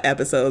type of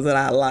episodes that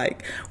I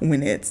like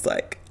when it's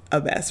like a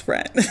best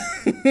friend.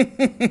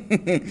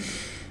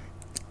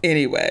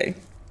 Anyway,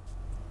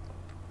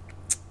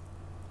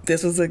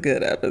 this was a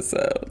good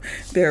episode.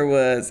 There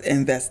was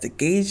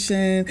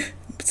investigation,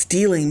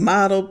 stealing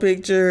model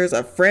pictures,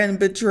 a friend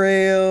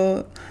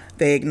betrayal.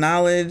 They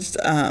acknowledged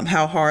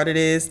how hard it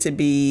is to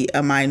be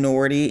a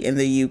minority in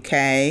the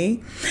UK.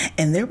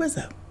 And there was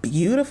a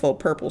beautiful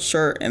purple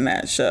shirt in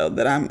that show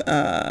that I'm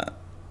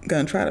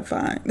going to try to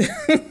find.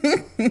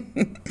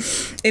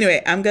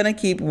 Anyway, I'm going to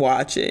keep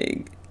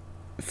watching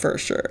for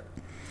sure.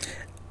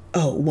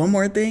 Oh, one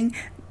more thing.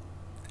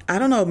 I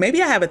don't know,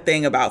 maybe I have a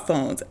thing about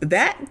phones.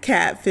 That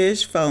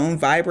catfish phone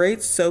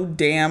vibrates so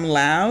damn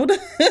loud.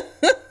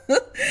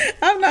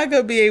 I'm not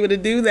going to be able to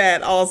do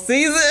that all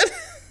season.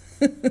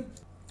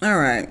 All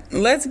right,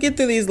 let's get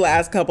through these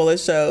last couple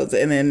of shows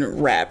and then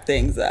wrap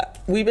things up.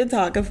 We've been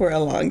talking for a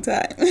long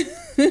time.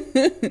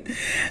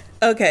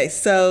 Okay,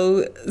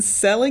 so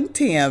Selling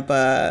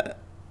Tampa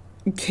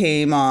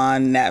came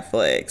on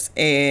Netflix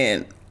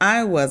and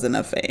I wasn't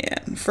a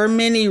fan for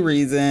many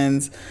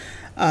reasons.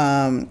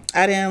 I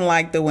didn't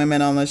like the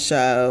women on the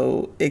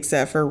show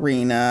except for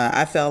Rena.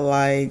 I felt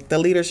like the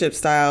leadership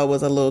style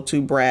was a little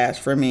too brash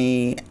for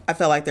me. I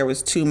felt like there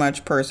was too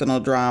much personal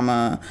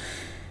drama.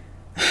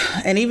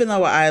 And even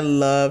though I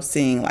love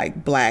seeing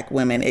like Black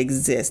women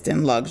exist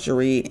in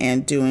luxury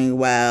and doing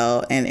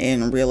well and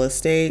in real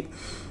estate,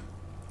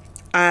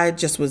 I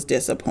just was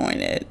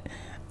disappointed.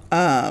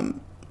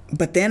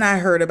 But then I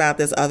heard about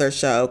this other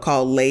show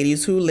called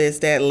Ladies Who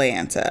List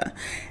Atlanta.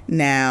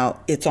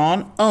 Now, it's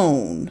on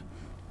OWN.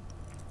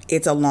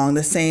 It's along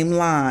the same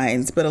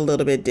lines, but a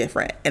little bit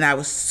different. And I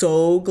was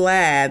so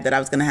glad that I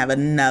was going to have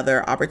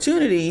another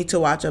opportunity to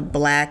watch a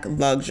Black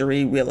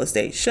luxury real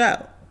estate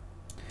show.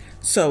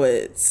 So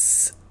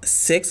it's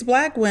 6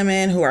 Black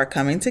women who are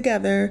coming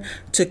together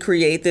to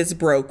create this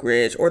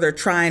brokerage, or they're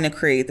trying to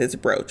create this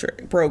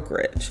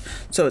brokerage.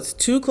 So it's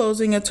 2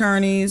 closing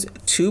attorneys,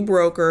 2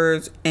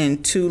 brokers,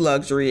 and 2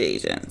 luxury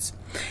agents.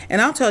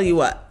 And I'll tell you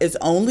what, it's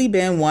only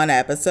been 1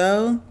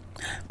 episode,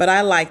 but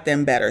I like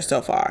them better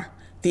so far.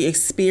 The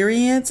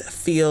experience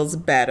feels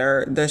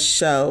better. The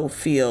show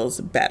feels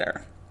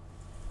better.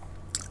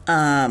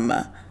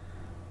 No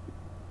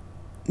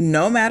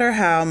matter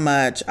how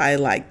much I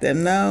like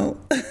them, though,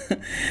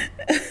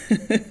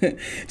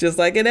 just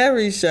like in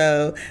every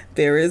show,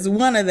 there is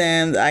one of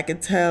them that I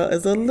could tell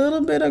is a little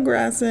bit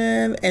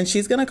aggressive, and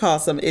she's going to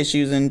cause some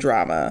issues and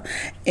drama.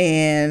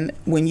 And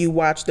when you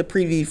watch the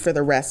preview for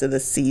the rest of the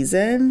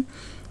season,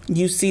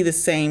 you see the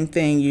same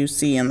thing you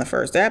see in the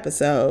first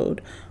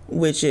episode,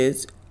 which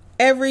is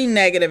every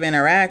negative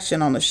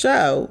interaction on the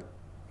show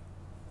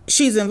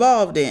she's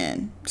involved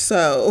in.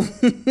 So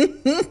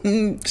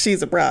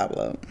she's a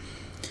problem.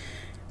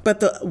 But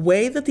the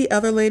way that the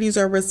other ladies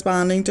are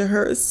responding to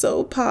her is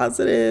so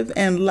positive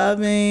and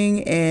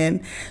loving. And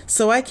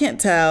so I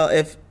can't tell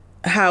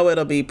how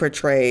it'll be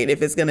portrayed,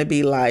 if it's going to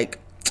be like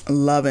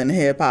Love and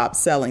Hip Hop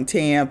Selling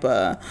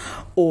Tampa,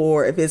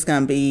 or if it's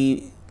going to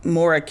be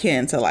more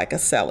akin to like a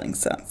Selling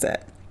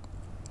Sunset.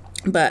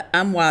 But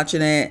I'm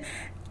watching it.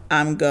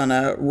 I'm going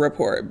to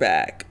report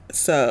back.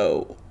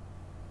 So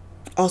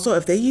also,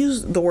 if they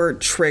use the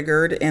word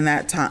triggered in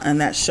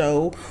that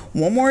show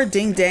one more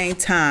ding dang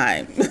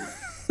time,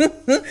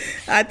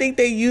 I think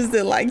they used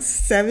it like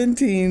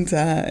 17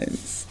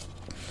 times.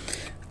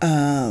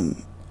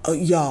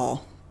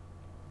 Y'all,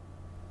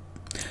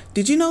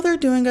 did you know they're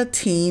doing a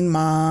Teen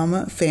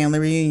Mom family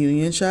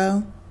reunion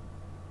show?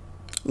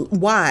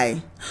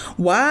 Why?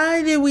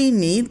 Why did we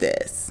need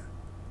this?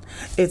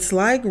 It's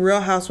like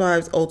Real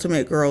Housewives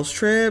Ultimate Girls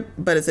Trip,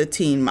 but it's a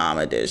Teen Mom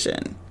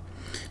edition.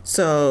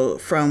 So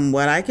from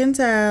what I can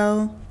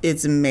tell,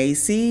 it's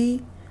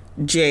Macy,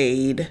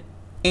 Jade,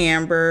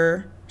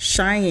 Amber,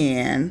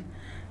 Cheyenne,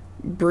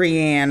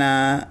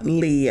 Brianna,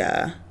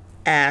 Leah,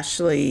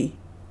 Ashley,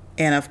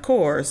 and of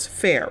course,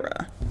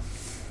 Farrah.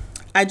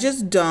 I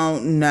just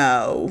don't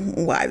know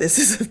why this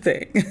is a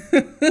thing.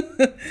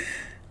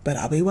 But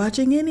I'll be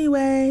watching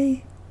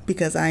anyway,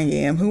 because I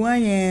am who I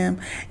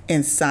am,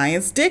 and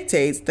science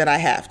dictates that I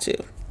have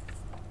to.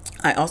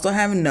 I also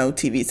have no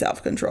TV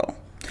self-control.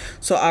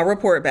 So I'll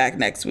report back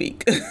next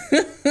week.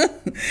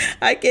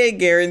 I can't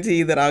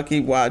guarantee that I'll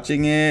keep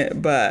watching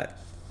it, but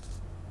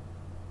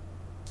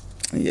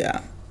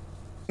yeah.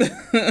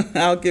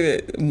 I'll give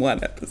it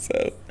 1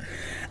 episode.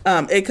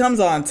 It comes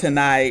on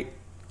tonight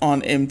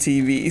on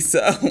MTV,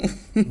 so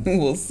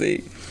we'll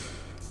see.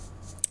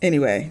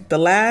 Anyway, the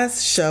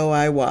last show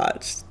I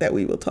watched that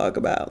we will talk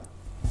about,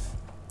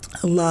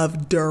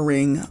 Love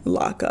During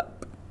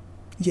Lockup.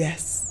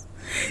 Yes,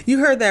 you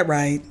heard that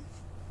right.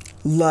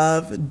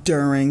 Love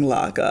During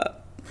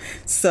Lockup.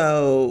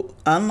 So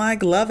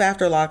unlike Love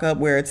After Lockup,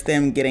 where it's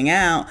them getting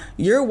out,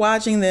 you're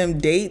watching them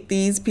date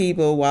these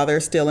people while they're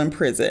still in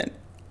prison.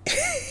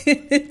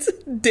 It's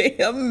a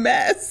damn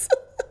mess.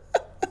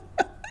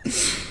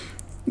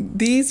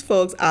 These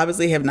folks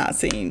obviously have not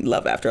seen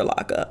Love After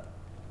Lockup,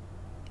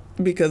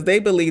 because they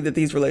believe that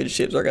these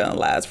relationships are going to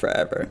last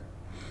forever.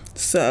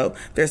 So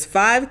there's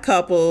 5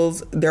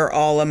 couples. They're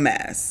all a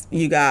mess.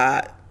 You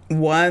got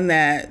one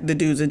that the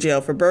dude's in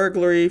jail for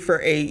burglary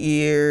for 8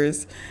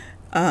 years.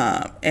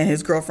 And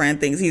his girlfriend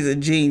thinks he's a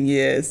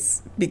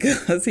genius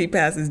because he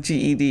passed his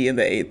GED in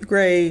the 8th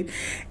grade.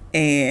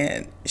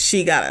 And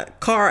she got a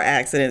car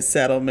accident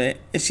settlement,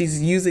 and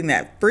she's using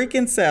that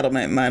freaking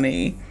settlement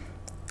money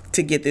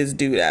to get this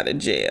dude out of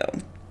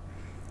jail.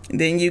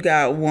 Then you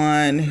got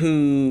one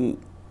who,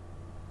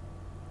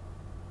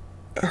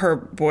 her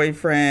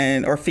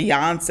boyfriend or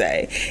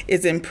fiance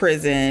is in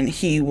prison.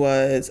 He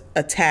was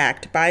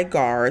attacked by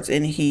guards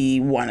and he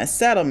won a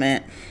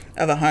settlement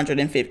of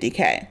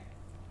 $150K.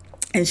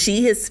 And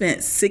she has spent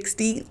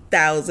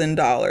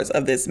 $60,000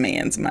 of this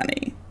man's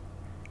money.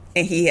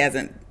 And he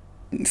hasn't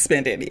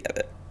spent any of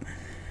it.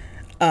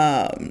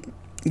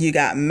 You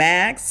got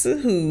Max,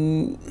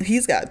 who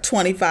he's got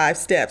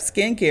 25-step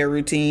skincare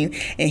routine,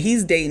 and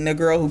he's dating a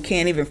girl who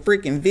can't even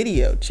freaking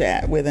video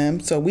chat with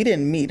him. So we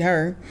didn't meet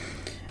her.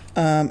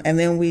 And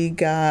then we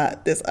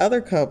got this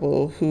other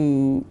couple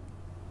who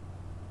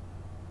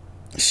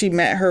she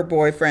met her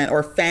boyfriend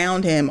or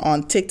found him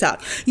on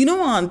TikTok. You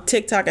know, on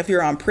TikTok, if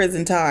you're on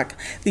Prison Talk,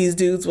 these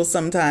dudes will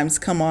sometimes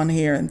come on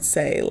here and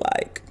say,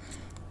 like,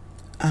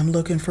 I'm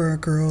looking for a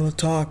girl to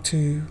talk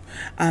to.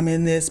 I'm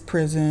in this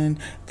prison.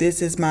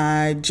 This is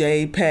my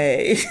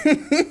JPay.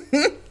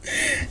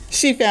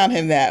 She found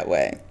him that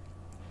way.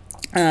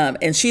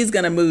 And she's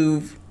going to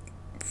move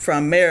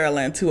from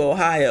Maryland to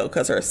Ohio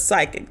because her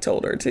psychic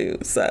told her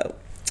to. So,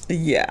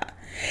 yeah.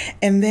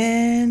 And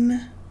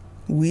then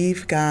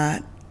we've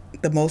got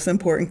the most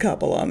important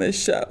couple on this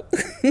show.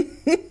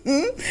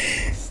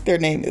 Their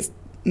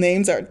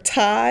names are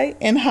Ty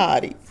and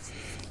Hottie.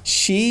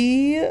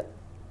 She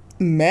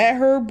met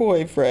her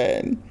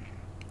boyfriend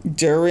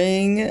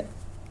during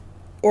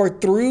or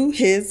through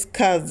his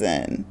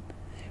cousin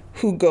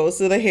who goes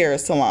to the hair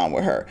salon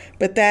with her.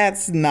 But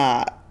that's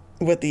not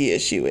what the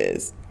issue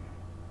is.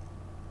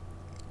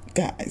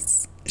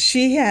 Guys,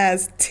 she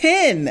has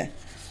 10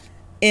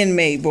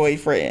 inmate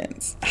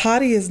boyfriends.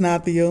 Hottie is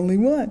not the only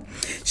one.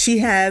 She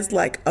has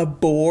like a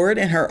board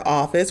in her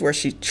office where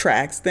she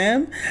tracks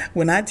them.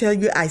 When I tell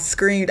you I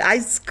screamed.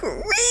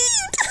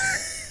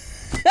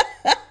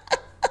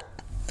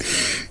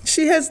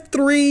 She has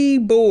 3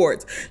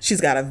 boards. She's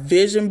got a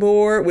vision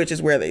board, which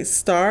is where they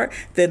start.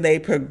 Then they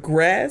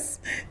progress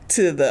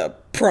to the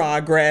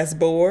progress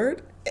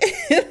board.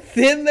 And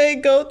then they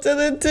go to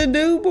the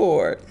to-do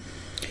board.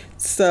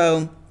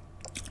 So,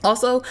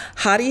 also,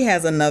 Hottie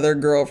has another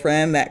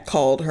girlfriend that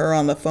called her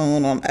on the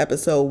phone on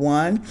episode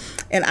 1.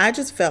 And I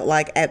just felt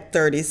like at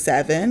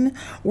 37,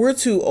 we're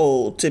too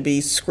old to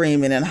be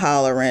screaming and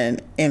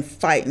hollering and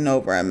fighting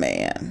over a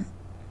man.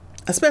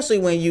 Especially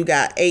when you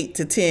got 8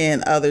 to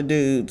 10 other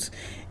dudes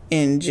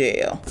in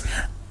jail.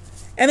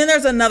 And then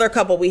there's another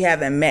couple we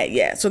haven't met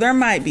yet. So there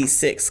might be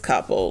 6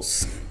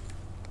 couples.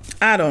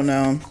 I don't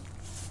know.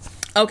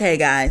 Okay,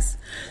 guys.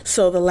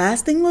 So the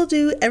last thing we'll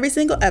do every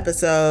single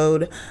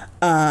episode,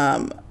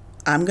 I'm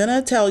going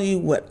to tell you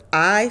what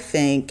I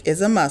think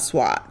is a must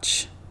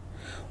watch,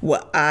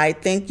 what I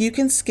think you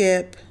can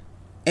skip,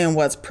 and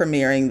what's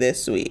premiering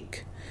this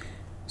week.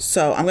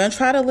 So I'm going to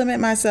try to limit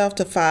myself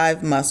to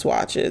 5 must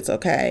watches,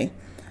 okay?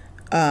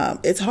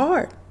 It's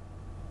hard.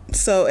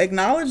 So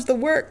acknowledge the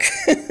work.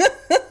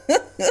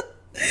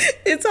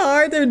 It's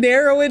hard to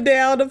narrow it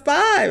down to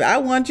 5. I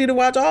want you to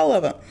watch all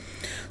of them.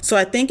 So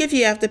I think if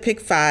you have to pick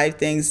 5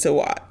 things to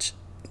watch,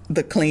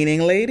 The Cleaning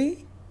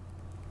Lady,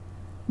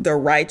 The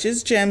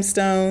Righteous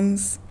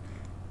Gemstones,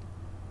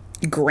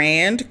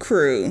 Grand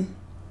Crew,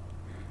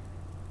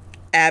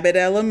 Abbott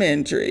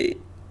Elementary,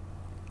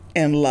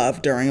 and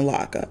Love During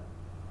Lockup.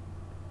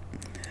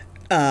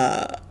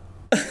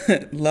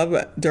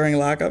 Love During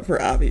Lockup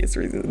for obvious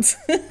reasons.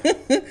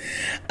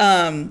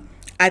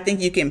 I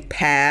think you can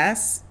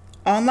pass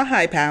on The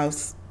Hype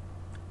House.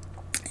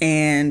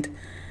 And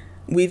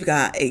we've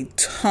got a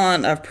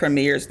ton of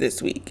premieres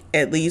this week,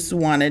 at least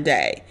one a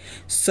day.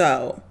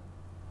 So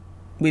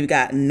we've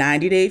got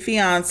 90 Day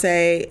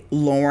Fiancé,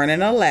 Lauren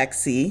and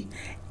Alexi,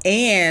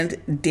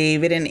 and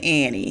David and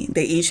Annie.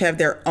 They each have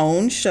their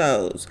own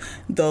shows.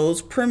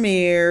 Those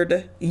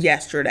premiered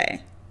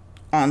yesterday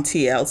on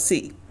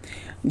TLC.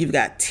 You've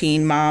got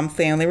Teen Mom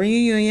Family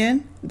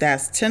Reunion.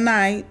 That's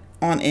tonight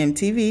on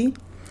MTV.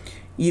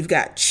 You've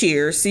got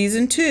Cheers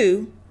Season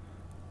 2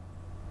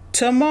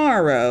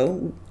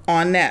 tomorrow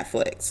on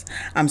Netflix.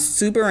 I'm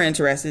super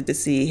interested to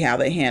see how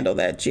they handle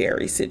that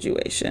Jerry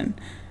situation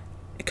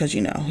because,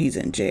 you know, he's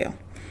in jail.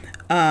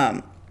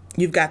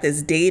 You've got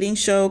this dating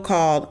show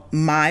called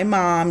My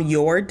Mom,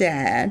 Your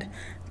Dad.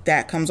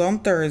 That comes on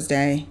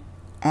Thursday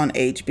on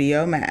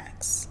HBO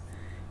Max.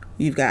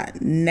 You've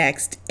got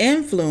Next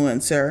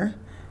Influencer,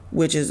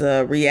 which is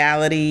a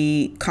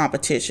reality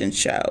competition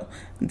show.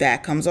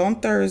 That comes on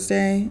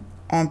Thursday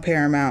on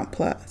Paramount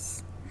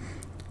Plus.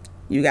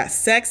 You got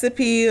Sex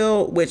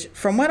Appeal, which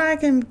from what I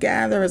can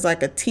gather is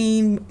like a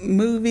teen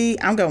movie.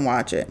 I'm going to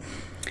watch it.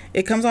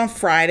 It comes on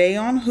Friday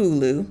on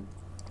Hulu.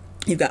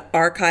 You've got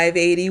Archive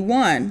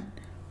 81,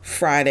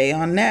 Friday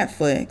on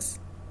Netflix.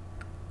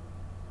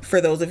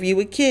 For those of you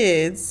with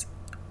kids,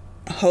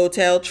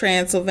 Hotel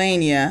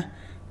Transylvania,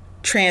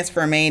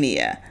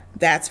 Transformania.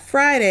 That's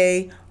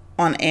Friday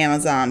on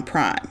Amazon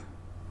Prime.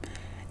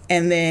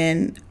 And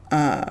then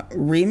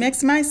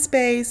Remix My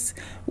Space,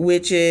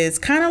 which is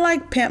kind of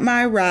like Pimp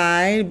My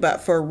Ride,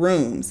 but for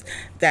rooms.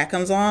 That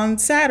comes on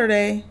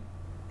Saturday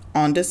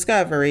on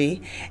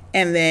Discovery.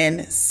 And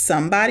then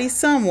Somebody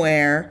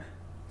Somewhere,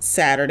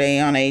 Saturday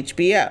on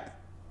HBO.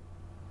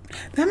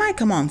 That might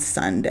come on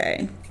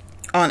Sunday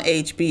on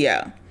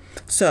HBO.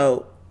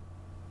 So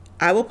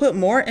I will put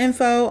more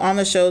info on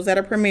the shows that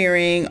are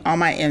premiering on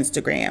my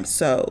Instagram.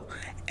 So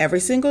every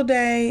single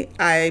day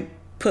I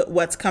put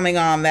what's coming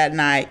on that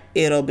night,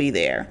 it'll be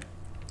there.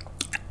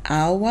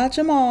 I'll watch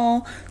them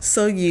all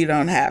so you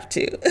don't have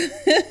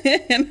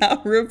to. And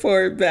I'll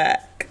report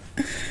back.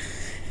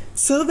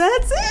 So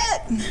that's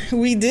it.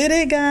 We did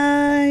it,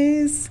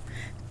 guys.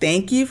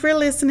 Thank you for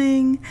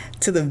listening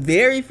to the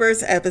very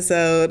first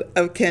episode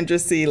of Kendra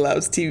C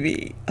Loves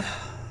TV.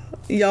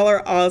 Y'all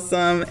are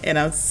awesome, and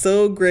I'm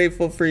so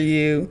grateful for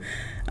you.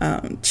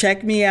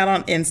 Check me out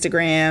on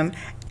Instagram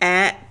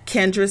at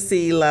Kendra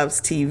C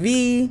Loves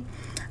TV.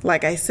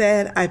 Like I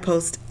said, I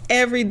post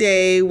every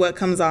day what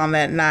comes on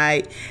that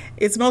night.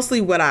 It's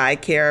mostly what I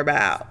care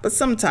about, but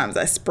sometimes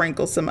I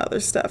sprinkle some other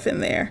stuff in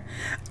there.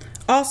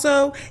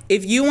 Also,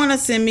 if you want to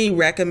send me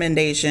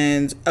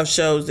recommendations of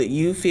shows that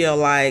you feel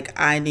like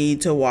I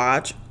need to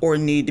watch or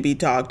need to be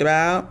talked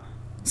about,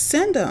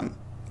 send them.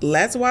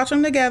 Let's watch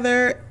them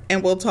together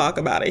and we'll talk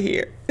about it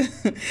here.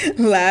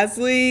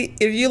 Lastly,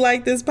 if you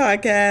like this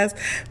podcast,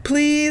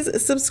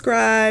 please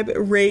subscribe,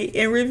 rate,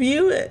 and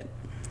review it.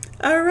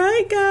 All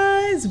right,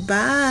 guys.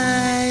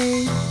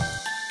 Bye.